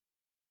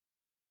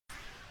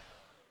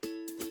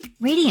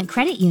 Radiant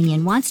Credit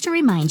Union wants to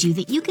remind you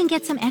that you can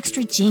get some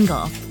extra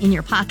jingle in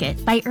your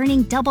pocket by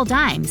earning double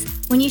dimes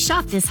when you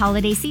shop this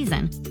holiday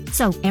season.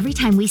 So every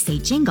time we say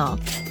jingle,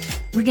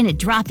 we're going to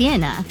drop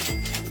in a...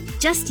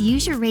 Just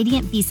use your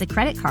Radiant Visa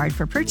credit card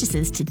for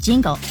purchases to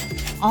jingle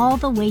all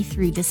the way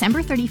through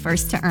December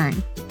 31st to earn.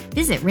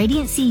 Visit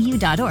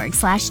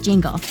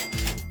radiantcu.org/jingle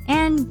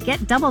and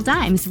get double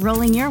dimes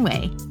rolling your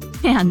way.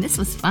 Man, this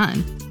was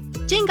fun.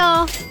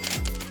 Jingle!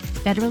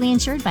 Federally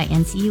insured by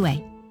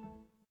NCUA.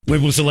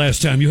 When was the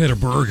last time you had a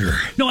burger?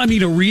 No, I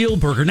mean a real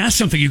burger, not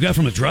something you got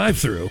from a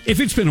drive-thru.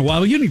 If it's been a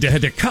while, you need to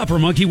head to Copper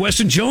Monkey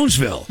West in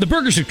Jonesville. The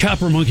burgers at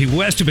Copper Monkey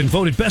West have been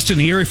voted best in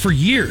the area for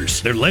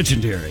years. They're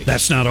legendary.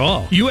 That's not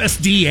all.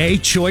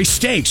 USDA choice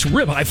steaks,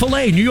 ribeye,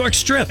 filet, New York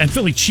strip, and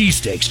Philly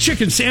cheesesteaks,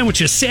 chicken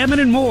sandwiches, salmon,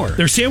 and more.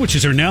 Their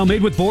sandwiches are now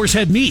made with boar's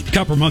head meat.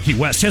 Copper Monkey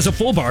West has a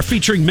full bar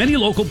featuring many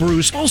local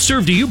brews, all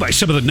served to you by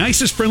some of the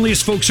nicest,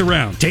 friendliest folks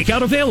around.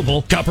 Takeout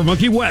available. Copper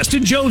Monkey West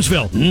in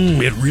Jonesville.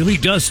 It really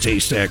does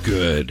taste that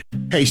good.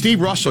 Hey,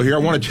 Steve Russell here. I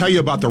want to tell you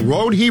about the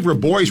Road Heaver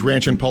Boys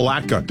Ranch in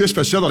Palatka. This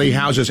facility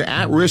houses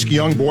at-risk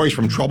young boys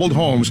from troubled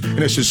homes and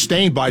is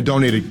sustained by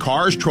donated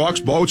cars, trucks,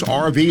 boats,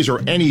 RVs,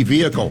 or any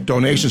vehicle.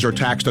 Donations are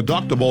tax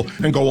deductible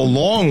and go a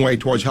long way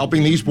towards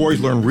helping these boys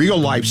learn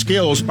real-life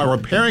skills by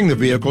repairing the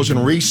vehicles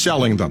and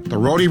reselling them. The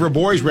Road Heaver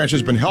Boys Ranch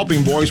has been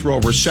helping boys for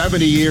over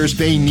 70 years.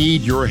 They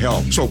need your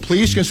help. So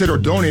please consider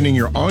donating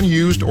your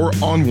unused or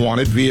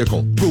unwanted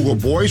vehicle. Google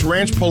Boys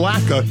Ranch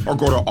Palatka or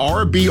go to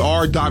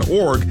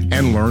rbr.org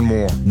and learn more.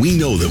 more. We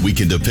know that we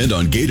can depend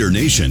on Gator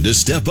Nation to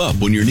step up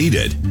when you're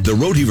needed. The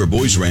Roadheaver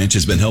Boys Ranch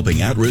has been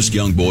helping at-risk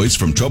young boys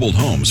from troubled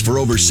homes for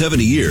over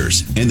 70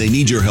 years, and they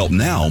need your help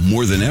now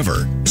more than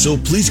ever. So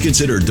please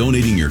consider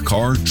donating your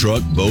car,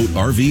 truck, boat,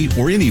 RV,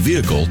 or any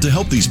vehicle to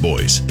help these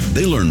boys.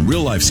 They learn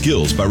real-life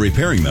skills by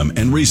repairing them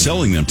and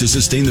reselling them to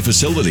sustain the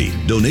facility.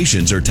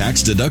 Donations are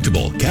tax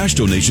deductible. Cash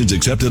donations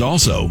accepted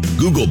also.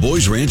 Google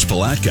Boys Ranch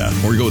Palatka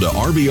or go to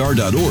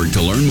rbr.org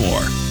to learn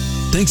more.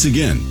 Thanks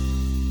again.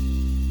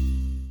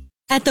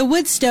 At the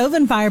Wood Stove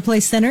and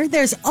Fireplace Center,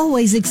 there's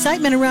always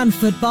excitement around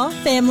football,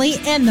 family,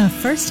 and the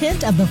first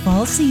hint of the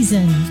fall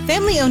season.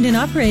 Family owned and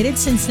operated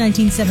since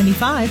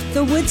 1975,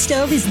 the Wood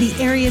Stove is the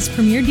area's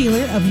premier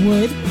dealer of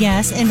wood,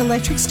 gas, and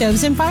electric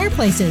stoves and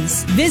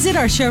fireplaces. Visit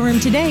our showroom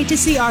today to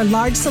see our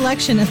large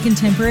selection of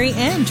contemporary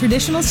and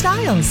traditional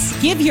styles.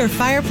 Give your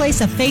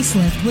fireplace a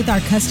facelift with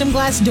our custom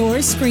glass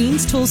doors,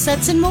 screens, tool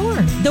sets, and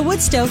more. The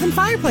Wood Stove and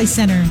Fireplace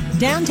Center,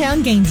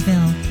 downtown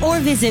Gainesville. Or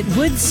visit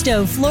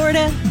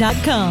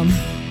woodstoveflorida.com.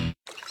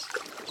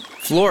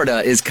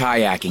 Florida is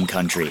kayaking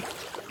country.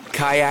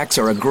 Kayaks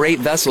are a great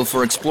vessel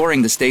for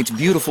exploring the state's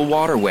beautiful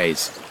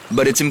waterways,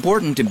 but it's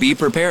important to be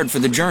prepared for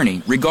the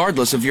journey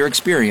regardless of your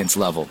experience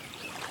level.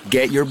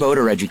 Get your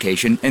boater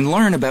education and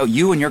learn about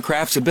you and your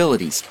craft's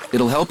abilities.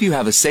 It'll help you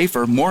have a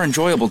safer, more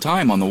enjoyable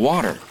time on the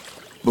water.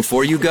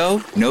 Before you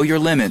go, know your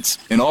limits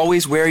and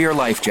always wear your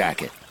life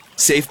jacket.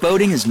 Safe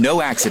boating is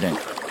no accident.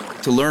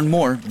 To learn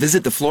more,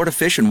 visit the Florida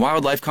Fish and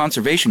Wildlife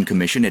Conservation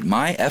Commission at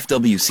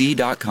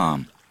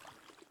myfwc.com.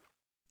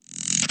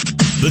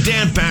 The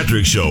Dan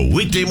Patrick Show,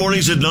 weekday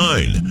mornings at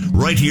 9,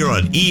 right here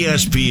on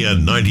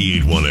ESPN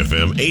 98.1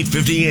 FM,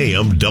 850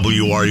 AM,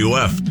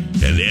 WRUF,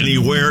 and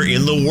anywhere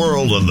in the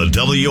world on the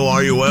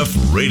WRUF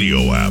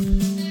radio app.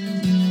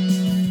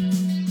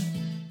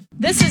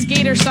 This is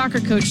Gator soccer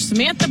coach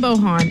Samantha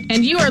Bohan,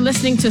 and you are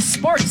listening to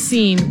Sports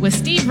Scene with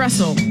Steve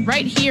Russell,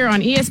 right here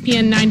on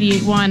ESPN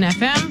 98.1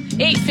 FM,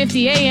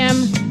 850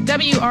 AM,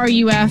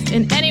 WRUF,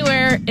 and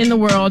anywhere in the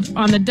world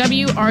on the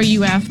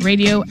WRUF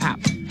radio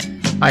app.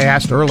 I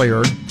asked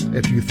earlier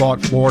if you thought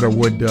Florida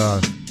would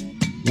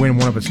win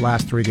one of its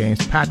last 3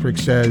 games. Patrick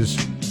says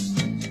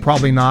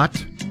probably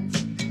not.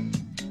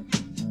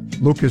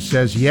 Lucas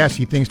says yes,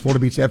 he thinks Florida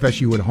beats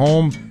FSU at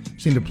home.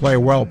 Seem to play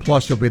well,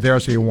 plus he'll be there,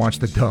 so he wants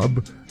the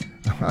dub.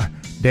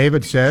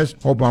 David says,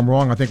 hope I'm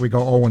wrong, I think we go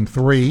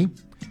 0-3.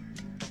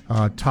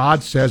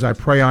 Todd says, I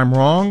pray I'm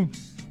wrong.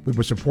 We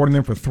were supporting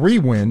them for 3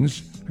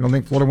 wins. I don't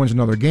think Florida wins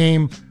another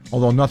game,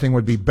 although nothing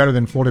would be better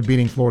than Florida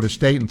beating Florida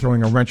State and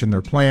throwing a wrench in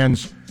their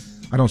plans.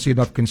 I don't see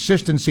enough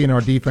consistency in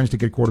our defense to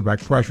get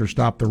quarterback pressure,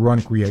 stop the run,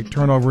 create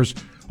turnovers.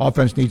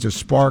 Offense needs a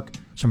spark,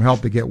 some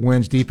help to get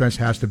wins. Defense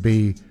has to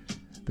be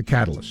the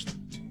catalyst.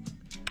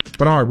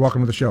 Bernard, welcome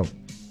to the show.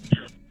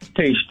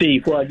 Hey,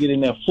 Steve, before I get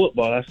in that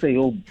football, I say,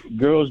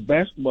 girls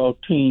basketball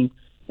team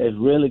has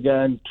really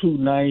gotten 2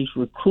 nice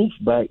recruits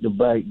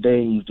back-to-back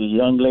days. The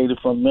young lady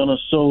from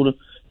Minnesota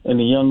and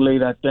the young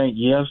lady, I think,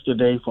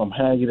 yesterday from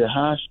Haggerty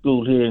High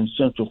School here in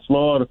Central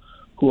Florida,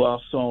 who I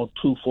saw on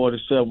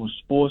 247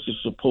 Sports is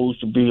supposed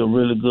to be a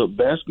really good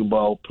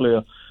basketball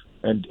player,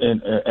 and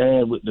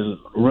add with the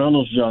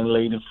Reynolds young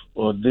lady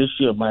this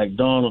year,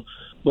 McDonald.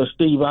 But,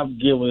 Steve, I've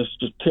given,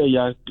 to tell you,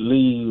 I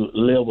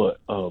live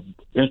an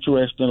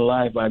interesting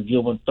life. I've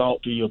given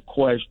thought to your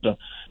question,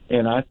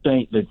 and I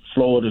think that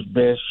Florida's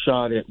best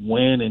shot at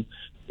winning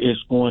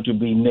is going to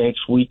be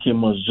next week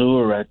in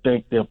Missouri. I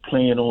think they're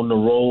playing on the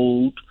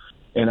road,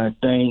 and I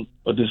think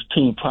this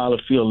team probably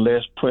feel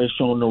less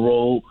pressure on the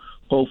road.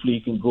 Hopefully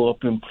you can go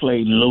up and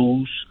play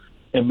loose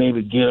and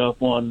maybe get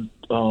up on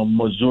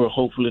Missouri,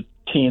 hopefully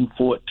 10,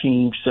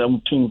 14,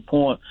 17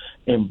 points,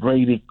 and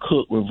Brady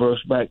Cook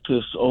reverse back to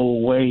his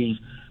old ways.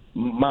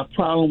 My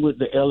problem with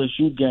the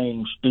LSU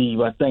game,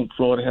 Steve, I think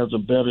Florida has a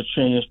better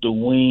chance to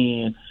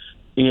win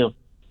if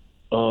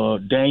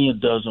Daniel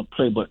doesn't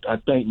play, but I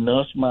think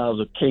Nussmeier is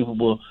a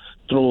capable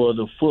thrower of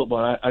the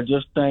football. I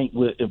just think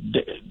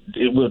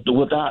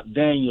without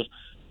Daniels,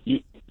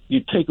 you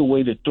take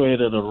away the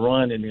threat of the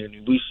running,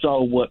 and we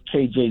saw what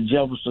K.J.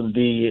 Jefferson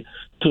did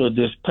to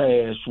this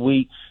past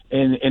week.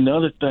 And the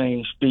other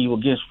thing, Steve,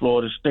 against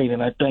Florida State,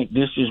 and I think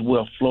this is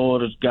where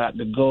Florida's got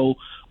to go.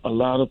 A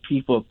lot of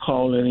people are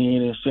calling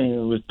in and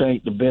saying we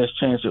think the best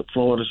chance at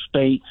Florida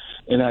State,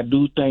 and I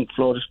do think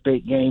Florida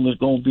State game is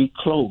going to be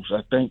close.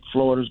 I think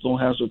Florida's going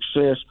to have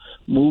success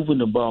moving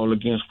the ball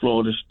against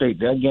Florida State.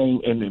 That game,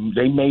 and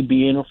they may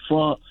be in the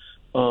front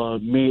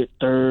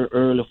mid-third,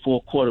 early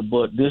fourth quarter,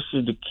 but this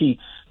is the key.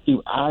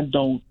 I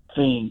don't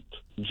think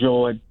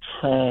Jordan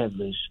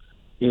Travis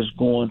is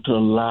going to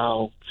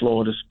allow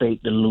Florida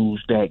State to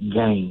lose that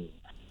game.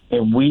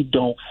 And we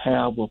don't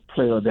have a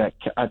player that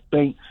I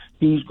think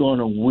he's going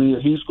to win.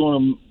 He's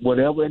going to,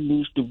 whatever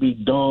needs to be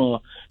done,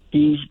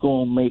 he's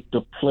going to make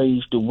the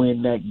plays to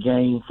win that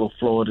game for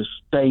Florida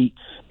State.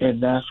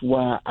 And that's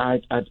why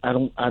I'm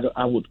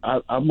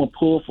a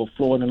pull for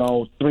Florida in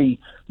all 3,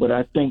 but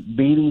I think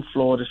beating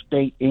Florida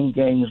State in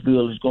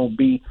Gainesville is going to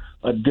be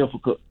a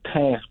difficult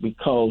task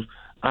because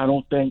I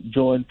don't think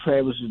Jordan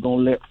Travis is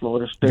going to let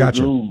Florida State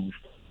lose.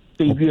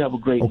 Steve. You have a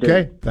great day.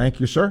 Okay, thank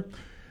you, sir.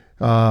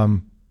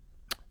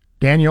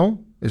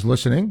 Daniel is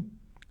listening.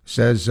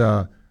 Says,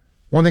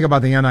 one thing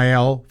about the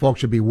NIL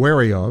folks should be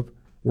wary of,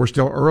 we're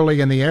still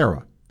early in the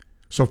era.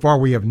 So far,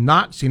 we have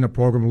not seen a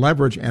program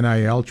leverage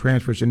NIL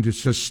transfers into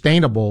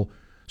sustainable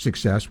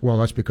success. Well,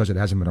 that's because it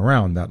hasn't been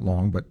around that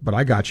long, but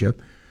I got you.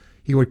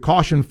 He would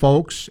caution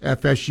folks,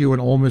 FSU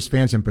and Ole Miss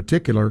fans in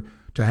particular,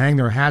 to hang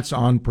their hats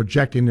on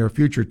projecting their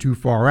future too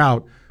far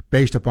out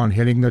based upon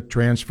hitting the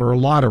transfer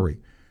lottery.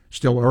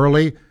 Still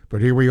early, but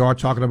here we are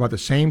talking about the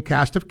same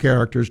cast of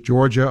characters,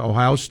 Georgia,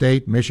 Ohio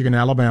State, Michigan,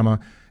 Alabama,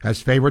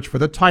 as favorites for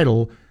the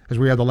title as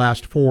we have the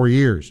last 4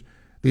 years.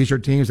 These are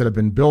teams that have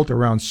been built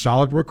around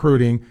solid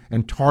recruiting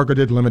and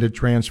targeted limited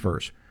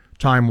transfers.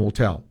 Time will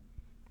tell.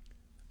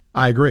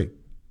 I agree.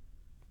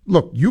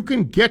 Look, you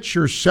can get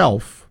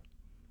yourself,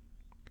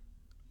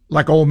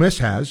 like Ole Miss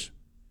has,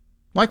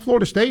 like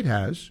Florida State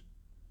has,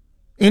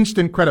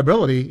 instant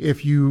credibility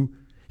if you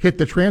hit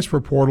the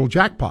transfer portal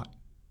jackpot.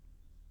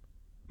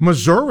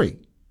 Missouri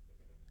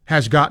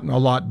has gotten a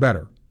lot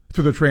better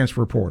through the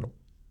transfer portal.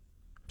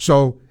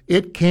 So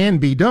it can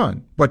be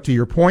done. But to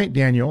your point,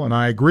 Daniel, and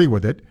I agree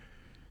with it,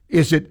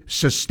 is it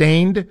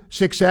sustained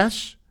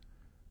success?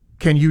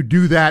 Can you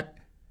do that?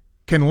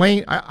 Can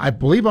Lane, I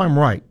believe I'm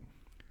right,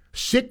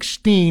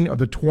 16 of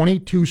the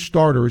 22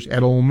 starters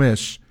at Ole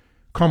Miss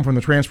come from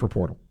the transfer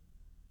portal.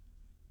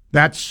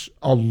 That's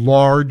a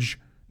large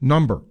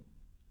number.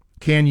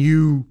 Can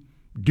you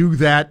do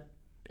that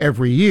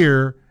every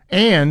year?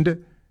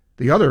 And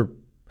the other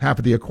half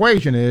of the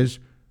equation is,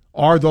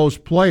 are those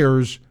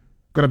players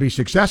going to be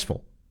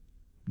successful?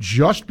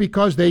 Just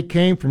because they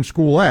came from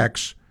school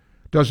X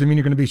doesn't mean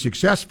you're going to be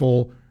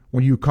successful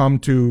when you come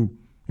to,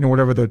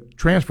 whatever the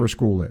transfer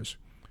school is.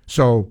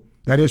 So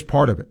that is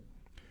part of it.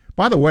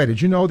 By the way,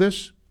 did you know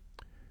this?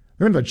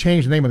 They're going to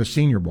change the name of the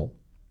Senior Bowl.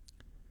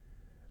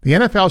 The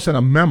NFL sent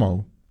a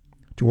memo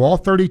to all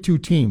 32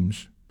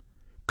 teams.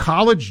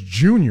 College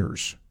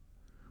juniors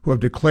who have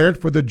declared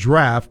for the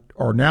draft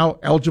are now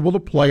eligible to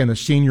play in the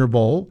Senior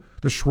Bowl,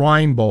 the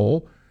Shrine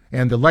Bowl,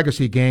 and the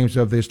legacy games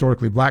of the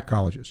historically black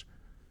colleges.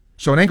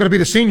 So it ain't going to be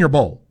the Senior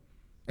Bowl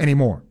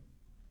anymore.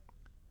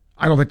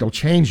 I don't think they'll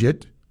change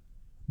it,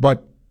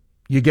 but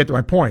you get to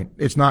my point.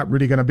 It's not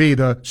really going to be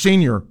the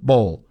Senior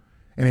Bowl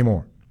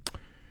anymore.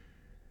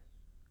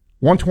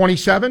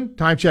 1:27,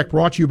 time check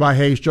brought to you by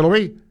Hayes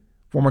Jewelry.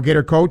 Former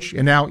Gator coach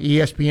and now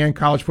ESPN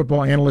college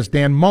football analyst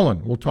Dan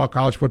Mullen. We'll talk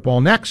college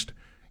football next.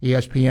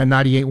 ESPN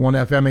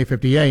 98.1 FM,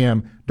 850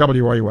 AM,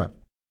 WRUF.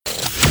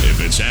 If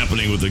it's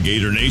happening with the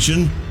Gator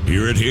Nation,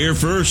 hear it here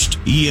first.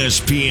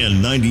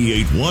 ESPN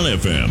 98.1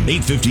 FM,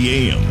 850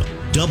 AM,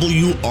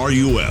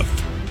 WRUF.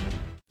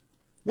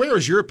 Where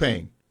is your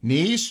pain?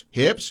 Knees,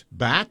 hips,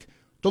 back?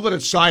 Don't let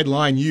it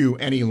sideline you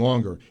any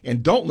longer.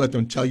 And don't let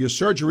them tell you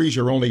surgery is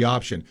your only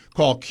option.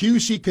 Call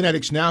QC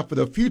Kinetics now for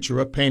the future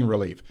of pain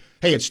relief.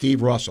 Hey, it's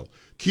Steve Russell.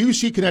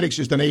 QC Kinetics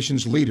is the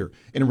nation's leader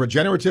in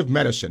regenerative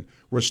medicine,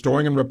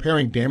 restoring and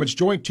repairing damaged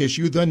joint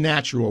tissue the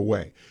natural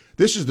way.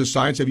 This is the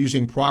science of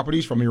using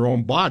properties from your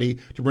own body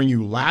to bring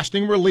you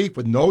lasting relief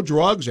with no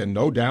drugs and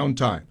no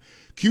downtime.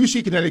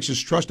 QC Kinetics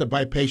is trusted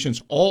by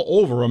patients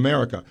all over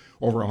America,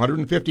 over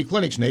 150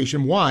 clinics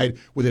nationwide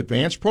with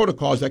advanced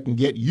protocols that can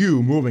get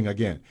you moving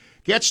again.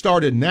 Get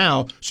started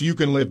now so you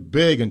can live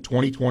big in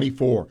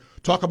 2024.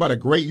 Talk about a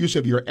great use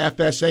of your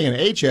FSA and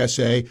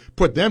HSA.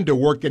 Put them to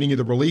work getting you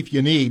the relief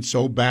you need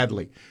so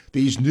badly.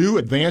 These new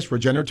advanced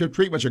regenerative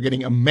treatments are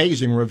getting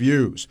amazing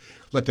reviews.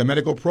 Let the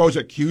medical pros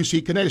at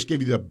QC Kinetics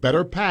give you the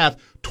better path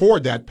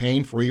toward that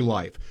pain-free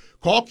life.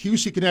 Call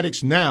QC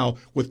Kinetics now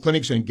with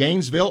clinics in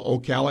Gainesville,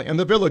 Ocala, and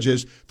the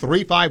Villages,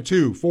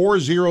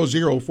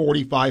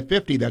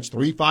 352-400-4550. That's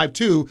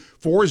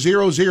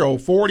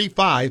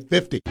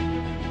 352-400-4550.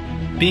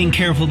 Being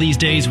careful these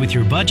days with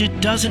your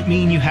budget doesn't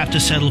mean you have to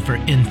settle for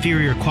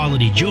inferior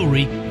quality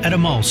jewelry at a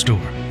mall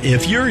store.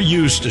 If you're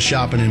used to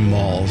shopping in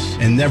malls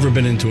and never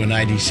been into an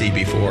IDC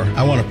before,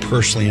 I want to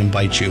personally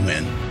invite you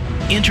in.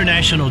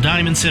 International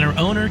Diamond Center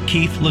owner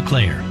Keith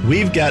LeClaire.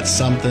 We've got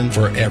something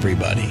for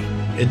everybody.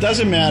 It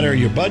doesn't matter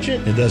your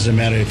budget. It doesn't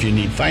matter if you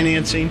need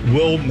financing.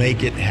 We'll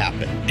make it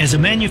happen. As a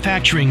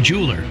manufacturing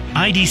jeweler,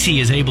 IDC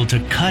is able to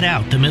cut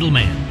out the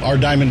middleman. Our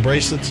diamond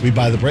bracelets, we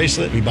buy the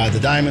bracelet, we buy the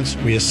diamonds,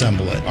 we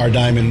assemble it. Our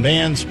diamond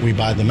bands, we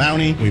buy the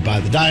mounting, we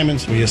buy the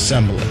diamonds, we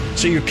assemble it.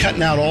 So you're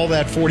cutting out all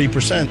that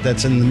 40%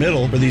 that's in the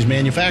middle for these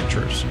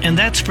manufacturers. And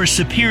that's for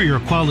superior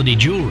quality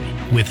jewelry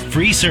with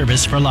free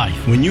service for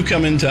life. When you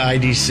come into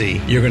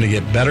IDC, you're going to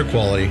get better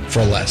quality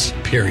for less,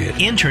 period.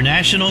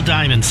 International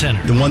Diamond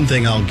Center. The one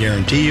thing I'll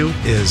guarantee you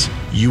is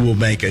you will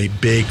make a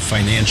big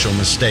financial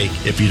mistake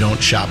if you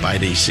don't shop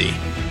IDC.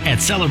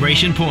 At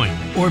Celebration Point,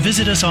 or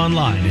visit us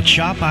online at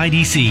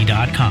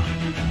shopidc.com.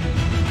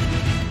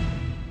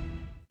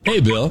 Hey,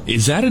 Bill,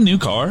 is that a new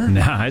car?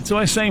 Nah, it's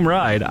my same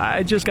ride.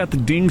 I just got the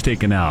dings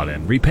taken out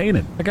and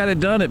repainted. I got it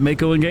done at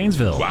Mako in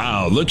Gainesville.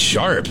 Wow, looks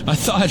sharp. I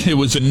thought it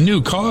was a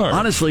new car.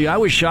 Honestly, I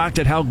was shocked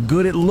at how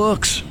good it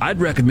looks. I'd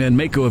recommend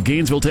Mako of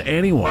Gainesville to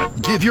anyone.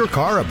 Give your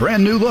car a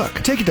brand new look.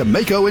 Take it to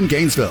Mako in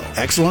Gainesville.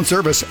 Excellent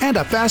service and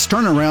a fast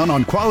turnaround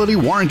on quality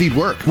warranted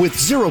work with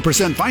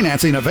 0%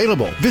 financing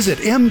available. Visit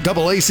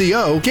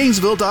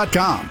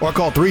MAACOGainesville.com or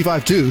call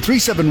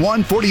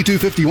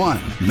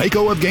 352-371-4251.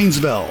 Mako of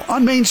Gainesville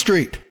on Main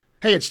Street.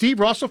 Hey, it's Steve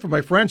Russell from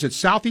my friends at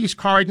Southeast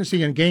Car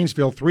Agency in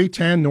Gainesville,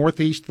 310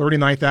 Northeast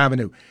 39th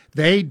Avenue.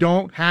 They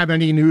don't have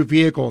any new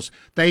vehicles.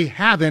 They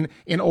haven't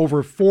in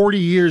over 40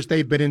 years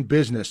they've been in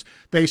business.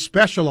 They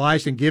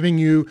specialize in giving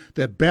you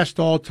the best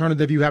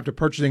alternative you have to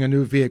purchasing a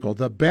new vehicle,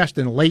 the best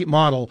in late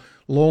model,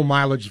 low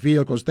mileage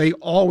vehicles. They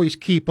always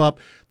keep up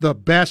the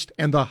best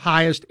and the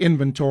highest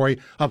inventory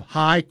of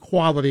high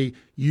quality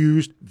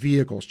used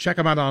vehicles. Check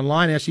them out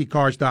online,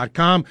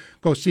 secars.com.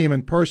 Go see them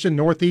in person,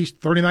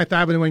 Northeast 39th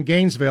Avenue in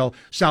Gainesville,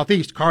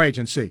 Southeast Car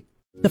Agency.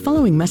 The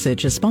following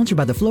message is sponsored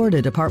by the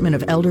Florida Department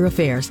of Elder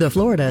Affairs, the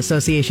Florida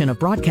Association of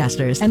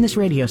Broadcasters, and this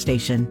radio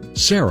station.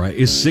 Sarah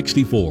is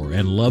 64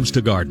 and loves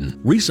to garden.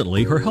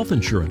 Recently, her health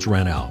insurance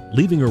ran out,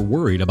 leaving her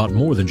worried about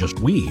more than just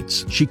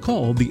weeds. She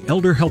called the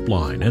Elder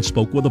Helpline and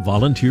spoke with a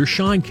volunteer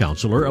Shine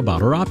counselor about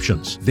her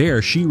options.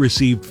 There, she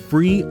received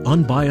free,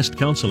 unbiased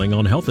counseling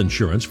on health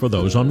insurance for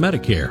those on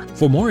Medicare.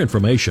 For more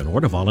information or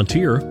to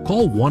volunteer,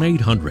 call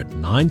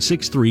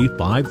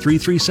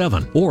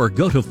 1-800-963-5337 or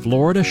go to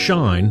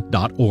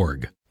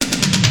floridashine.org.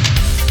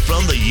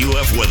 From the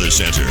UF Weather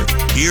Center,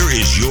 here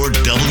is your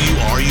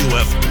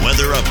WRUF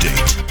weather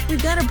update.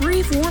 We've got a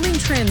brief warming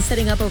trend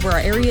setting up over our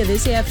area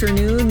this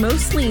afternoon.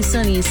 Mostly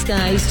sunny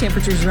skies,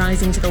 temperatures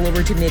rising to the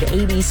lower to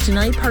mid-80s.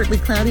 Tonight, partly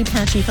cloudy,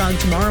 patchy fog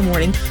tomorrow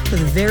morning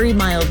with very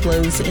mild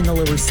lows in the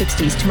lower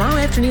 60s. Tomorrow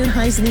afternoon,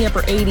 highs in the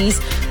upper 80s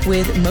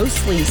with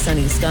mostly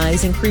sunny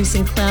skies.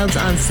 Increasing clouds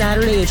on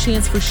Saturday, a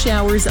chance for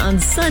showers on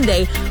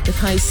Sunday with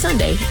highs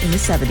Sunday in the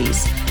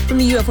 70s. From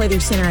the UF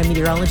Weather Center, I'm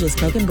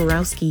meteorologist Megan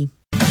Borowski.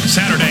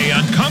 Saturday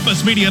on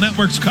Compass Media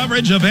Network's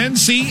coverage of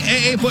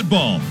NCAA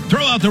football.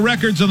 Throw out the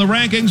records and the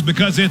rankings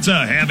because it's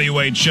a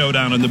heavyweight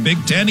showdown in the Big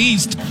Ten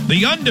East.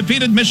 The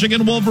undefeated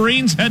Michigan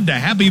Wolverines head to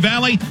Happy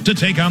Valley to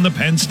take on the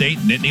Penn State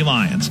Nittany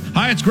Lions.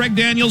 Hi, it's Greg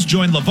Daniels.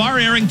 Join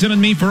LeVar Arrington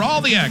and me for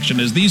all the action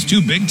as these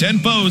two Big Ten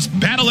foes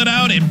battle it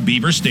out in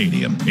Beaver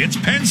Stadium. It's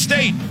Penn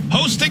State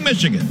hosting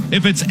Michigan.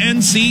 If it's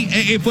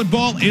NCAA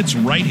football, it's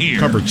right here.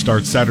 Coverage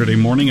starts Saturday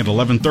morning at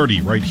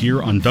 11:30 right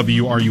here on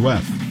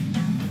WRUF.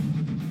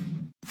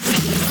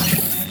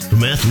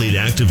 From athlete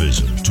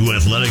activism to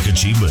athletic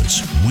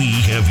achievements, we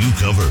have you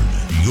covered.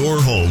 Your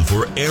home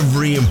for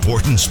every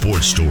important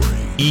sports story.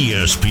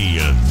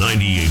 ESPN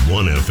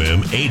 98.1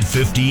 FM,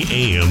 850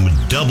 AM,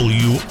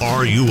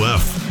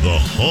 WRUF, the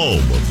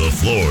home of the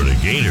Florida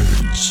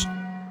Gators.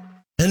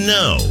 And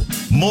now,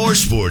 more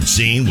Sports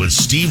Scene with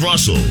Steve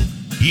Russell,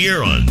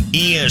 here on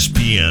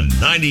ESPN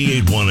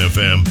 98.1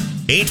 FM,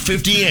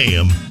 850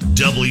 AM,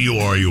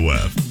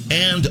 WRUF,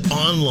 and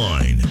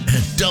online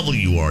at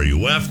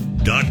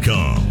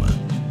WRUF.com.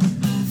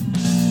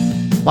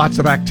 Lots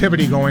of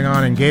activity going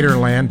on in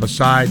Gatorland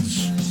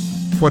besides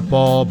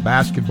football,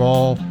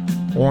 basketball,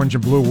 Orange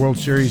and Blue World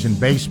Series in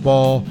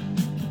baseball.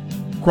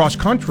 Cross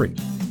country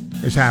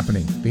is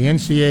happening. The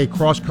NCAA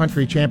Cross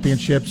Country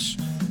Championships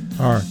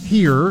are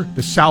here,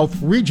 the South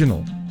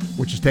Regional,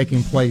 which is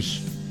taking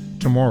place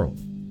tomorrow.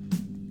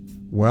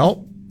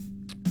 Well,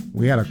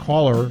 we had a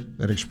caller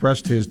that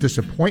expressed his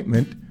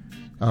disappointment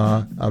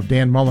of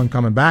Dan Mullen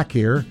coming back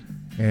here,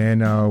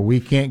 and we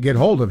can't get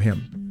hold of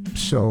him.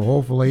 So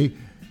hopefully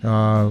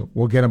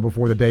we'll get him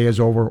before the day is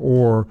over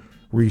or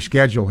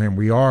reschedule him.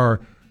 We are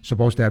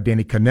supposed to have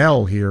Danny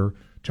Cannell here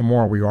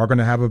tomorrow. We are going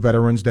to have a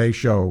Veterans Day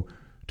show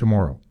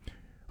tomorrow.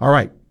 All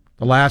right,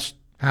 the last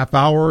half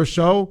hour or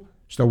so,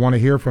 still want to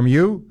hear from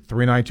you,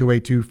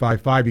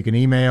 392-8255. You can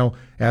email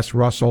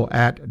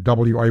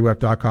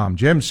srussell@wruf.com.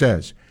 Jim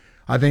says,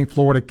 I think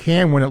Florida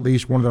can win at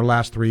least one of their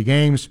last three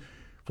games.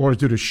 Florida's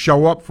due to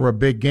show up for a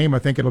big game. I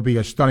think it'll be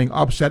a stunning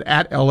upset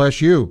at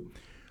LSU.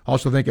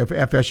 Also think if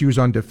FSU is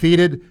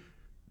undefeated,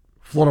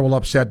 Florida will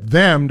upset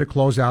them to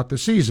close out the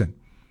season.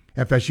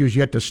 FSU's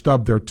yet to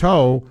stub their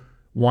toe.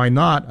 Why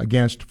not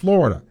against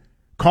Florida?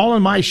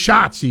 Calling my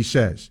shots, he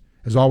says.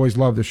 Has always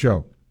loved the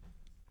show.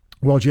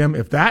 Well, Jim,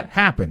 if that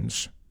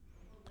happens,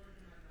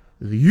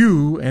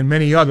 you and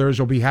many others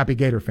will be happy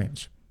Gator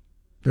fans.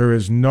 There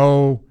is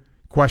no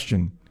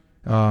question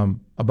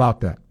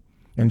about that.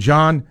 And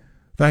John,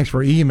 thanks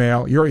for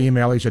your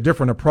email. He said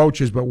different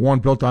approaches, but one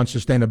built on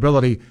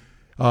sustainability.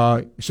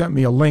 Sent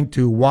me a link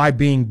to why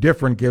being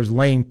different gives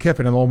Lane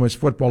Kiffin and Ole Miss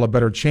football a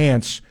better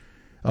chance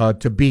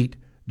to beat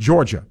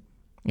Georgia.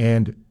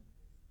 And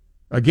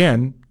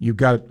again, you've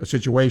got a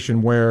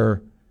situation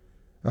where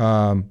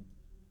you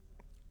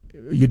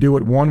do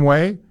it one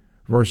way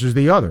versus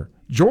the other.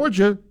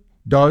 Georgia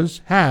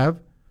does have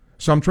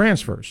some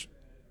transfers,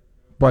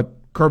 but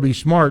Kirby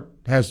Smart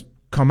has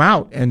come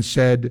out and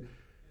said,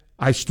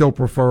 I still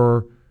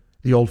prefer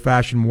the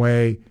old-fashioned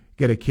way,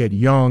 get a kid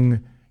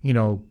young,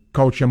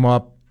 coach him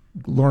up,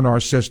 learn our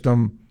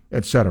system,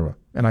 etc.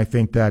 And I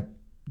think that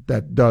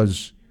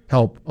does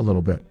help a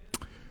little bit.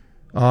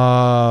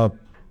 Paul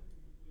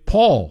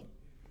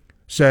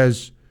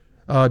says,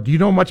 do you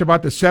know much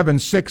about the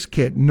 7'6"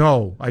 kid?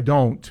 No, I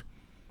don't.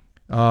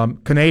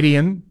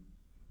 Canadian.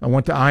 I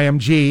went to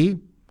IMG,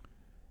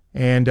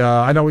 and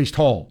I know he's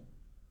tall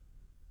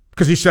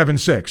because he's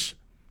 7'6".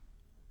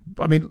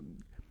 I mean,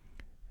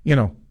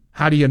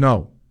 how do you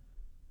know?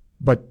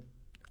 But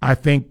I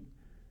think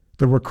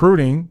the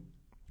recruiting,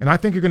 and I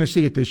think you're going to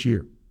see it this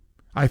year.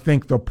 I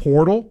think the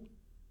portal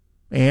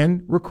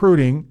and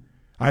recruiting,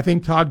 I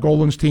think Todd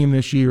Golden's team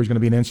this year is going to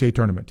be an NCAA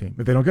tournament team.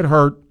 If they don't get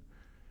hurt,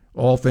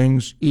 all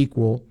things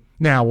equal.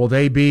 Now, will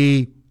they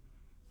be,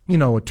 a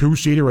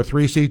 2-seed or a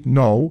 3-seed?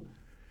 No.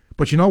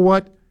 But you know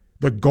what?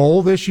 The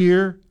goal this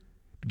year,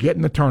 get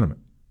in the tournament.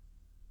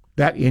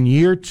 That in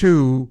year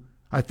 2,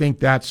 I think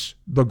that's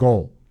the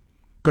goal.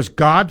 Because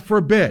God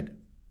forbid,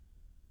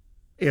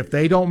 if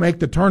they don't make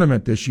the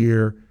tournament this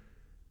year,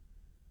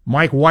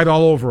 Mike White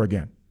all over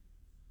again.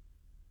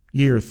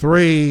 Year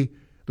 3,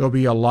 there'll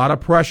be a lot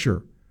of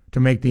pressure to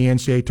make the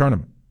NCAA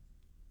tournament.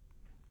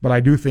 But I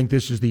do think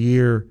this is the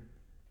year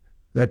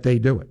that they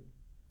do it.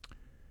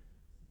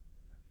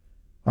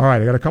 All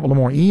right, I got a couple of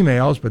more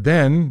emails, but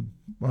then,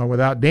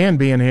 without Dan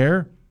being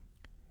here,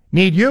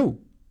 need you.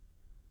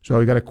 So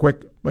you got a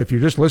quick, if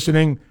you're just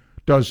listening,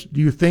 do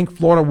you think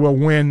Florida will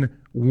win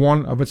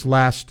one of its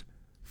last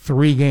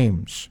 3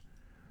 games?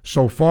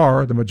 So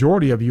far, the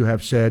majority of you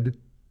have said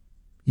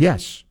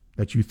yes,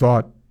 that you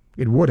thought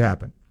it would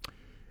happen.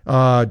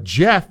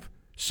 Jeff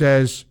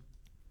says,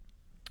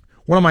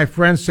 one of my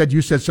friends said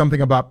you said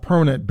something about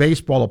permanent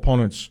baseball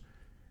opponents.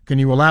 Can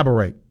you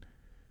elaborate?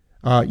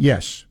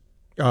 Yes.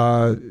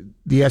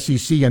 The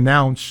SEC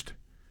announced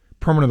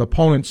permanent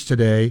opponents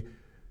today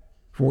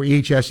for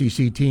each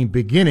SEC team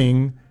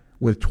beginning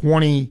with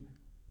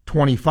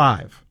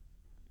 2025.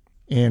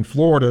 And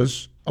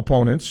Florida's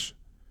opponents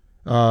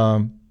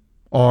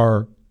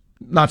are,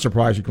 not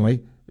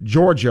surprisingly,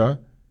 Georgia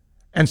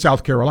and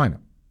South Carolina.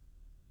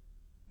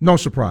 No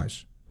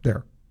surprise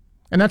there.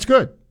 And that's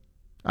good.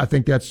 I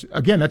think that's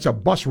a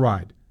bus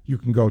ride you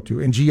can go to.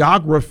 And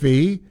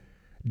geography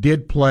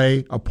did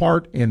play a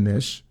part in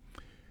this.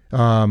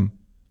 And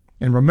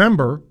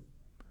remember,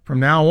 from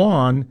now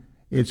on,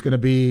 it's going to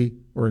be,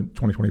 or in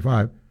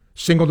 2025,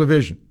 single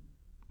division,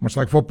 much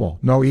like football.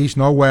 No East,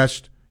 no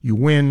West. You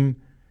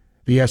win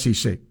the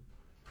SEC.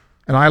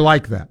 And I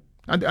like that.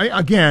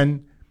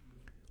 Again,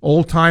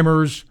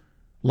 old-timers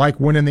like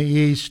winning the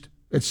East,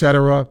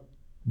 etc.,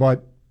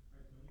 but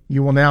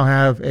you will now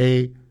have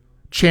a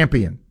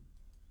champion.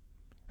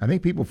 I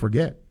think people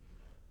forget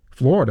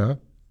Florida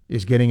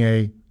is getting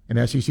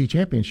an SEC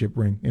championship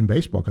ring in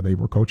baseball because they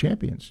were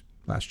co-champions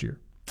last year.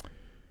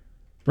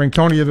 Bring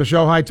Tony to the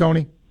show. Hi,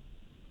 Tony.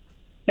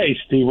 Hey,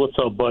 Steve. What's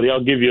up, buddy?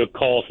 I'll give you a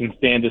call since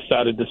Dan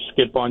decided to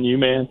skip on you,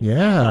 man.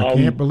 Yeah, I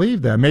can't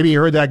believe that. Maybe you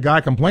heard that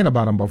guy complain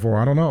about him before.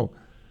 I don't know.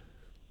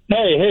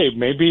 Hey,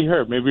 maybe he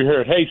heard.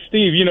 Hey,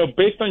 Steve,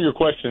 based on your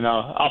question,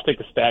 I'll take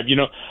a stab.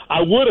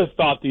 I would have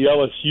thought the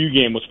LSU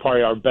game was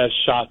probably our best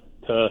shot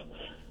to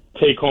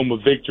take home a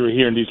victory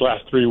here in these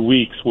last 3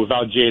 weeks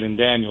without Jaden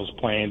Daniels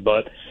playing.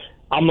 But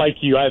I'm like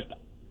you.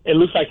 It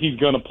looks like he's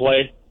going to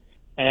play.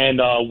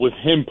 And with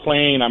him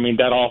playing,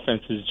 that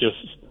offense is just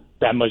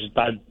that much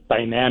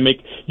dynamic.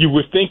 You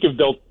would think if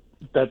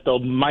they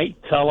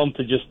might tell him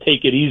to just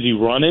take it easy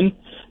running,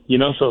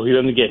 so he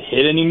doesn't get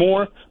hit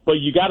anymore. But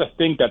you got to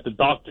think that the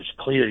doctors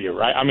clear you,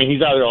 right?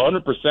 He's either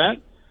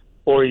 100%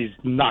 or he's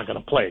not going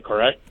to play,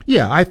 correct?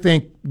 Yeah, I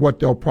think what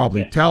they'll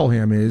probably tell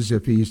him is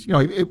if he's,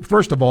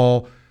 first of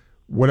all,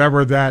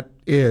 whatever that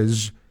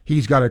is,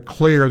 he's got to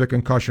clear the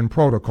concussion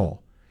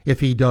protocol. If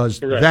he does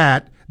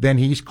that, then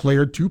he's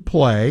cleared to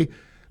play.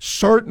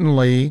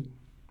 Certainly,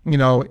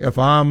 if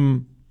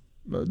I'm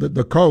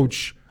the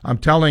coach, I'm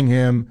telling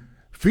him,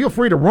 feel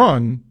free to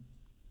run,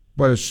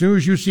 but as soon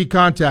as you see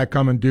contact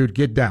coming, dude,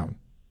 get down.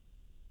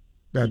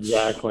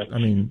 Exactly.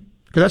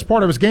 Because that's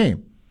part of his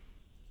game.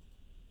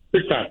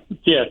 Big time.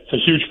 Yeah, it's a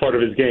huge part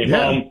of his game.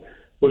 Yeah.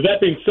 With that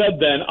being said,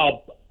 then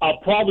I'll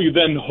probably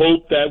then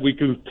hope that we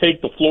can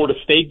take the Florida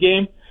State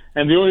game,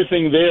 and the only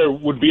thing there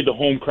would be the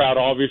home crowd,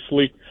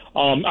 obviously.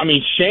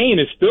 Shane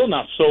is still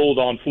not sold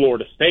on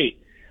Florida State.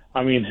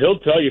 He'll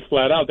tell you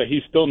flat out that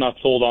he's still not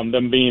sold on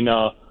them being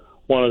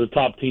one of the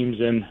top teams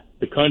in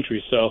the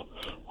country. So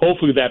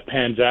hopefully that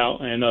pans out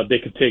and they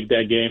can take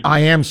that game.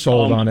 I am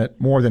sold on it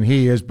more than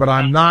he is, but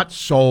I'm not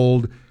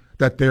sold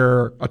that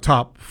they're a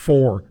top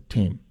 4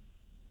 team.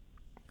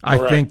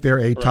 I think they're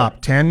a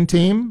top 10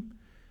 team.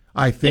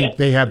 I think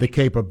they have the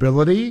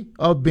capability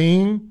of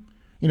being,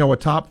 a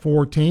top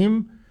 4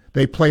 team.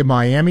 They play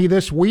Miami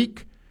this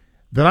week.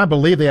 Then I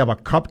believe they have a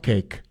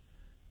cupcake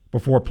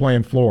before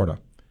playing Florida.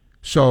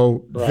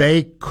 So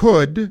they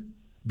could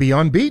be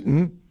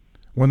unbeaten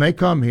when they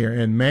come here.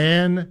 And,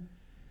 man,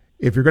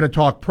 if you're going to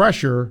talk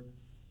pressure,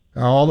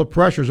 all the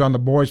pressure's on the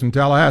boys in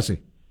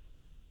Tallahassee.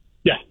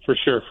 Yeah, for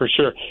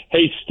sure.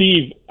 Hey,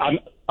 Steve, I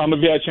don't know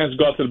if you had a chance to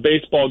go out to the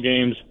baseball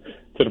games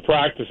to the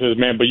practices,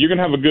 man. But you're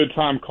gonna have a good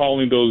time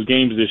calling those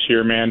games this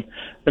year, man.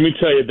 Let me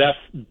tell you,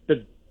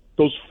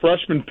 those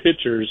freshman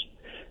pitchers,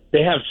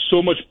 they have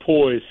so much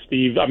poise,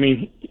 Steve. I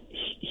mean,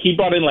 he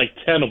brought in like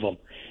 10 of them,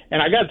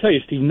 and I got to tell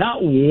you, Steve,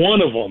 not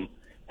one of them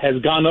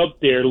has gone up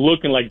there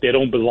looking like they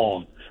don't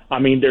belong. I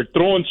mean, they're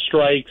throwing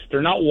strikes.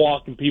 They're not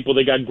walking people.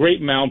 They got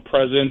great mound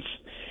presence.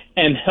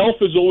 And health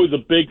is always a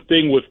big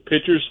thing with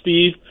pitchers,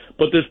 Steve,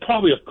 but there's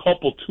probably a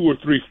couple, 2 or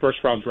 3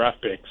 first-round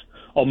draft picks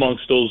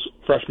amongst those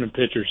freshman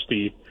pitchers,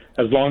 Steve,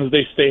 as long as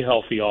they stay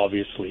healthy,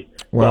 obviously.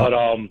 Well,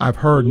 but, I've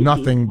heard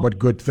nothing but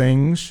good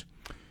things.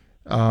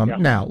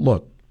 Now,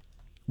 look,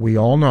 we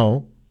all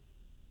know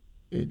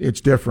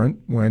it's different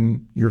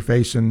when you're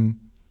facing,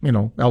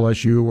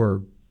 LSU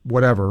or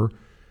whatever,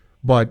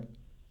 but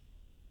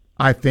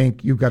I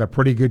think you've got a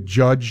pretty good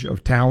judge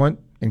of talent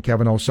in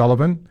Kevin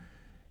O'Sullivan,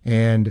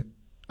 and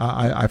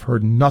I've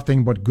heard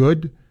nothing but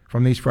good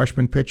from these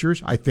freshman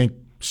pitchers. I think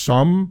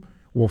some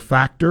will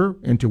factor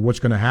into what's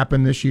going to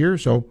happen this year,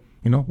 so,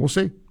 we'll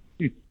see.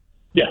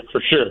 Yeah,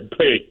 for sure.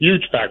 Play a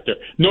huge factor.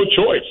 No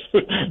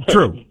choice.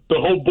 True. The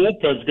whole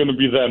bullpen's going to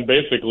be them,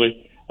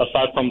 basically,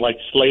 aside from, like,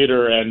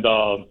 Slater and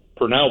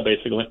Purnell,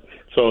 basically.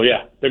 So,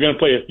 yeah, they're going to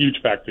play a huge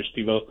factor,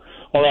 Steve-O.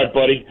 All right,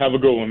 buddy. Have a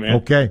good one, man.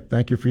 Okay.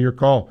 Thank you for your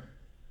call.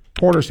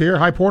 Porter's here.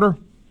 Hi, Porter.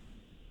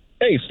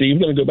 Hey, Steve.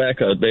 I'm going to go back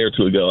a day or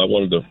two ago. I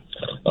wanted to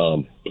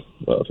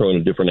throw in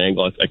a different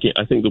angle.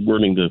 I think the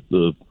wording that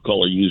the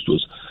caller used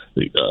was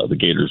the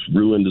Gators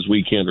ruined his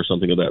weekend or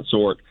something of that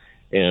sort.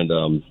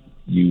 And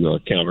you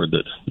countered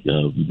that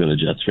you've been a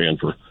Jets fan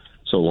for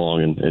so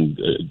long and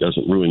it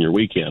doesn't ruin your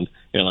weekend.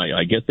 And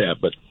I get that,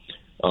 but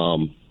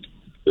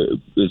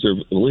is there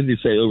validity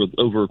to say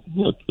over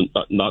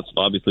not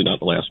obviously not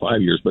the last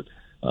 5 years, but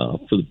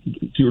for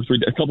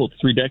a couple of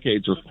 3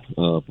 decades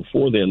or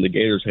before then, the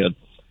Gators had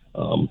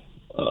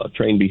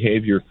trained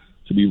behavior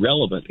to be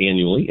relevant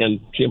annually and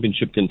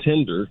championship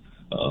contender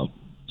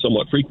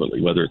somewhat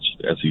frequently, whether it's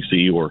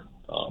SEC or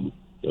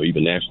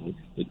even nationally.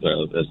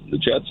 As the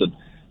Jets had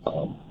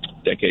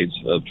decades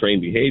of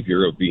trained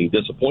behavior of being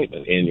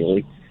disappointment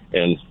annually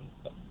and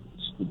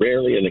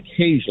rarely and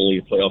occasionally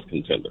a playoff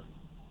contender.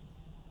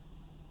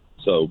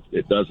 So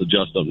it does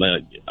adjust on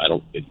that.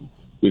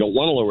 We don't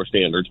want to lower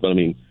standards, but I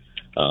mean,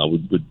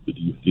 do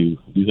you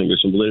think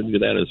there's some validity to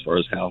that as far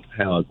as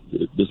how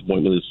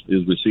disappointment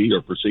is received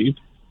or perceived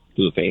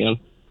to the fan?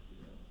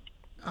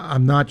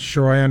 I'm not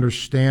sure I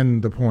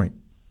understand the point.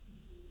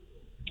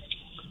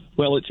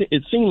 Well,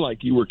 it seemed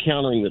like you were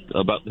countering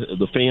about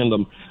the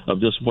fandom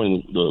of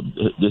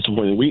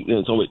disappointing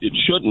weakness. So it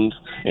shouldn't,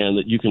 and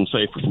that you can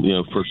say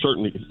for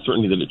certainty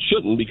that it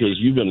shouldn't because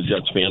you've been a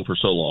Jets fan for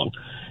so long.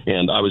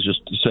 And I was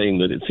just saying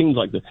that it seems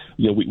like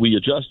we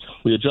adjust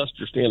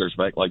your standards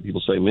back, like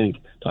people say many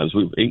times.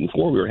 We were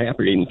 8-4, we were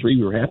happy. 8-3,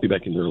 we were happy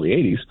back in the early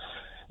 '80s,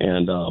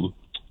 and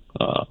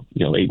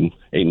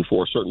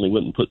 8-4 certainly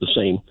wouldn't put the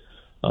same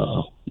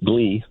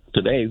glee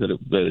today that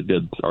it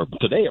did, or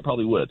today it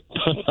probably would,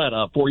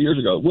 but 4 years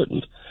ago it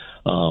wouldn't.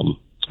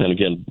 And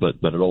again, but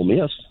at Ole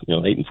Miss,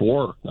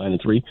 8-4,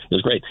 9-3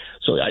 is great.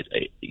 So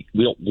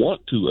we don't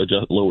want to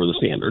lower the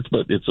standards,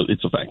 but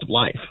it's a fact of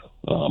life.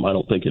 I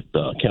don't think it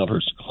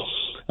counters.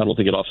 I don't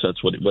think it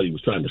offsets what he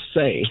was trying to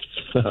say.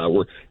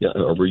 Were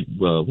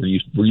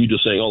you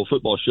just saying, "Oh,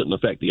 football shouldn't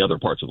affect the other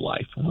parts of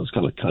life"? I was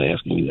kind of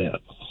asking you that.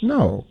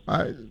 No,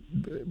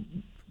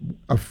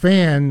 a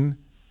fan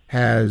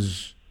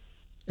has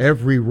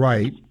every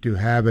right to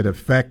have it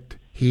affect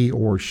he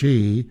or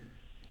she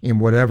in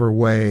whatever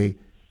way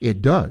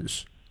it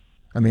does.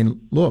 I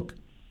mean, look,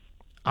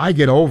 I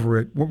get over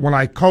it. When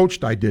I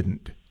coached, I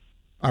didn't.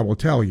 I will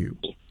tell you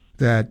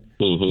that,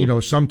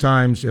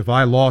 sometimes if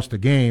I lost a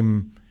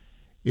game,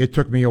 it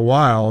took me a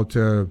while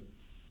to,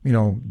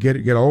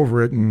 get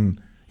over it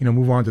and,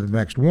 move on to the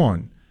next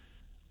one.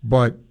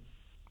 But,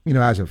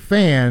 as a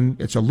fan,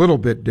 it's a little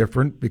bit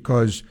different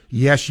because,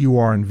 yes, you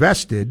are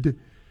invested,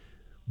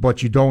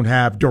 but you don't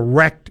have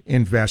direct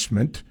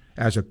investment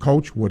as a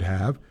coach would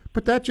have.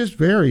 But that just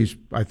varies,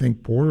 I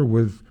think, Porter,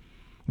 with,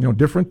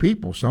 different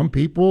people. Some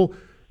people,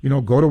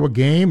 go to a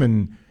game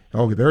and,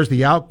 there's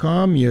the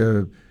outcome.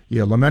 You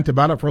lament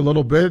about it for a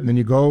little bit, and then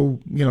you go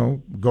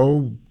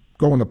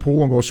in the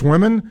pool and go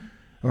swimming.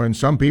 And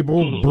some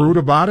people brood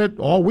about it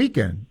all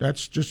weekend.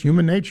 That's just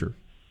human nature.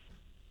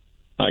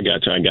 I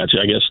got you. I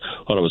guess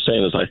what I was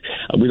saying is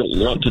we don't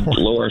want to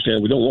lower our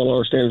standards. We don't want to lower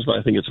our standards, but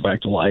I think it's a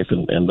fact of life,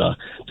 and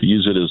to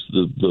use it as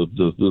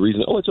the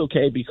reason. Oh, it's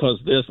okay because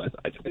this.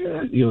 I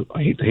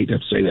hate to have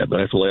to say that,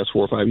 but after the last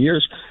 4 or 5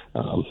 years,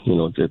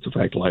 it's a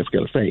fact of life.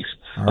 We've got to face.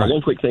 Right.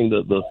 One quick thing: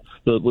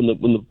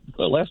 when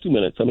the last 2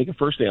 minutes, I make a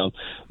first down,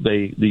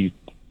 the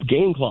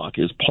game clock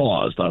is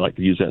paused. I like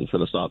to use that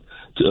instead of stop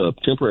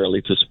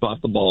temporarily to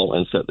spot the ball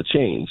and set the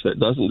chains. That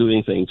doesn't do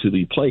anything to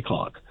the play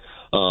clock.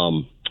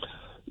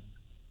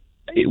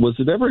 Was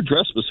it ever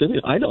addressed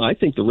specifically? I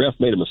think the ref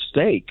made a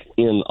mistake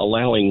in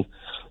allowing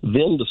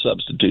them to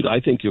substitute. I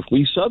think if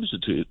we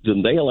substitute,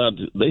 then they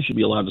should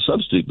be allowed to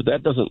substitute. But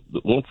that doesn't.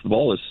 Once the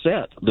ball is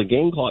set, the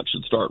game clock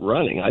should start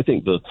running. I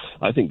think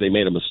they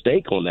made a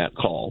mistake on that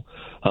call.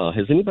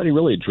 Has anybody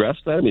really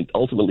addressed that? I mean,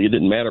 ultimately, it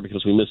didn't matter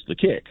because we missed the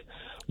kick.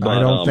 But, I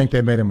don't think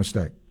they made a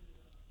mistake.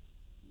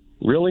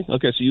 Really?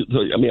 Okay. So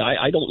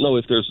I don't know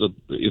if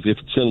if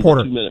it's in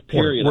Porter, a 2-minute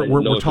period.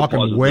 We're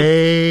talking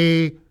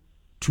way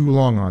too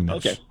long on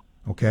this.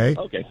 Okay.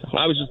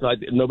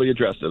 Nobody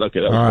addressed it. Okay.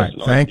 That was all right.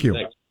 Thank you.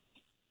 Thanks.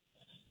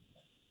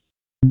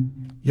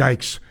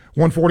 Yikes.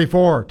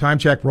 1:44. Time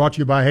check brought to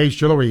you by Hayes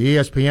Jewelry,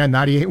 ESPN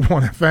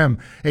 98.1 FM,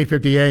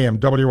 850 AM,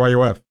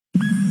 WRUF.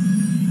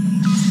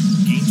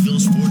 Gainesville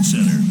Sports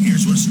Center.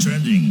 Here's what's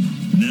trending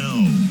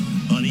now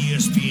on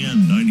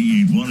ESPN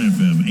 98.1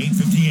 FM,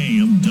 850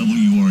 AM,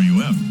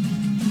 WRUF.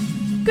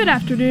 Good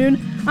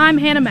afternoon. I'm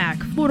Hannah Mack.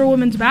 Florida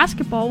women's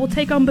basketball will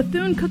take on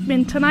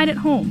Bethune-Cookman tonight at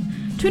home.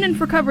 Tune in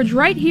for coverage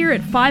right here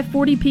at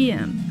 5:40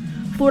 p.m.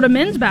 Florida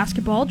men's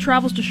basketball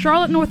travels to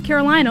Charlotte, North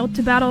Carolina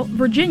to battle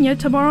Virginia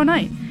tomorrow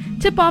night.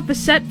 Tip-off is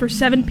set for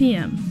 7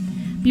 p.m.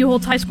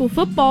 Buchholz High School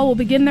football will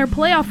begin their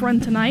playoff run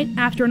tonight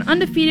after an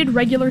undefeated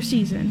regular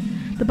season.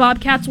 The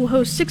Bobcats will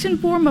host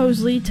 6-4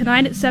 Mosley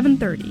tonight at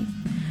 7:30.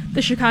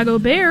 The Chicago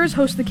Bears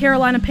host the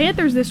Carolina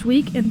Panthers this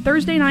week in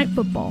Thursday night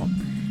football.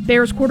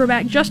 Bears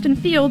quarterback Justin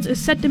Fields is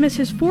set to miss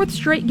his 4th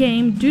straight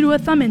game due to a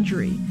thumb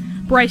injury.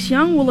 Bryce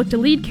Young will look to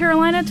lead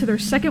Carolina to their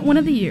 2nd win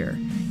of the year.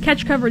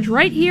 Catch coverage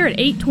right here at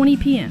 8:20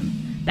 p.m.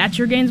 That's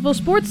your Gainesville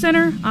Sports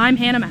Center. I'm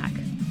Hannah Mack.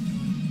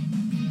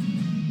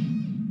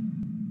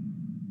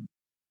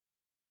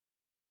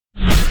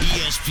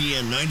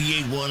 ESPN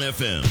 98.1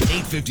 FM,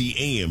 850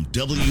 AM,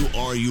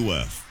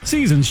 WRUF.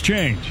 Seasons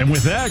change, and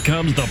with that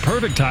comes the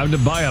perfect time to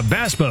buy a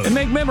bass boat and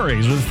make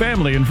memories with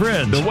family and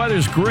friends. The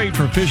weather's great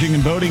for fishing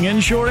and boating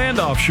inshore and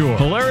offshore.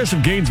 Polaris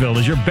of Gainesville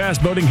is your bass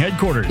boating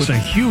headquarters with a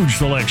huge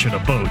selection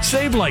of boats.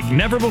 Save like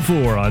never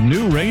before on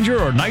new Ranger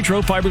or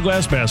Nitro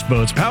fiberglass bass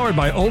boats powered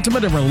by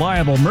ultimate and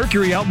reliable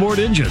Mercury outboard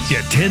engines.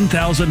 Get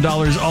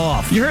 $10,000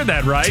 off. You heard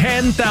that right.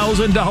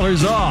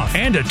 $10,000 off.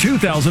 And a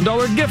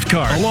 $2,000 gift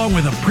card along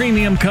with a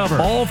premium cover.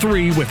 All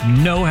 3 with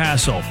no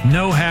hassle,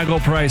 no haggle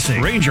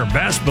pricing. Ranger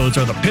bass boats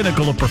are the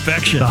pinnacle of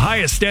perfection. The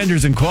highest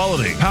standards in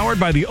quality. Powered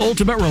by the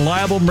ultimate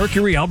reliable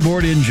Mercury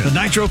outboard engine. The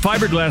Nitro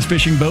fiberglass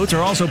fishing boats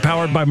are also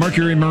powered by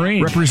Mercury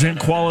Marine. Represent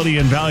quality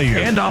and value.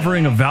 And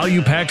offering a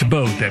value-packed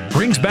boat that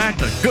brings back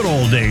the good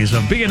old days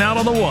of being out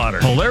on the water.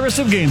 Polaris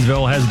of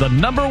Gainesville has the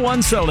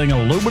 #1 selling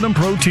aluminum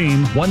Pro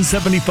Team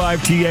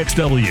 175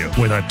 TXW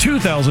with a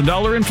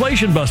 $2,000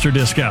 inflation buster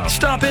discount.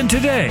 Stop in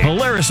today.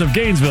 Polaris of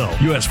Gainesville.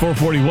 US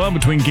 441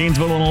 between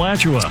Gainesville and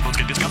Alachua. Some boats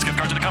get discounts, gift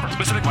cards, and a cover.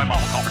 Specific by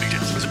model. Call for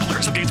details. Visit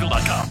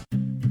polarisofgainesville.com.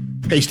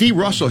 Hey, Steve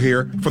Russell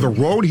here for the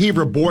Road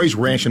Heaver Boys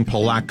Ranch in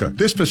Palatka.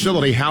 This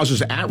facility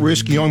houses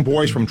at-risk young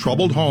boys from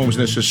troubled homes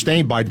and is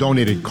sustained by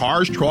donated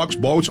cars, trucks,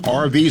 boats,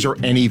 RVs, or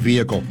any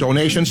vehicle.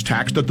 Donations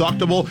tax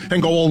deductible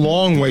and go a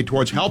long way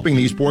towards helping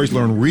these boys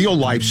learn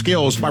real-life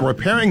skills by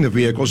repairing the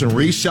vehicles and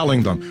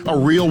reselling them. A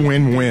real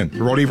win-win.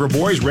 The Road Heaver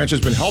Boys Ranch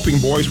has been helping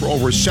boys for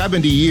over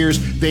 70 years.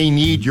 They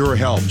need your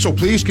help. So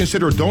please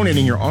consider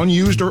donating your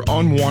unused or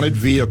unwanted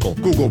vehicle.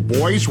 Google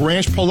Boys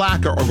Ranch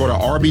Palatka or go to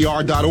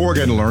rbr.org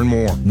and learn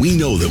more.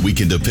 We know that we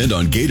can depend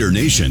on Gator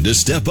Nation to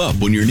step up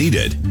when you're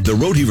needed. The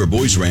Road Heaver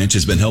Boys Ranch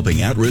has been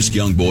helping at-risk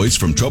young boys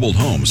from troubled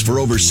homes for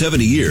over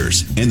 70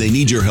 years, and they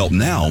need your help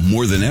now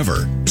more than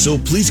ever. So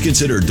please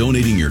consider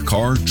donating your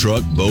car,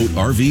 truck, boat,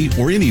 RV,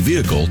 or any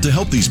vehicle to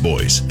help these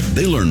boys.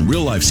 They learn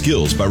real-life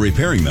skills by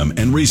repairing them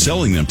and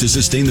reselling them to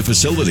sustain the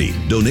facility.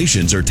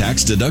 Donations are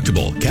tax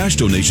deductible. Cash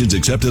donations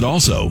accepted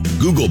also.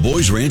 Google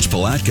Boys Ranch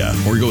Palatka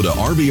or go to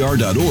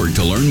rbr.org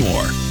to learn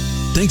more.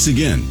 Thanks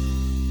again.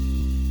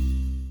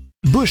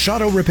 Bush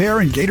Auto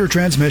Repair and Gator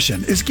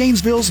Transmission is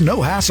Gainesville's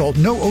no-hassle,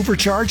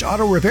 no-overcharge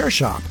auto repair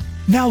shop.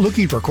 Now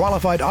looking for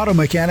qualified auto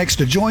mechanics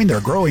to join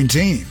their growing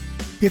team.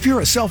 If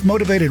you're a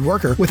self-motivated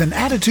worker with an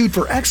attitude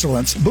for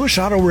excellence, Bush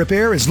Auto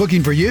Repair is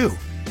looking for you.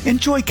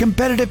 Enjoy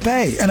competitive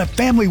pay and a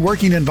family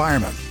working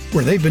environment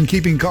where they've been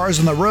keeping cars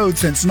on the road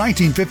since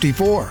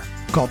 1954.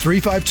 Call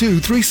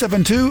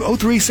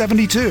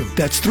 352-372-0372.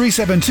 That's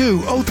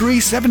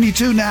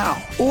 372-0372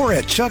 now. Or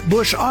at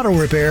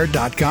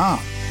chuckbushautorepair.com.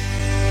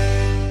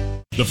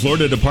 The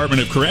Florida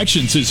Department of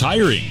Corrections is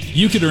hiring.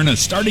 You could earn a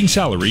starting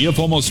salary of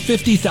almost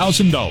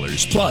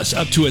 $50,000 plus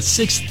up to a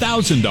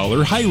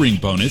 $6,000 hiring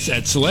bonus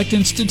at select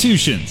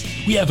institutions.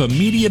 We have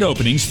immediate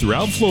openings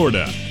throughout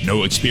Florida.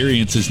 No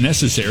experience is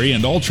necessary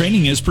and all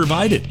training is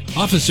provided.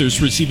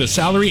 Officers receive a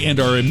salary and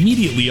are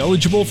immediately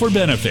eligible for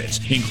benefits,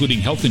 including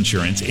health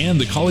insurance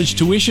and the college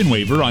tuition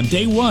waiver on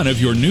day one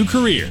of your new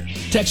career.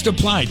 Text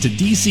APPLY to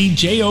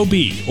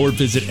DCJOB or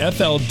visit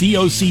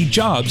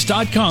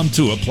FLDOCjobs.com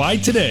to apply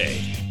today.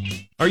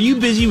 Are you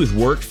busy with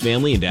work,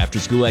 family, and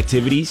after-school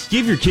activities?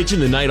 Give your kitchen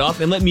the night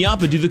off and let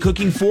Miapa do the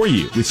cooking for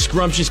you. With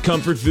scrumptious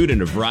comfort food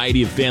and a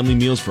variety of family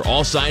meals for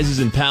all sizes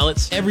and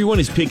palates, everyone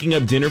is picking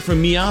up dinner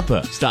from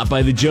Miapa. Stop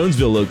by the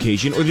Jonesville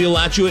location or the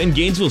Alachua and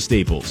Gainesville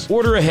staples.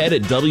 Order ahead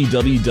at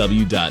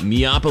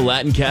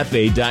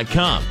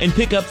www.miapalatincafe.com and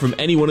pick up from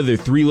any one of their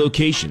 3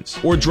 locations.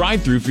 Or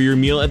drive through for your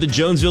meal at the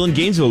Jonesville and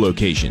Gainesville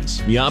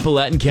locations. Miapa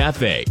Latin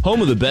Cafe,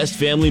 home of the best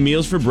family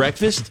meals for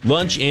breakfast,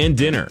 lunch, and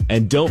dinner.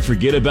 And don't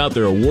forget about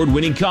their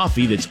award-winning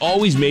coffee that's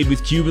always made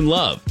with Cuban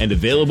love and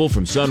available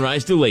from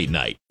sunrise to late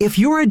night. If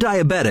you're a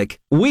diabetic,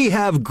 we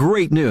have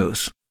great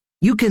news.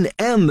 You can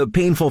end the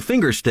painful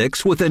finger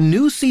sticks with a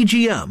new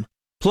CGM.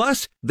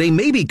 Plus, they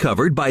may be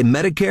covered by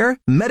Medicare,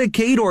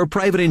 Medicaid, or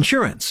private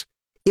insurance.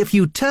 If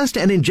you test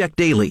and inject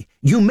daily,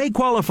 you may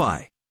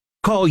qualify.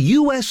 Call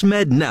US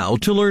Med now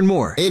to learn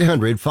more.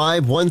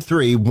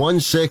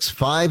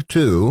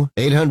 800-513-1652.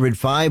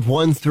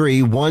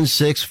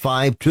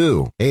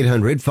 800-513-1652.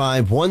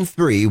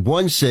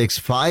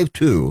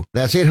 800-513-1652.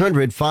 That's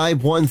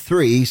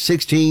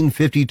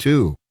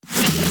 800-513-1652.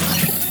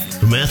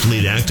 From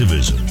athlete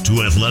activism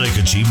to athletic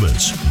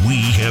achievements, we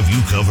have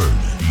you covered.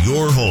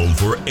 Your home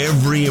for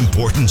every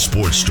important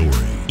sports story.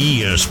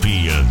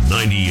 ESPN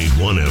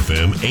 98.1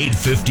 FM,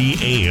 850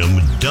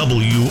 AM,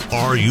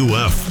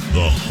 WRUF,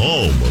 the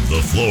home of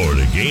the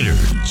Florida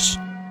Gators.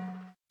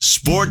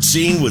 Sports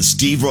Scene with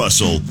Steve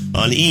Russell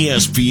on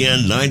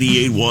ESPN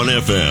 98.1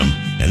 FM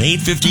and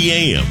 850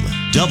 AM,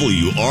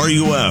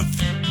 WRUF.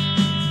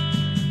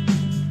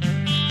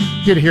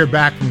 Get to hear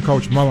back from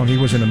Coach Mullen. He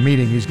was in a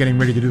meeting. He's getting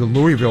ready to do the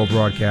Louisville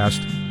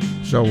broadcast.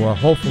 So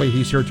hopefully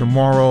he's here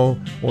tomorrow,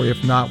 or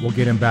if not, we'll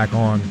get him back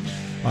on.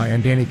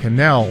 And Danny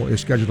Cannell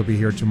is scheduled to be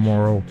here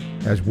tomorrow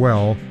as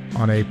well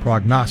on a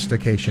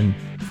prognostication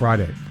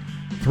Friday.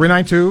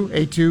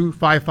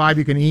 392-8255.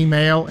 You can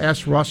email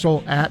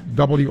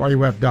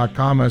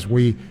srussell@wruf.com as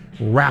we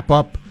wrap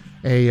up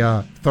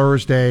a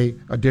Thursday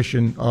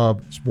edition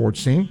of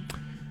Sports Scene.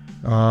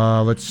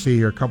 Let's see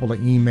here, a couple of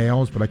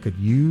emails, but I could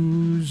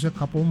use a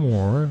couple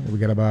more. We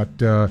got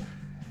about,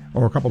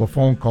 or a couple of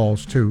phone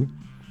calls too.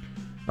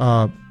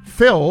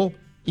 Phil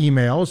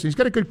emails. He's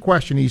got a good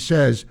question. He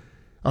says,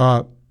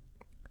 I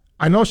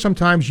know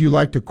sometimes you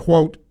like to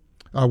quote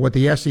what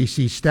the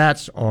SEC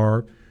stats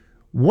are.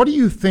 What do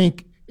you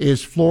think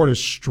is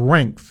Florida's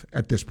strength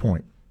at this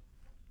point?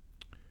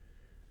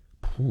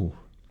 It's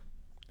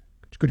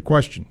a good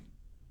question.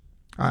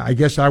 I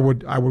guess I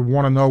would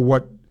want to know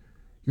what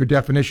your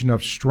definition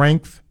of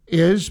strength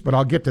is, but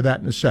I'll get to that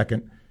in a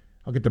second.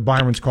 I'll get to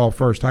Byron's call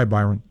first. Hi,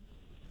 Byron.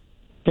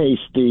 Hey,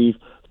 Steve.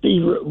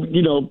 Steve,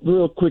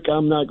 real quick,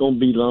 I'm not going to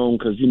be long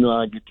because,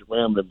 I get to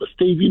rambling. But,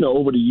 Steve,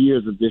 over the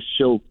years of this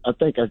show, I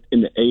think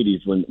in the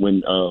 80s when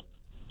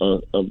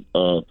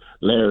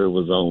Larry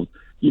was on,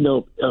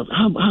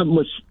 how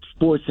much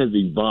sports has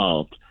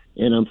evolved.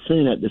 And I'm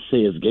saying that to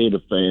say as Gator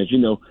fans,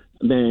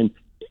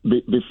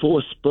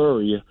 before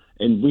Spurrier,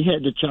 and we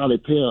had the Charlie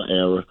Pell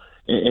era,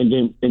 and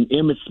then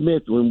Emmitt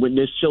Smith, when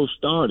this show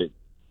started,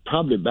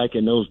 probably back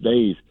in those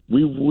days,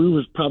 we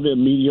was probably a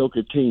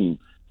mediocre team.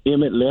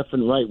 Emmett left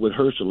and right with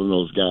Herschel and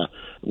those guys.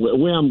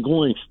 Where I'm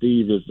going,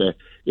 Steve, is that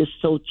it's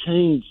so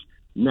changed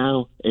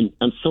now, and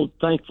I'm so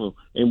thankful.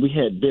 And we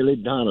had Billy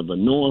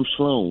Donovan, Norm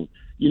Sloan.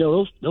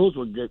 Those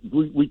were good.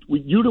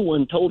 You the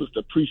one told us to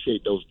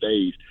appreciate those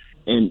days.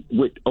 And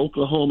with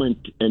Oklahoma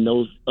and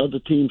those other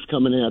teams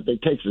coming in, I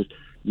think Texas,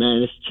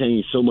 man, it's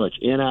changed so much.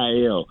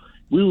 NIL.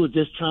 We were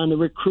just trying to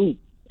recruit.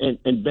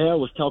 And Bear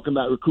was talking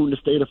about recruiting the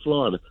state of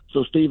Florida.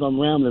 So, Steve, I'm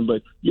rambling,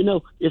 but,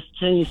 it's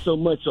changed so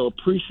much, so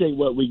appreciate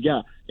what we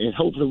got, and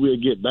hopefully we'll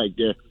get back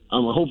there.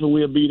 I'm hoping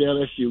we'll beat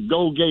LSU.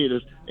 Go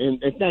Gators,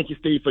 and thank you,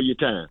 Steve, for your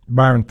time.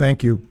 Byron,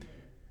 thank you.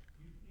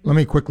 Let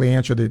me quickly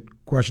answer the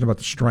question about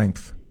the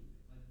strength.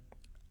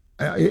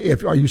 Are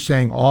you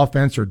saying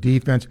offense or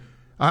defense?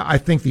 I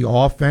think the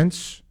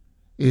offense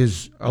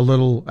is a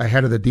little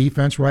ahead of the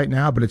defense right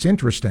now, but it's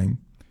interesting.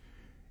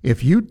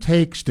 If you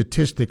take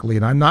statistically,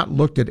 and I've not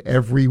looked at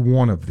every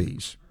one of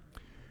these,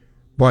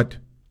 but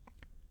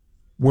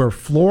where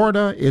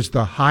Florida is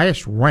the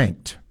highest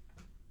ranked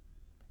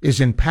is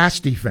in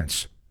pass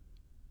defense.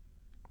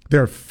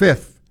 They're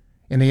 5th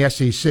in the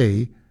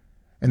SEC,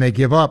 and they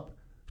give up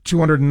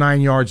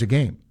 209 yards a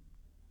game.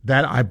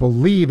 That, I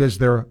believe, is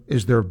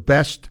their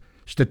best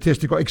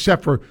statistical,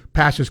 except for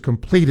passes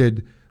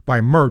completed by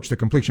Mertz, the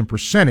completion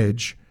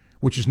percentage,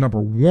 which is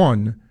number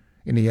 1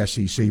 in the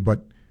SEC.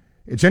 But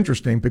it's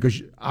interesting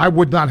because I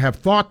would not have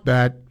thought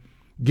that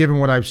given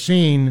what I've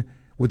seen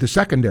with the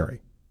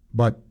secondary.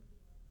 But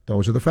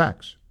those are the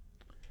facts.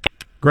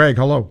 Greg,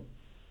 hello.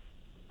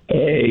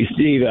 Hey,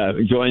 Steve,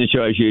 enjoying the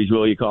show as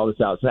usual. You called us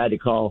out, so I had to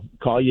call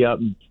you up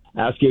and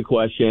ask you a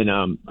question.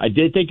 I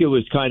did think it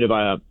was kind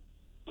of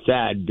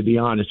sad, to be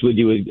honest with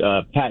you.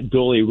 Pat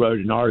Dooley wrote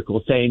an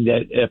article saying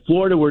that if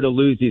Florida were to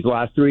lose these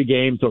last 3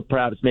 games, or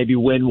perhaps maybe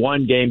win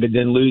 1 game but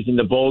then lose in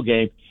the bowl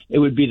game, it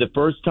would be the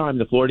first time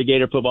the Florida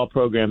Gator football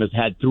program has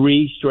had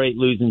 3 straight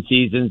losing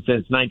seasons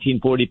since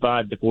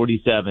 1945 to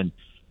 47.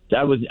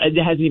 It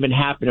hasn't even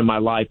happened in my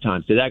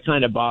lifetime, so that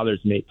kind of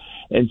bothers me.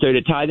 And so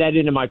to tie that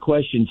into my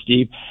question,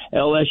 Steve,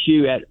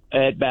 LSU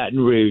at Baton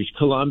Rouge,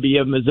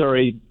 Columbia,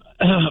 Missouri,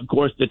 of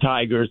course the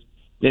Tigers,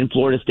 then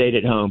Florida State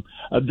at home.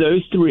 Of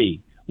those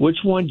three, which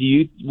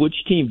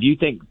team do you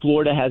think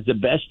Florida has the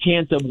best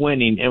chance of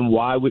winning, and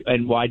why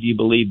do you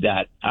believe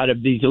that out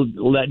of these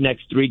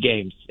next three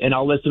games? And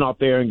I'll listen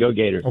off air and go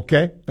Gators.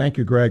 Okay, thank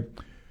you, Greg.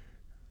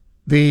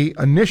 The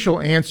initial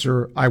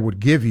answer I would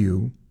give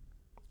you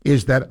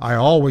is that I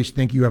always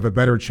think you have a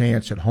better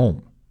chance at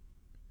home.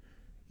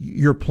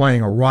 You're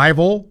playing a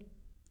rival.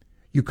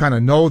 You kind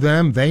of know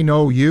them. They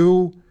know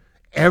you.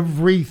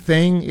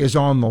 Everything is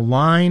on the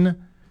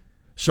line.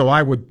 So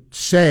I would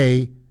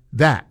say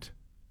that.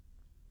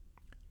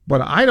 But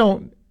I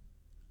don't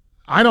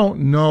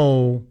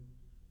know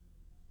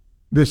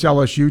this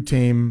LSU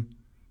team,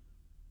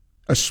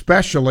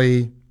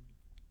 especially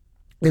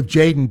if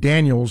Jaden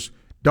Daniels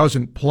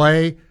doesn't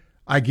play.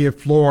 I give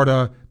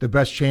Florida the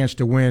best chance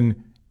to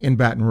win in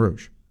Baton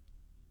Rouge.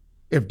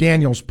 If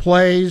Daniels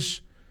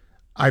plays,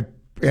 and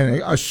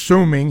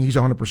assuming he's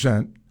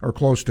 100% or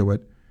close to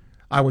it,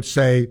 I would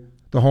say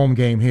the home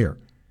game here.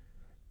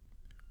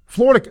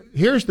 Florida,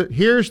 here's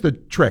the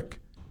trick,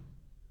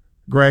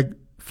 Greg.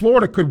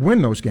 Florida could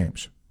win those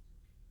games.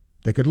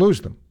 They could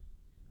lose them.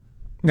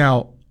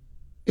 Now,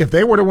 if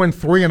they were to win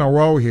 3 in a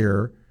row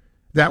here,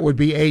 that would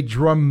be a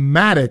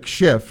dramatic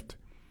shift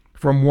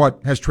from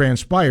what has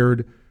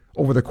transpired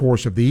over the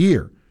course of the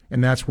year.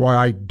 And that's why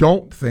I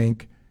don't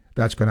think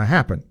that's going to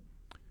happen.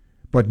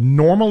 But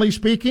normally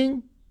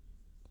speaking,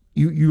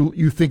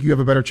 you think you have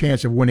a better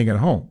chance of winning at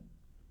home.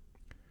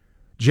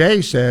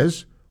 Jay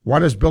says, why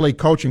does Billy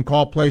coach and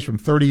call plays from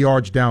 30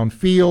 yards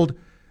downfield?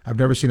 I've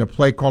never seen a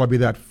play caller be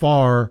that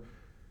far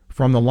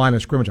from the line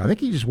of scrimmage. I think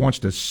he just wants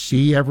to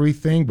see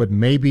everything, but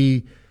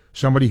maybe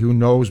somebody who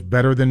knows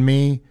better than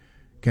me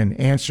can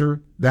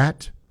answer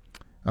that.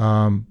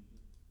 I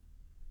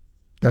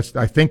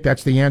think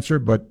that's the answer,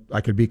 but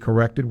I could be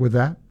corrected with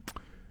that.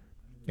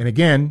 And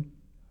again,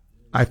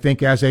 I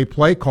think as a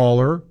play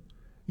caller,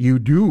 you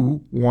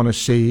do want to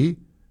see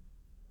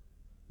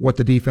what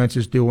the defense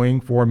is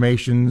doing,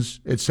 formations,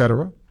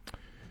 etc.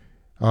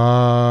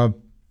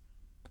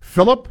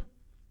 Philip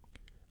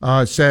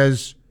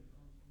says,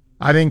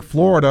 I think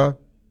Florida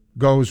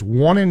goes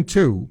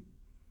 1-2,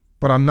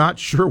 but I'm not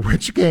sure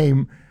which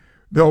game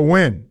they'll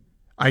win.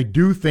 I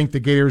do think the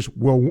Gators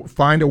will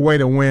find a way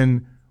to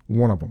win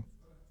one of them.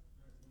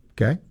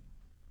 Okay?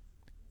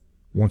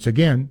 Once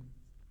again,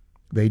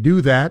 they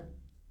do that,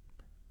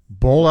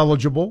 bowl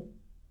eligible,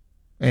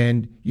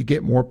 and you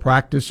get more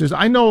practices.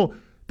 I know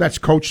that's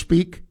coach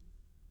speak,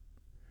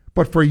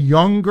 but for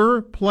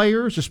younger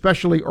players,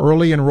 especially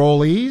early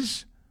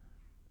enrollees,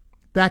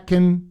 that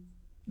can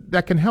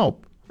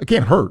help. It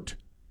can't hurt.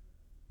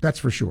 That's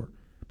for sure.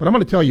 But I'm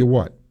going to tell you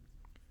what.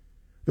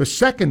 The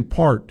second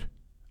part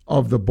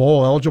of the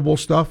bowl eligible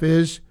stuff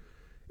is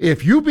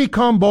if you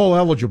become bowl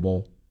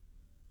eligible,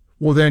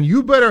 well, then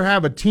you better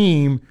have a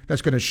team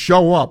that's going to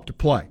show up to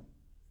play.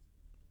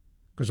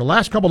 Because the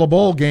last couple of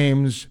bowl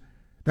games,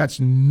 that's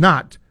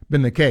not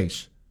been the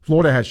case.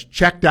 Florida has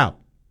checked out.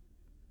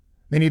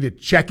 They need to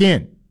check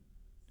in.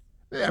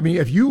 I mean,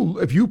 if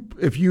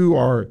you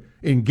are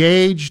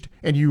engaged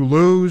and you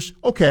lose,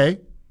 okay,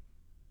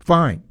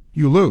 fine,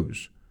 you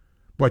lose.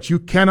 But you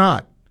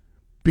cannot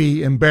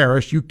be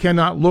embarrassed. You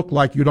cannot look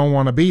like you don't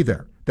want to be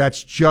there.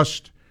 That's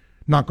just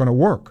not going to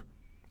work.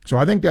 So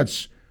I think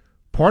that's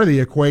part of the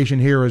equation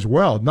here as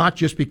well. Not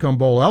just become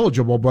bowl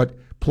eligible, but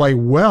play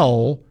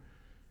well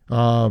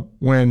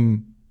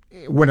when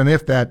and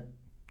if that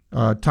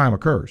time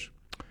occurs.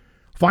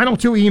 Final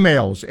 2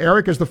 emails.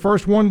 Eric is the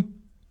first one.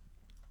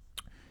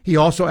 He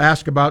also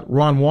asked about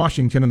Ron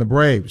Washington and the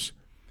Braves.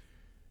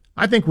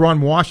 I think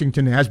Ron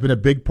Washington has been a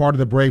big part of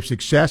the Braves'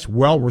 success,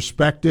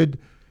 well-respected,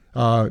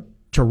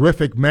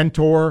 terrific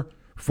mentor,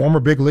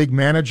 former big league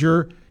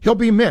manager. He'll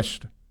be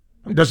missed.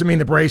 It doesn't mean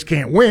the Braves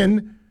can't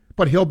win,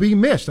 but he'll be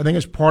missed. I think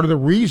it's part of the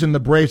reason the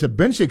Braves have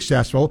been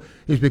successful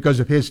is because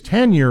of his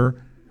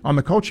tenure on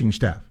the coaching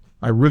staff.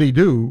 I really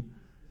do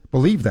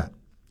believe that.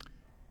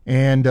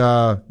 And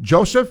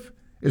Joseph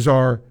is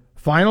our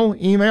final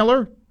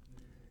emailer,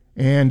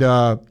 and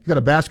he's got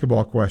a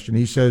basketball question.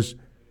 He says,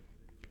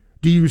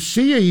 do you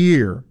see a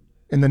year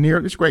this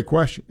is a great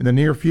question, in the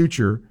near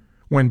future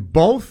when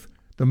both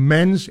the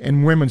men's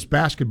and women's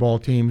basketball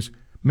teams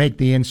make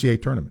the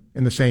NCAA tournament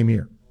in the same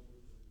year?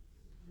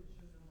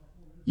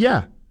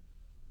 Yeah.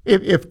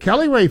 If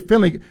Kelly Ray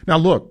Finley, now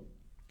look,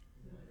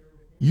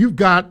 you've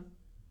got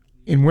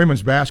in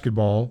women's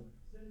basketball,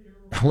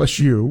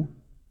 LSU,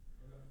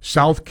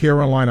 South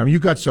Carolina. I mean,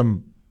 you've got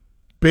some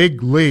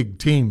big league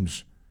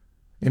teams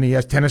in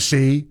the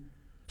Tennessee.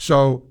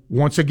 So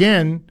once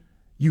again,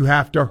 you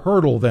have to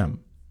hurdle them.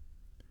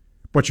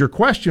 But your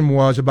question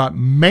was about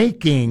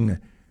making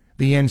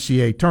the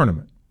NCAA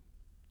tournament.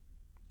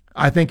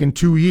 I think in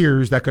 2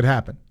 years that could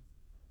happen.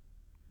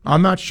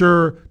 I'm not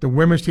sure the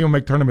women's team will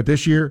make tournament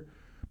this year,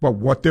 but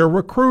what they're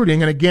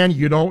recruiting, and again,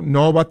 you don't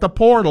know about the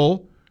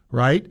portal,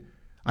 right?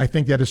 I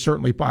think that is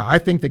certainly. I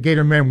think the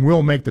Gator men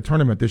will make the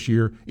tournament this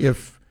year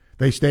if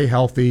they stay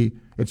healthy,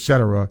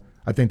 etc.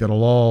 I think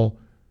that'll all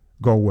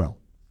go well.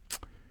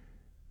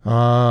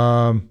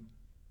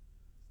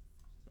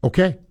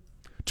 Okay.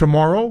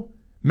 Tomorrow,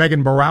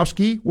 Megan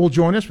Borowski will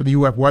join us for the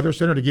UF Weather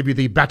Center to give you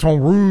the Baton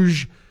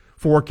Rouge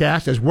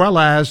forecast, as well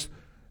as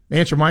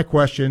answer my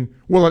question,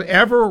 will it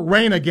ever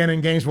rain again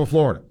in Gainesville,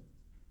 Florida?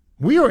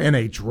 We are in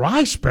a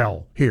dry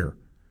spell here,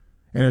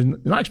 and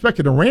it's not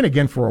expected to rain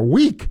again for a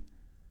week.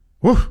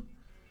 Whew.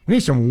 We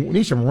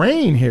need some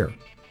rain here.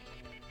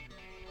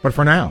 But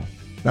for now,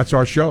 that's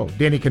our show.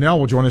 Danny Cannell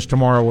will join us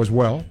tomorrow as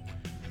well.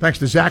 Thanks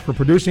to Zach for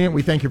producing it.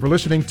 We thank you for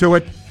listening to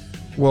it.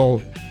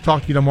 We'll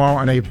talk to you tomorrow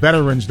on a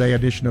Veterans Day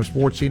edition of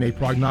Sports Scene, a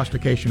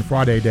Prognostication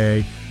Friday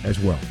day as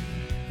well.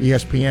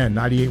 ESPN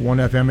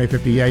 98.1 FM,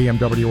 850 AM,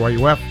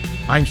 WRUF.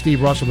 I'm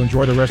Steve Russell.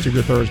 Enjoy the rest of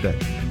your Thursday.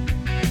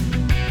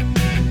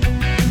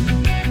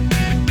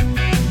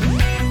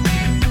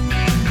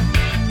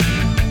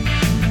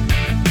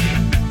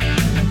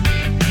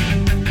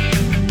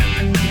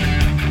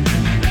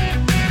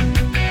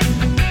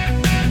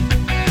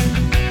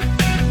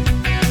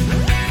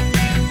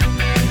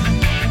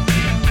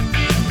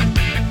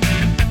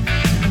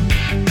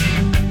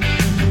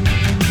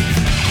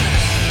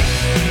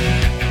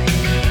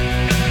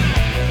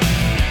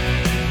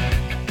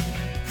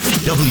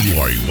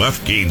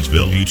 WRUF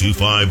Gainesville,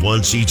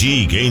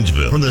 U251CG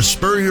Gainesville, from the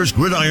Spurrier's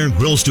Gridiron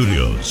Grill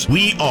Studios.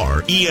 We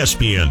are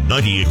ESPN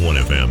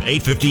 98.1 FM,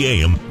 850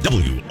 AM,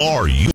 WRUF.